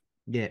 yeah.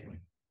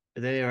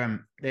 They're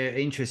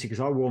interesting because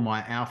I wore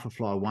my Alpha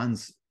Fly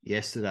ones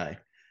yesterday,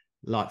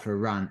 like for a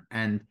run,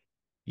 and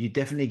you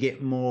definitely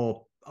get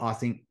more, I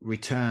think,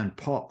 return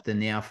pop than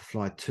the Alpha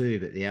Fly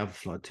 2, but the Alpha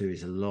Fly 2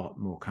 is a lot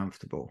more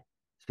comfortable,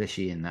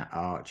 especially in that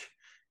arch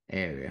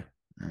area.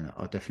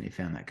 I definitely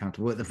found that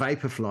comfortable. With the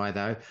Vapor Fly,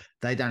 though,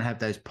 they don't have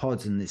those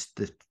pods, and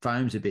the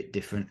foam's a bit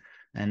different,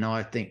 and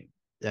I think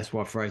that's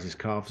why Fraser's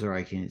calves are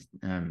aching.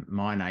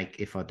 Mine ache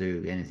if I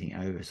do anything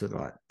over sort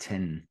of like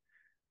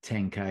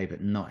 10K,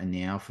 but not in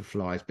the Alpha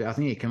Flies. But I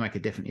think it can make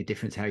definitely a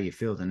difference how you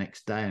feel the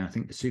next day. And I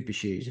think the super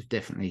shoes have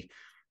definitely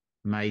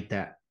made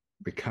that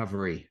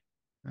recovery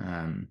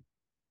a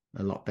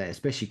lot better,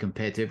 especially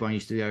compared to everyone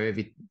used to go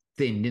every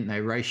thin, didn't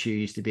they? Race shoe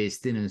used to be as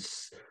thin and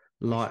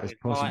light as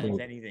possible.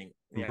 Anything.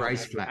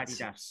 Race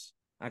flats.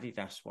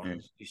 Adidas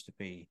ones used to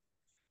be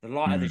The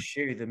lighter the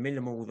shoe, the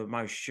minimal, the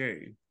most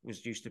shoe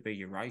used to be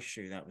your race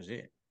shoe. That was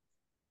it.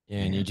 Yeah,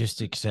 and you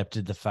just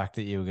accepted the fact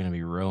that you were going to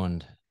be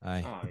ruined.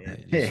 Eh? Oh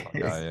yeah,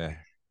 yeah.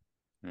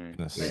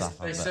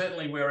 They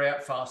certainly wear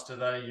out faster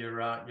though. Your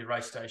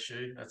race day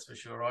shoe, that's for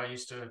sure. I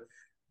used to,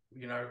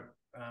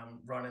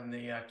 run in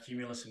the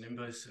Cumulus and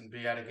Nimbus and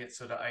be able to get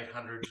sort of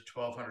 800 to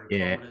 1200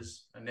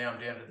 kilometers, and now I'm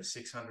down to the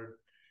 600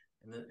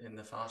 in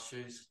the fast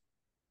shoes.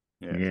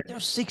 Yeah,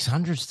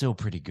 600 still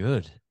pretty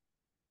good.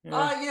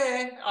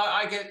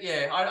 I get.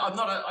 Yeah, I'm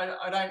not.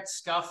 I don't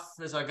scuff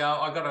as I go.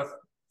 I got a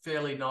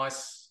fairly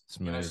nice,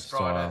 smooth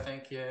stride. I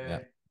think. Yeah.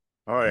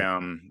 I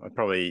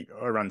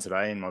run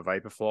today in my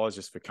Vaporflies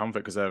just for comfort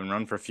because I haven't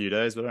run for a few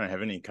days, but I don't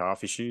have any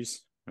calf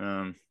issues.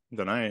 Don't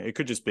know. It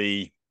could just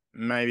be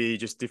maybe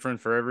just different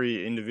for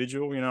every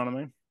individual. You know what I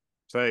mean?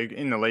 So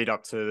in the lead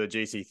up to the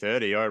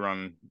GC30, I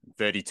run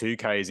 32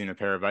 Ks in a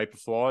pair of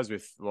Vaporflies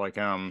with like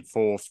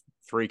 4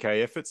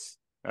 3K efforts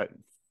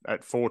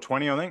at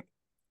 420, I think.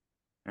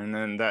 And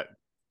then that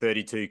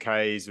 32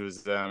 Ks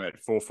was at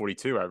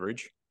 442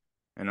 average,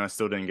 and I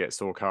still didn't get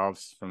sore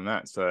calves from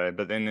that. So,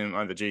 but then in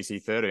the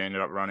GC30, I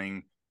ended up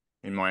running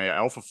in my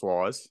Alpha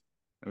Flies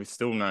with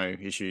still no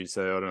issues.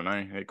 So I don't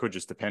know. It could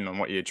just depend on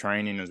what you're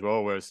training as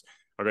well. Whereas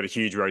I got a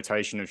huge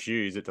rotation of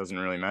shoes. It doesn't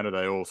really matter.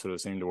 They all sort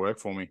of seem to work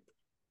for me.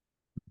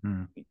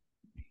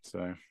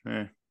 So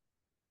yeah.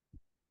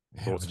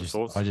 Thoughts?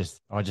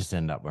 I just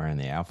end up wearing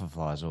the Alpha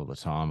Flies all the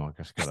time. I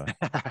just gotta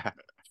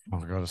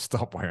I've got to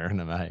stop wearing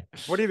them, eh?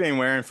 What have you been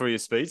wearing for your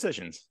speed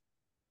sessions?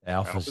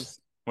 Alphas.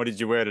 What did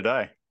you wear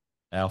today?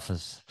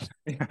 Alphas.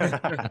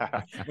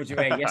 What'd you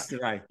wear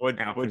yesterday?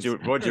 What'd you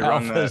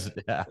run?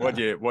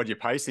 What'd you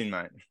pace in,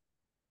 mate?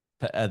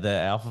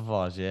 The Alpha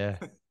Flies, yeah.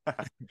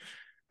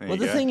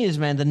 The thing is,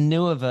 man, the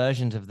newer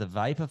versions of the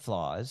Vapor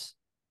Flies,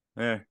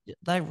 yeah,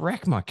 they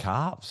wreck my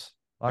calves.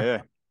 Like,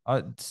 yeah.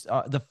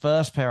 The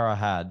first pair I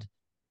had,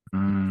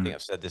 I think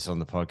I've said this on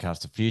the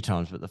podcast a few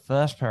times, but the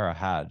first pair I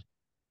had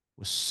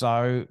was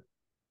so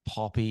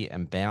poppy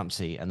and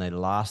bouncy, and they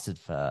lasted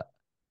for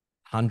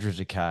hundreds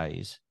of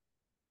Ks.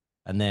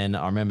 And then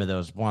I remember there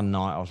was one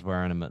night I was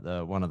wearing them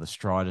at one of the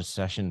Striders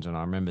sessions, and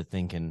I remember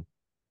thinking,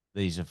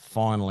 these have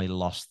finally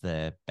lost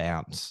their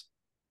bounce.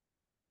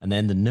 And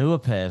then the newer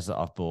pairs that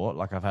I've bought,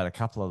 like I've had a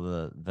couple of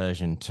the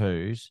version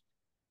 2s,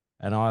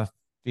 and I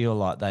feel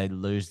like they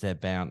lose their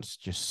bounce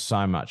just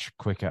so much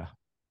quicker.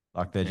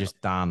 Like they're just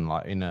done.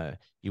 Like,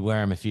 you wear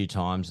them a few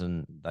times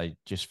and they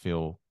just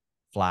feel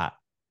flat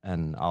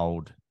and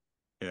old.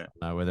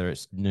 Yeah. Whether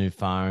it's new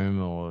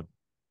foam or,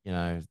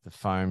 the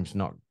foam's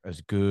not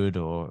as good,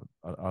 or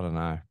I don't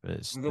know. But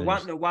it's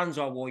the ones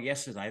I wore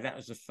yesterday, that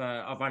was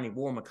I've only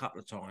worn them a couple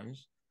of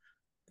times.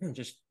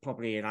 Just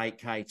probably an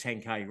 8K,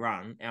 10K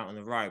run out on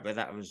the road, but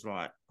that was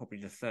like probably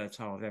the third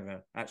time I've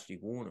ever actually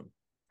worn them.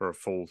 For a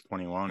full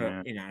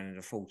 21, in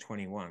a full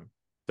 21.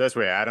 That's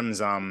where Adam's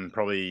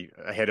probably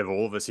ahead of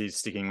all of us. He's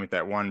sticking with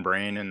that one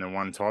brand and the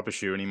one type of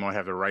shoe, and he might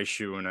have a race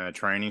shoe and a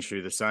training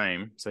shoe the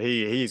same. So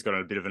he's got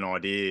a bit of an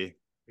idea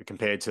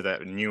compared to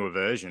that newer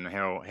version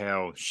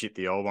how shit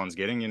the old one's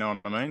getting. You know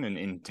what I mean? And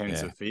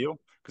intense of feel,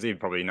 because he'd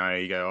probably know.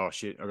 You go, oh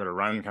shit, I got a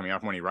run coming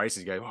up. When he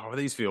races, you go, oh,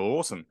 these feel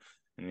awesome,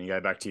 and then you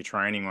go back to your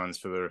training ones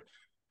for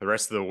the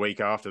rest of the week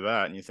after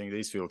that, and you think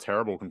these feel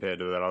terrible compared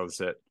to that other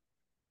set.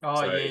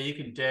 Oh, yeah, you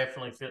can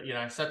definitely feel,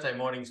 Saturday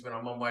mornings when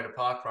I'm on way to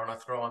parkrun, I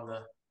throw on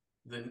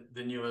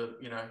the newer,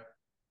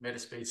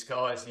 Metaspeed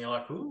Skies, and you're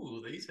like,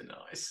 ooh, these are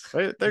nice.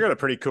 They got a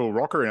pretty cool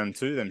rocker in them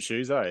too, them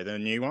shoes, the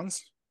new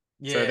ones.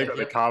 Yeah. So they've got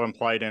the carbon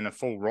plate and a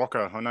full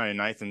rocker. I know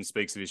Nathan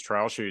speaks of his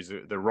trail shoes.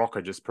 The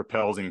rocker just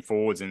propels him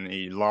forwards and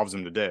he loves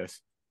them to death.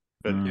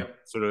 But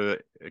sort of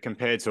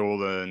compared to all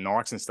the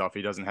Nikes and stuff,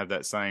 he doesn't have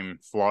that same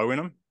flow in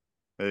them.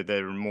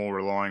 They're more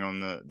relying on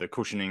the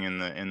cushioning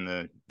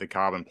and the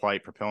carbon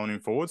plate propelling him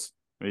forwards.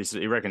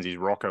 He reckons his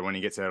rocker, when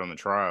he gets out on the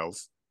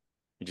trails,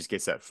 he just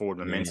gets that forward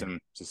momentum,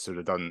 just sort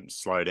of doesn't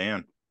slow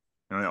down.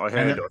 And I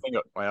think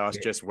I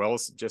asked Jess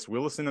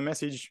Willis in the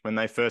message when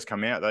they first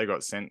come out. They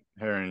got sent,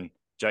 her and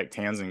Jake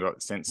Townsend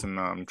got sent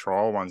some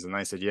trial ones, and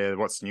they said, yeah,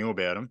 what's new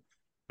about them?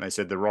 And they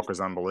said the rocker's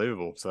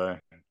unbelievable. So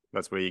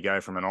that's where you go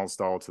from an old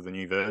style to the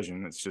new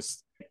version. It's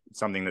just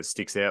something that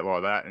sticks out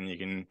like that, and you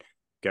can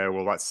go,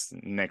 well, that's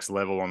next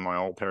level on my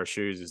old pair of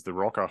shoes is the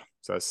rocker.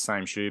 So it's the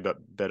same shoe but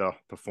better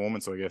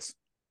performance, I guess.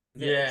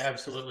 Yeah,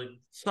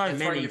 absolutely. So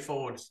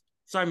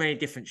many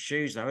different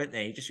shoes though, aren't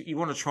there? You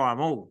want to try them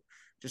all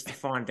just to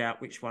find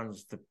out which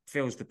one's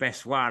feels the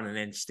best one, and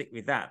then stick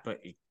with that.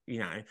 But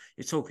you're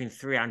talking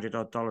 $300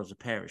 odd a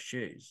pair of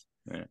shoes.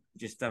 Yeah, you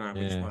just don't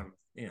know which one.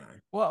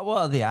 What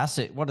are the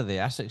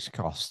ASICs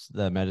cost?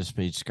 The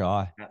Metaspeed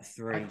Sky at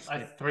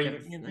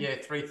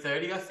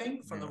 $330, I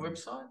think, from the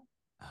website.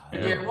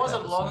 It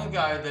wasn't long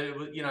ago that it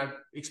was,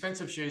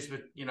 expensive shoes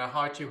with,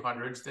 high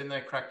 200s. Then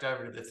they cracked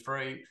over to the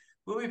 $300.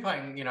 We'll be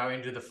paying,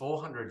 into the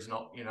 400s,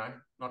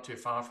 not too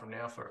far from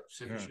now for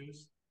super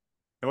shoes.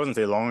 It wasn't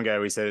too long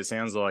ago we said it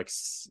sounds like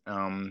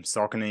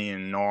Saucony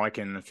and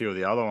Nike and a few of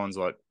the other ones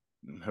like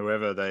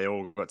whoever, they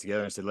all got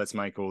together and said, let's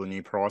make all the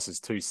new prices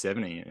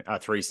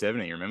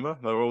 370. Remember,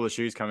 they were all the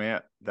shoes coming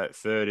out, that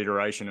third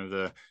iteration of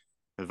the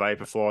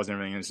Vaporflies and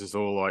everything. It's just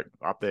all like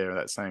up there at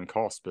that same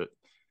cost. But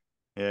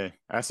yeah,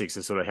 Asics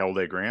has sort of held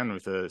their ground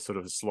with a sort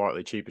of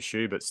slightly cheaper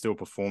shoe, but still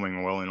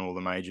performing well in all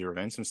the major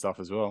events and stuff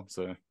as well.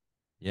 So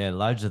yeah,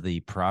 loads of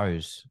the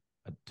pros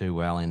do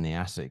well in the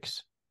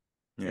Asics.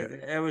 Yeah,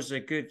 there was a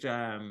good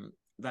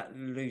that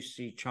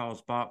Lucy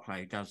Charles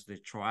Barclay does the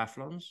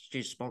triathlons.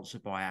 She's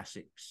sponsored by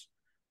Asics,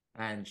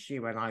 and she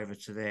went over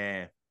to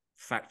their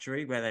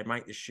factory where they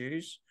make the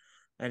shoes.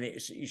 And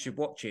you should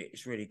watch it.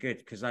 It's really good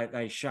because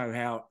they show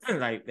how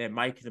they're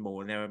making them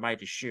all, and they were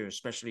made a shoe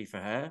especially for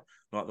her,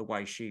 like the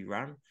way she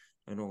ran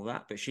and all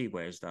that. But she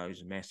wears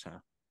those Meta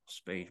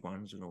speed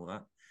ones and all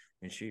that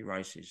when she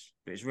races.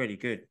 But it's really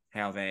good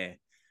how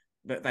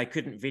but they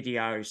couldn't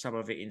video some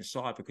of it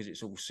inside because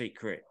it's all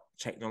secret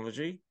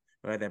technology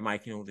where they're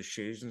making all the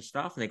shoes and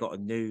stuff. And they got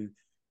a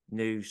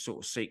new sort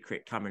of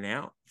secret coming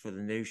out for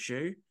the new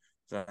shoe.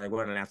 So they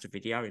weren't allowed to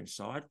video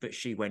inside, but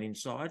she went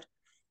inside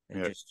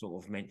and just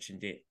sort of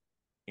mentioned it,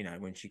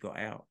 when she got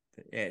out.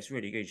 But yeah, it's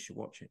really good. You should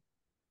watch it.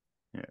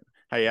 Yeah.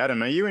 Hey,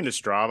 Adam, are you into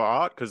Strava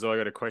art? Because I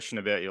got a question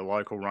about your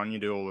local run you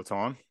do all the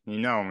time. You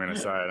know I'm going to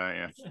say it, don't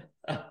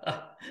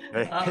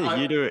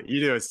you? You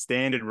do a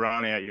standard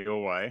run out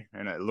your way,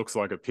 and it looks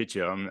like a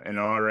picture. And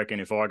I reckon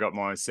if I got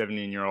my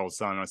 17-year-old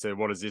son, I said,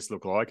 "What does this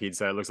look like?" He'd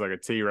say, "It looks like a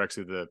T-Rex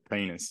with a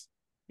penis."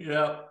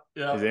 Yeah.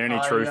 Is there any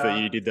truth that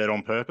you did that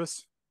on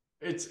purpose?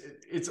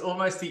 It's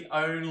almost the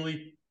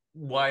only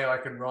way I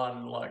can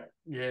run. Like,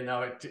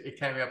 it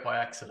came out by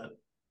accident.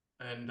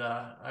 And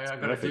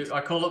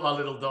I call it my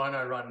little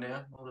dino run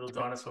now, my little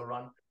dinosaur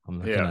run. I'm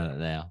looking at it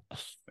now.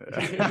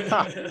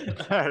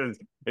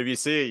 If you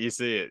see it, you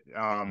see it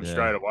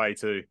straight away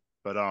too.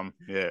 But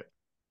yeah.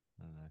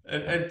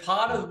 And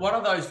one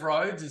of those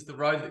roads is the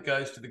road that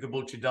goes to the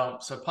Caboolture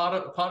dump. So part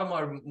of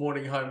my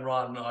morning home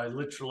run, I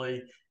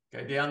literally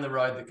go down the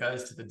road that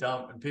goes to the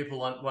dump, and people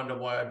wonder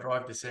why I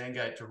drive to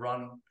Sandgate to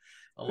run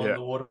along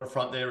the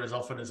waterfront there as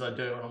often as I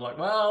do. And I'm like,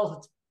 well,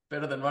 it's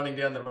better than running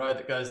down the road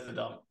that goes to the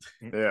dump.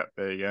 Yeah,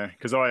 there you go.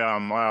 Because I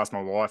asked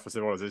my wife, I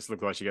said, "What does this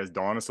look like?" She goes,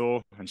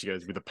 "Dinosaur," and she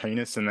goes, "With a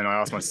penis." And then I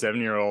asked my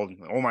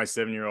almost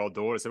 7-year-old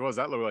daughter, I said, "What does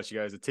that look like?" She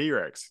goes, "A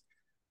T-Rex."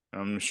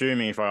 I'm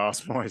assuming if I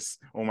asked my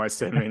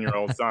almost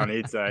 17-year-old son,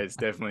 he'd say it's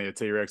definitely a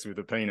T-Rex with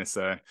a penis.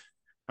 So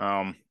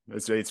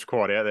it's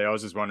quite out there. I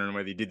was just wondering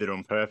whether you did it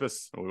on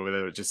purpose or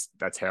whether it just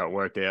that's how it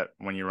worked out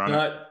when you run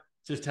it.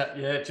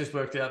 It just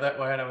worked out that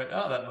way, and I went,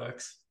 "Oh, that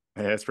works."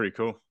 Yeah, it's pretty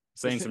cool.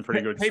 Seen some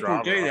pretty good people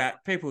Strava, do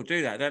that. People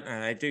do that, don't they?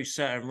 They do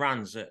certain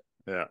runs that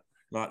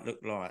look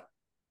like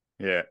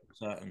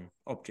certain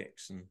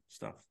objects and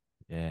stuff.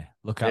 Yeah,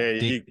 look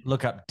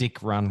up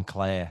Dick Run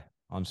Claire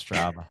on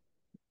Strava.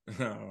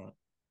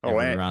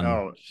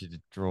 She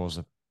draws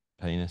a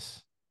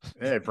penis.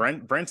 Yeah,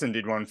 Brenton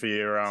did one for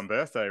your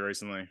birthday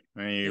recently,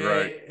 and he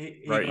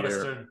got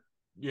us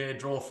to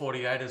draw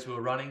 48 as we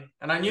were running,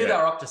 and I knew they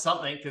were up to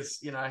something because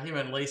him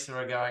and Lisa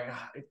are going.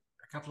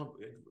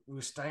 We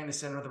were staying in the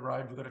center of the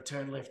road. We've got to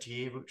turn left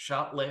here,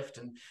 sharp left,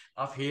 and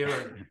up here,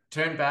 and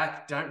turn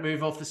back. Don't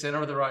move off the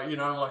center of the road.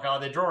 I'm like, oh,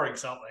 they're drawing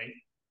something.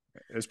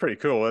 It was pretty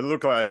cool. It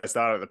looked like they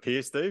started at the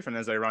pier, Steve, and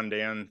as they run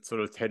down, sort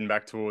of heading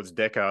back towards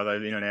Decker, they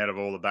in and out of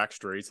all the back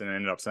streets and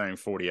ended up saying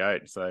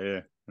 48. So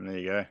yeah, and there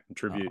you go, a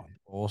tribute.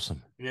 Oh,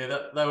 awesome. Yeah,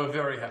 they were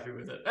very happy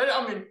with it.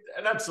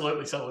 And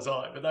absolutely so was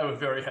I, but they were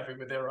very happy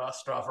with their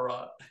Strava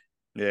art.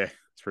 Yeah,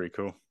 it's pretty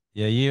cool.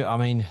 Yeah,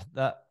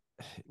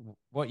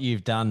 what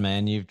you've done,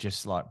 man, you've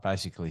just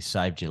basically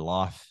saved your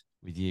life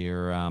with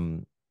your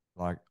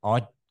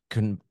I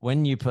couldn't,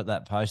 when you put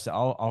that post,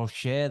 I'll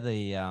share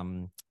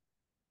the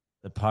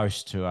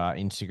post to our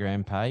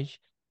Instagram page,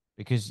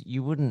 because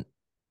you wouldn't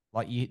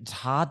it's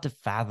hard to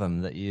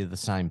fathom that you're the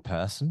same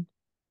person.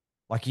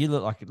 You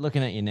look like,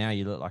 looking at you now,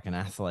 you look like an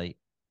athlete,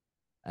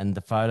 and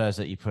the photos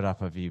that you put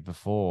up of you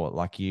before,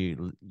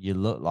 you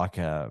look like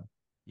the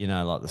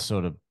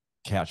sort of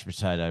couch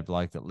potato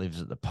bloke that lives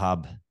at the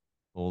pub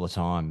all the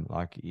time.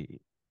 You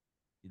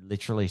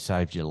literally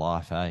saved your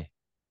life, eh?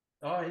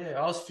 Oh yeah,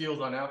 I was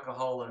fueled on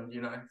alcohol and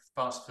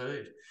fast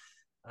food.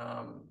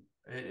 Not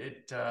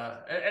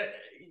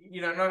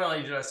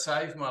only did I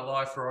save my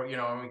life, or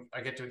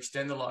I get to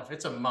extend the life.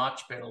 It's a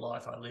much better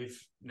life I live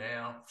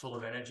now, full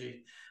of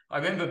energy. I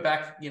remember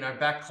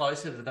back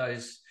closer to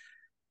those,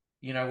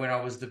 when I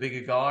was the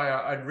bigger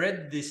guy, I'd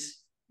read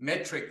this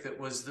metric that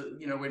was that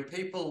when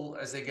people,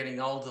 as they're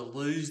getting older,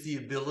 lose the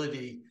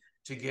ability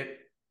to get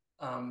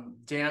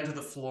down to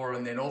the floor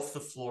and then off the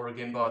floor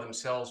again by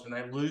themselves, when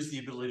they lose the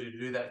ability to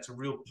do that, it's a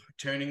real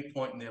turning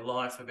point in their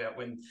life about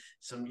when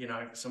some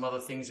other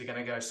things are going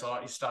to go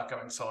start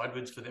going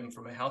sideways for them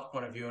from a health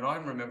point of view. And I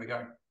remember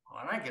going,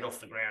 I don't get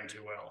off the ground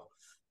too well.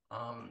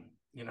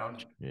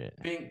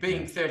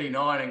 Being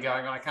 39 and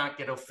going, I can't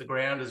get off the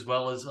ground as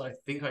well as I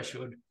think I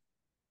should.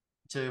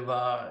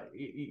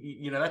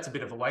 That's a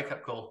bit of a wake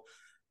up call.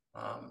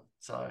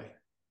 So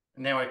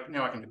now I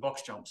can do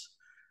box jumps,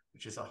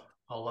 which is a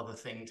whole other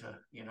thing to.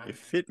 You're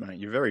fit, mate.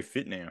 You're very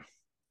fit now.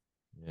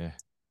 Yeah.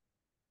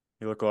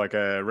 You look like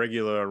a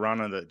regular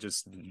runner that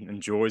just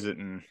enjoys it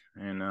and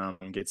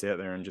gets out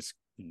there and just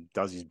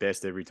does his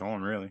best every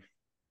time, really.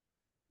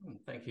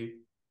 Thank you.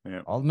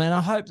 Yeah. Oh, man,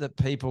 I hope that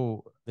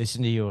people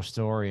listen to your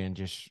story and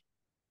just,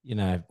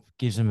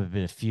 gives them a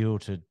bit of fuel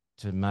to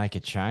make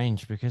a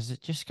change, because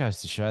it just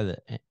goes to show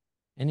that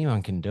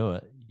anyone can do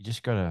it. You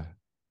just got to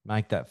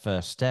make that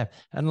first step.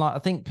 And I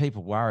think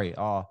people worry,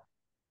 they're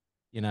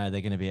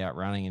going to be out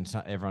running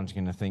and everyone's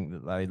going to think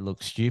that they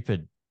look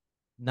stupid.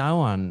 No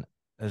one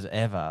has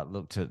ever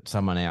looked at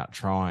someone out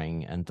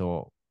trying and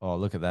thought, oh,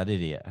 look at that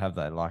idiot. Have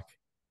they?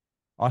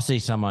 I see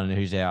someone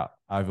who's out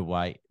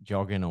overweight,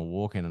 jogging or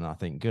walking, and I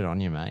think, good on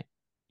you, mate.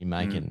 You're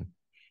making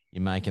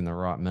the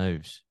right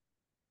moves.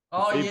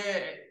 Oh,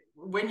 yeah.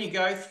 When you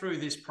go through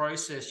this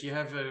process, you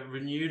have a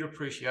renewed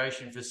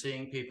appreciation for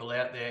seeing people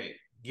out there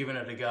giving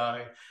it a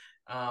go.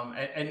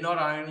 And not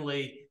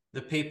only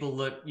the people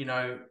that,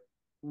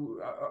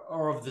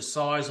 are of the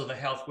size or the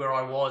health where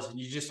I was. And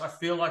I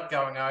feel like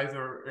going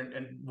over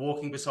and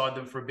walking beside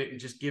them for a bit and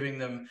just giving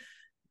them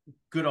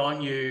good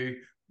on you.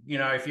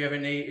 If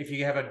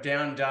you have a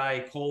down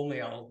day, call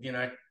me. I'll,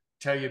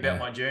 tell you about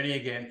my journey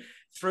again.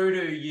 Through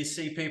to you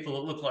see people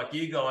that look like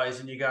you guys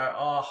and you go,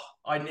 oh,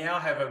 I now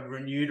have a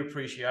renewed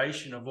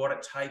appreciation of what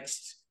it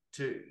takes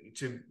to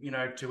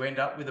end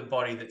up with a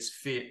body that's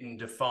fit and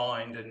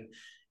defined. And,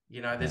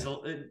 there's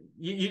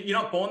you're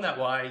not born that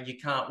way. You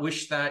can't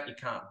wish that. You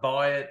can't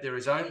buy it. There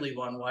is only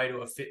one way to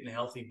a fit and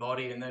healthy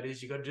body, and that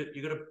is you got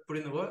to put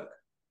in the work.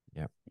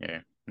 Yeah. Yeah.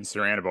 And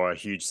surrounded by a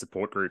huge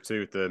support group too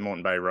with the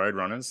Moreton Bay Road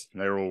Runners.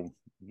 They're all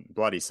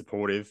bloody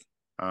supportive.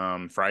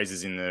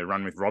 Fraser's in the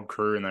Run with Rob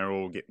crew, and they're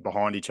all get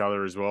behind each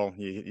other as well.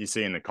 You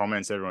see in the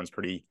comments, everyone's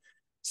pretty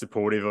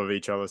supportive of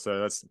each other. So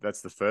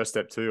that's the first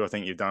step too. I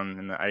think you've done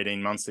in the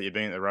 18 months that you've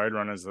been at the Road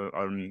Runners.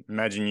 I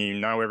imagine you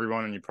know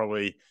everyone, and you're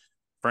probably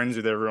friends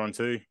with everyone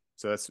too.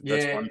 So that's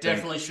one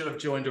definitely thing. Should have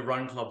joined a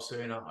run club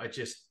sooner. I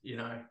just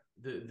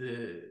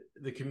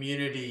the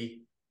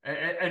community.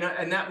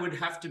 And that would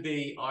have to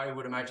be, I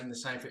would imagine, the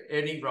same for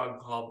any rug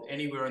club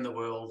anywhere in the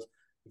world.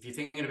 If you're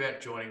thinking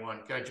about joining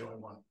one, go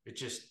join one.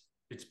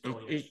 It's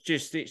brilliant.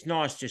 It's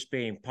nice just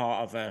being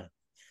part of a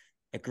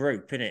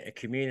group, isn't it? A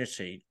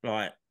community.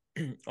 Like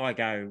I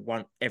go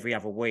every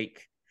other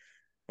week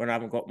when I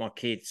haven't got my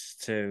kids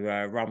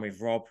to Run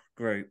with Rob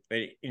group.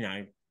 But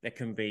there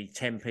can be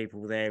 10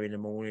 people there in the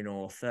morning,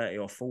 or 30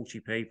 or 40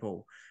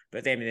 people.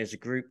 But then there's a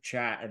group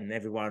chat and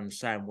everyone's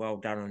saying, well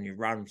done on your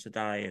run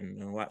today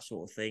and all that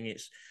sort of thing.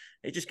 It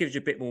just gives you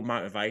a bit more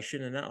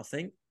motivation and that, I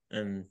think.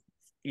 And,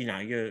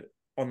 you're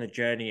on the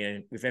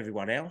journey with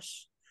everyone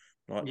else,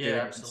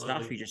 doing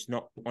stuff. You're just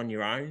not on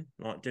your own,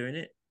 doing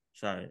it.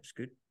 So it's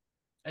good.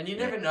 And you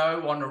never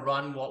know on a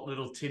run what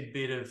little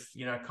tidbit of,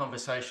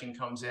 conversation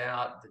comes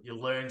out, that you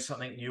learn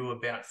something new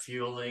about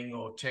fueling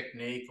or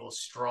technique or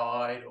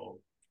stride or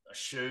a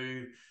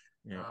shoe,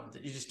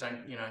 that you just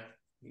don't,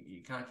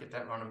 you can't get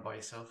that running by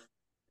yourself.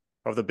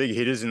 Of the big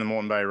hitters in the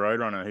Moreton Bay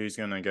Road Runner, who's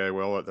going to go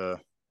well at the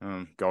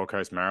Gold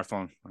Coast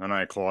Marathon? I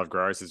know Clive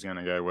Gross is going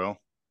to go well.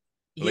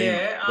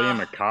 Liam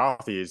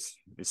McCarthy is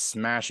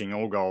smashing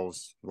all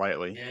goals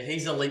lately. Yeah,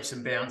 he's a leaps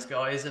and bounds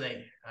guy, isn't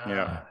he?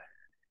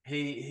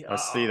 I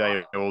see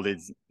they all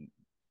did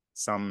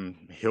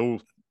some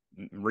hill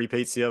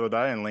repeats the other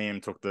day, and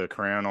Liam took the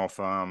crown off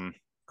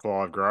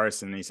Clive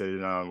Gross, and he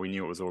said we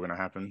knew it was all going to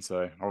happen.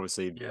 So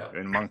obviously,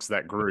 amongst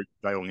that group,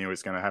 they all knew it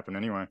was going to happen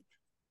anyway.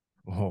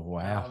 Oh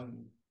wow!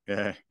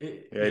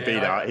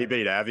 He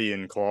beat Avi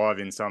and Clive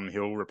in some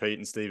hill repeat,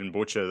 and Stephen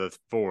Butcher. The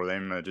four of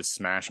them are just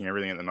smashing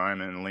everything at the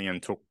moment. And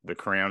Liam took the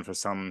crown for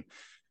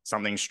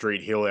something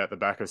street hill out the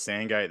back of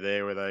Sandgate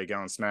there, where they go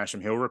and smash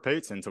some hill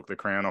repeats, and took the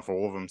crown off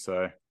all of them.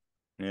 So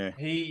yeah,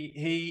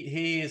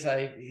 he is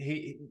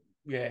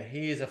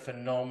a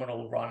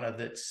phenomenal runner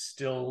that's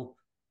still,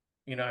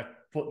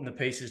 putting the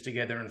pieces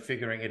together and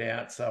figuring it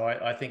out. So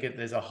I think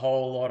there's a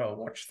whole lot of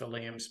watch for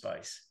Liam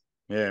space.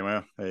 Yeah,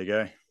 well, there you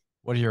go.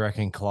 What do you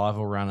reckon Clive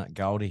will run at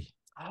Goldie?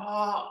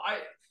 Oh,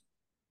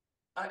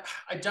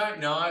 I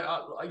don't know.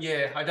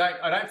 I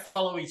don't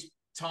follow his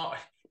time.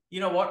 You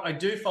know what? I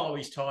do follow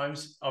his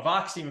times. I've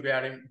asked him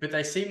about him, but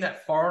they seem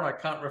that foreign. I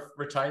can't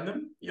retain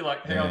them. You're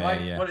like, hang on,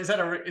 mate. Yeah. What is that?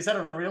 Is that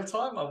a real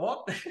time or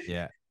what?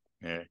 Yeah,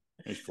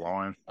 he's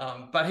flying.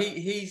 But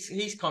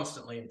he's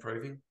constantly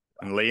improving.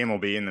 And Liam will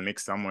be in the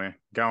mix somewhere.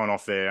 Going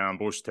off their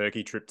bush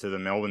turkey trip to the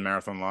Melbourne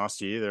Marathon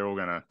last year, they're all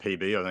going to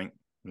PB, I think,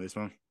 this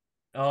one.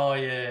 Oh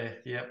yeah,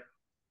 yep.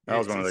 That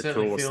was one of the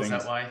coolest things.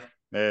 That way.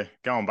 Yeah,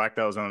 going back,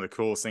 that was one of the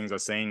coolest things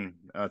I've seen.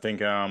 I think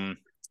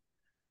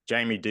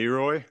Jamie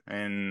DeRoy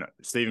and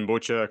Stephen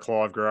Butcher,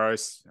 Clive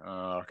Gross.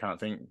 I can't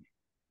think.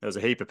 There was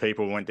a heap of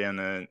people who went down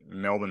the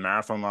Melbourne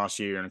Marathon last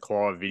year, and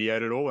Clive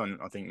videoed it all, and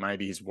I think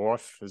maybe his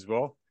wife as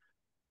well,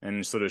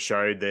 and sort of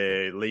showed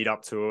their lead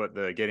up to it,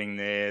 the getting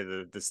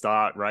there, the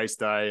start, race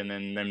day, and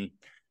then them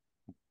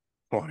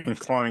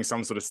climbing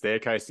some sort of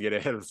staircase to get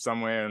ahead of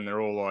somewhere, and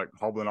they're all like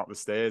hobbling up the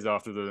stairs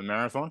after the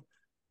marathon.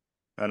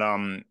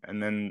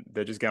 And then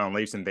they're just going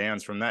leaps and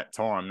bounds from that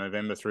time,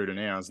 November through to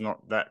now.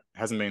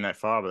 Hasn't been that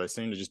far, but they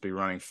seem to just be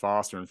running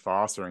faster and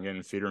faster and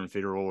getting fitter and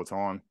fitter all the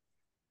time.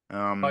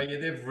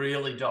 They've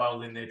really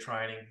dialed in their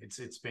training.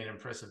 It's been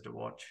impressive to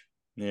watch.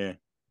 Yeah,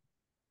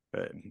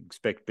 but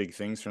expect big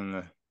things from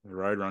the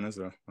road runners.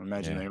 I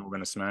imagine they're all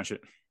going to smash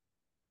it.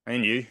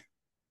 And you?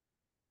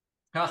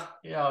 Yeah,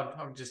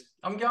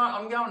 I'm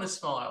going to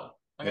smile.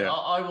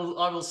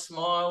 I will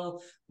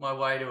smile my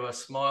way to a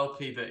smile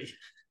PB.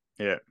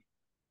 Yeah.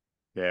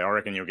 Yeah, I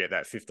reckon you'll get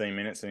that 15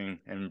 minutes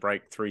and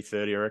break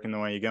 3:30, I reckon, the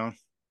way you're going.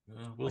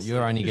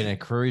 You're only going to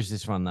cruise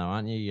this one, though,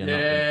 aren't you?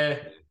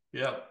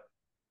 Yeah.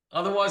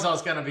 Otherwise, I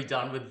was going to be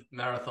done with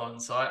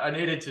marathons. So I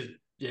needed to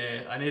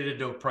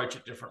approach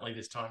it differently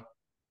this time.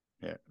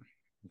 Yeah,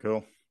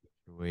 cool.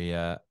 We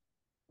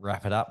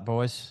wrap it up,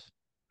 boys?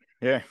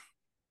 Yeah.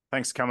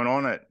 Thanks for coming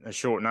on at a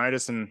short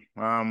notice. And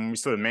we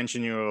sort of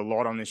mentioned you a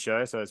lot on this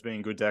show, so it's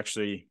been good to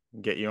actually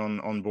get you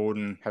on board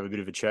and have a bit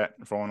of a chat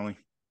finally.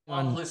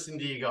 I'm listening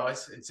to you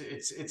guys.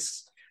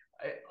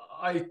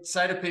 I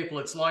say to people,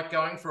 it's like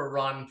going for a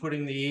run,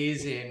 putting the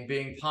ears in,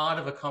 being part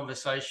of a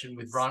conversation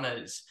with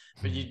runners,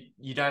 but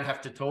you don't have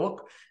to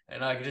talk.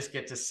 And I just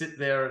get to sit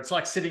there. It's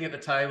like sitting at the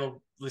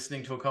table,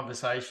 listening to a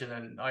conversation,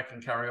 and I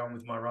can carry on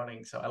with my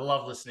running. So I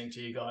love listening to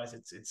you guys.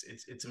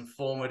 It's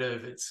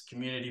informative. It's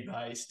community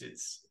based.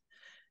 It's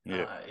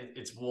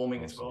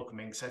warming. It's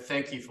welcoming. So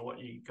thank you for what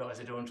you guys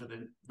are doing to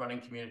the running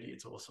community.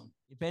 It's awesome.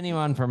 If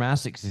anyone from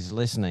ASICS is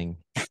listening,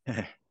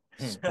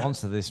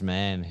 sponsor this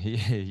man.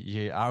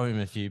 You owe him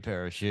a few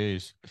pair of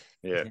shoes.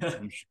 Yeah,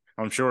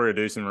 I'm sure he'll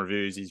do some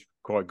reviews. He's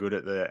quite good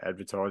at the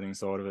advertising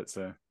side of it.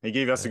 So he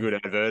gave us a good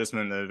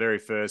advertisement. The very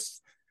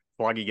first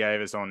plug he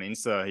gave us on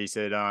Insta, he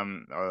said,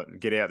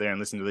 get out there and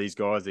listen to these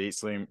guys, the Eat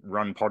Slim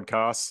Run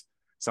podcasts.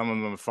 Some of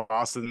them are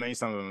faster than me,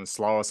 some of them are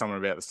slower, some are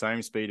about the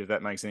same speed, if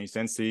that makes any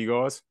sense to you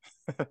guys.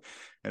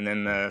 And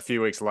then a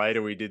few weeks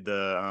later, we did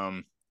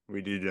a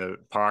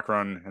park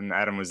run, and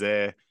Adam was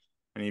there,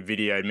 and he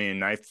videoed me and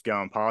Nath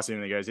going past him,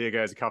 and he goes, here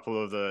goes a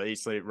couple of the Eat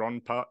Sleep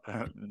Run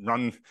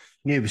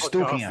he was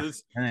stalking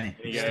us. And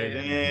he goes,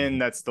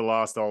 and that's the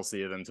last I'll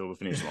see of them till the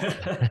finish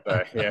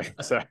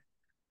line.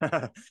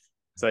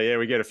 So yeah,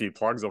 we get a few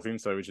plugs off him,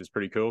 so which is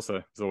pretty cool. So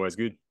it's always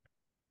good.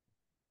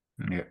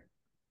 Yeah.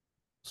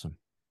 Awesome.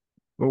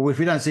 Well, if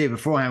we don't see you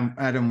beforehand,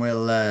 Adam,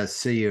 we'll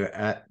see you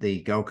at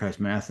the Gold Coast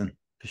Marathon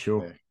for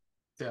sure. Yeah.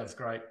 Sounds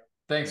great.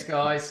 Thanks,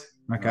 guys.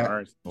 Okay.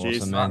 Right. Awesome,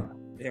 Cheers, man.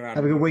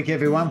 Have a good week,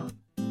 everyone.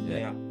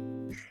 Yeah.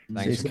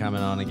 Thanks for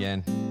coming on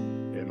again.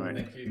 Yeah, mate.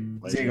 Thank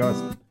you. See you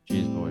guys.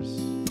 Cheers,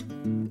 boys.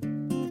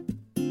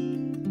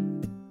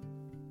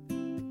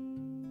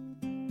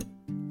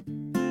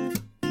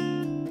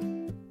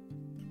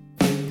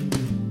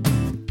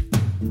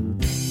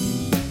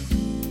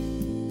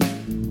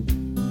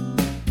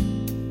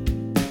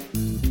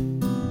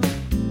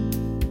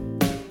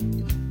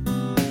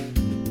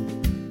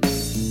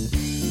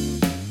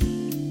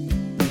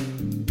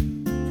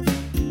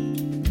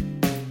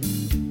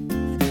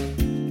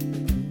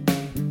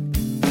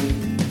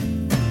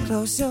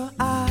 Close your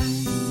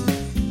eyes,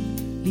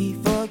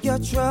 leave all your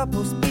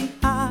troubles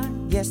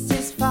behind. Yes,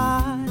 it's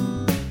fine.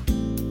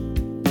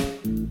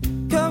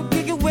 Come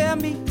kick it with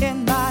me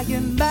in my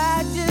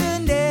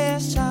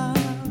imagination.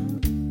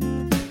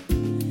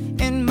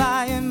 In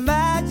my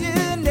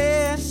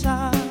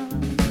imagination.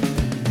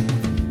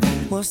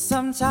 Well,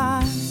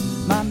 sometimes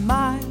my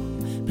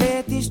mind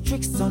plays these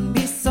tricks on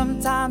me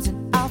sometimes,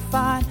 and I'll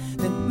find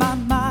that my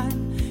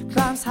mind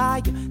climbs higher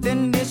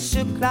than it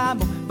should climb.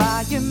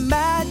 My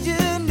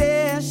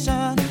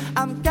imagination,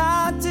 I'm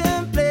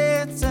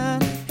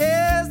contemplating,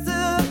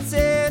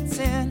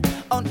 hesitating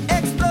on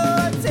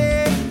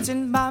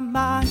exploiting my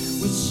mind,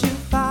 which you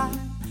find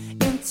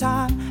in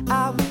time.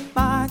 Our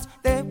minds,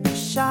 they will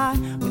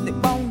shine when they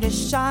want to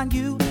shine.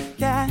 You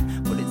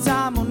can put a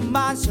time on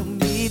mine. Show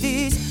me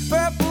these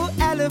purple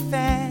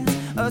elephants,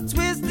 a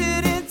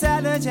twisted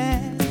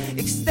intelligence,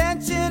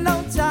 extension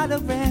on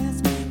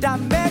tolerance,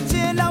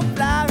 dimension on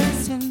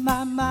flowers in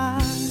my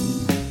mind.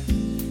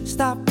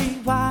 Stop,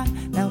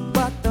 rewind, now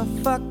what the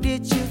fuck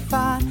did you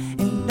find?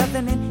 Ain't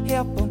nothing in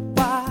here but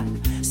why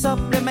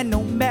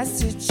subliminal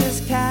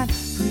messages can't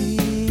breathe.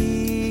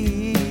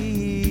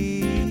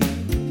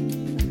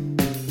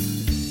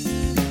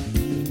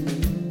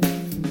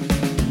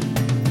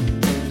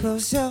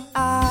 Close your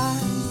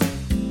eyes,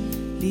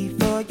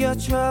 leave all your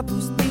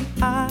troubles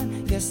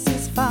behind. Yes,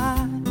 it's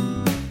fine.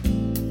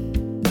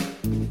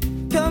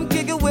 Come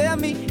kick it with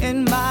me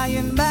in my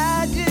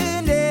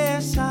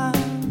imagination.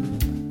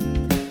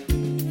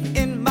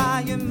 In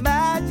my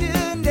imagination.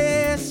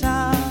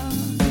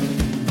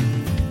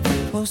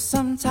 Well,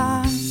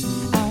 sometimes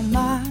our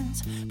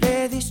minds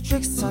play these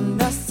tricks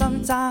on us.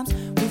 Sometimes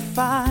we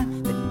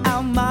find that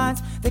our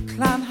minds, they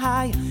climb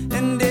higher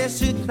and they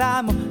should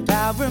climb up.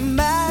 Our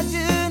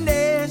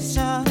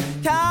imagination,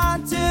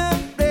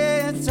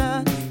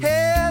 contemplating,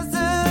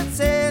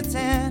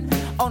 hesitating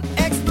on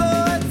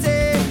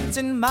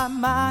exploiting my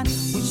mind,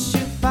 which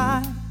you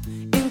find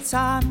in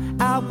time.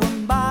 Our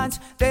minds,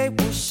 they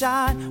will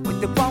shine. When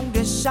they want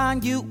to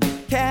shine, you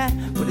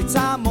can. Put the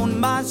time on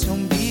mine, show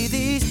me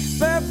these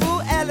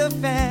purple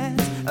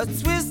elephants. A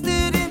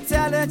twisted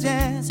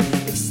intelligence,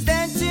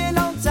 extension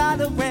on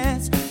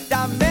tolerance,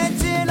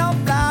 dimension on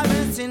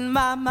flowers in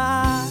my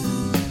mind.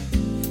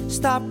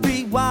 Stop,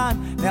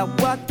 rewind. Now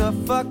what the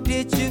fuck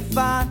did you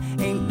find?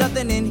 Ain't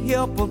nothing in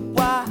here but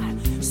why?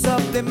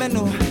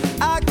 Subliminal,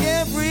 I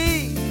can't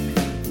breathe.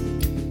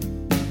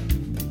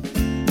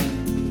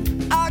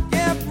 I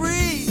can't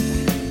breathe.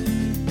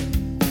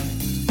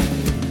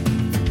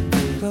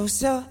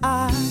 Close your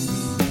eyes,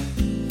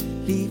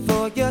 leave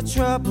all your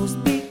troubles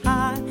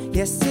behind.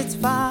 Yes, it's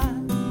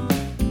fine.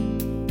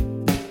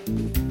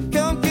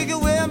 Come kick it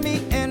with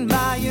me in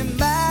my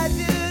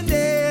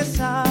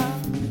imagination.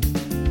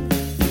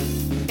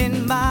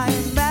 In my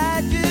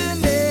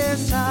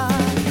imagination.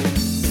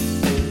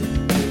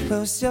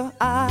 Close your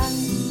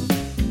eyes,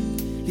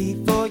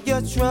 leave all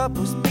your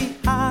troubles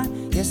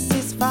behind. Yes,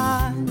 it's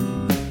fine.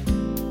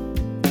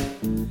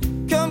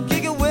 Come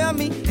kick it with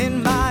me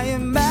in my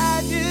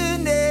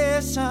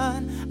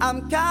imagination.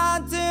 I'm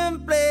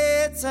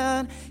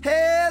contemplating,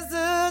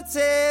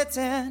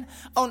 hesitating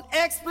on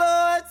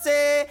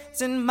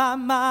exploiting my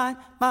mind.